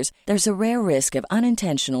fillers, there's a rare risk of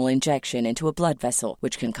unintentional injection into a blood vessel,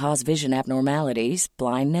 which can cause vision abnormalities,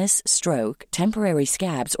 blindness, stroke, temporary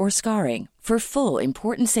scabs, or scarring. For full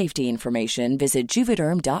important safety information, visit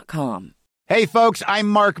Juvederm.com. Hey, folks, I'm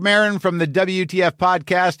Mark Maron from the WTF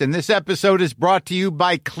Podcast, and this episode is brought to you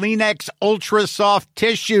by Kleenex Ultra Soft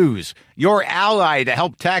Tissues, your ally to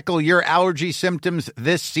help tackle your allergy symptoms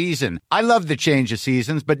this season. I love the change of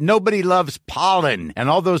seasons, but nobody loves pollen and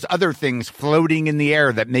all those other things floating in the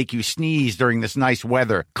air that make you sneeze during this nice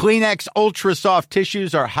weather. Kleenex Ultra Soft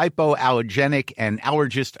Tissues are hypoallergenic and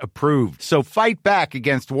allergist approved, so fight back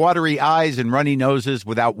against watery eyes and runny noses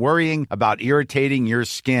without worrying about irritating your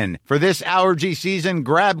skin. For this allergy season,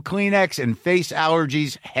 grab Kleenex and face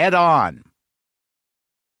allergies head on.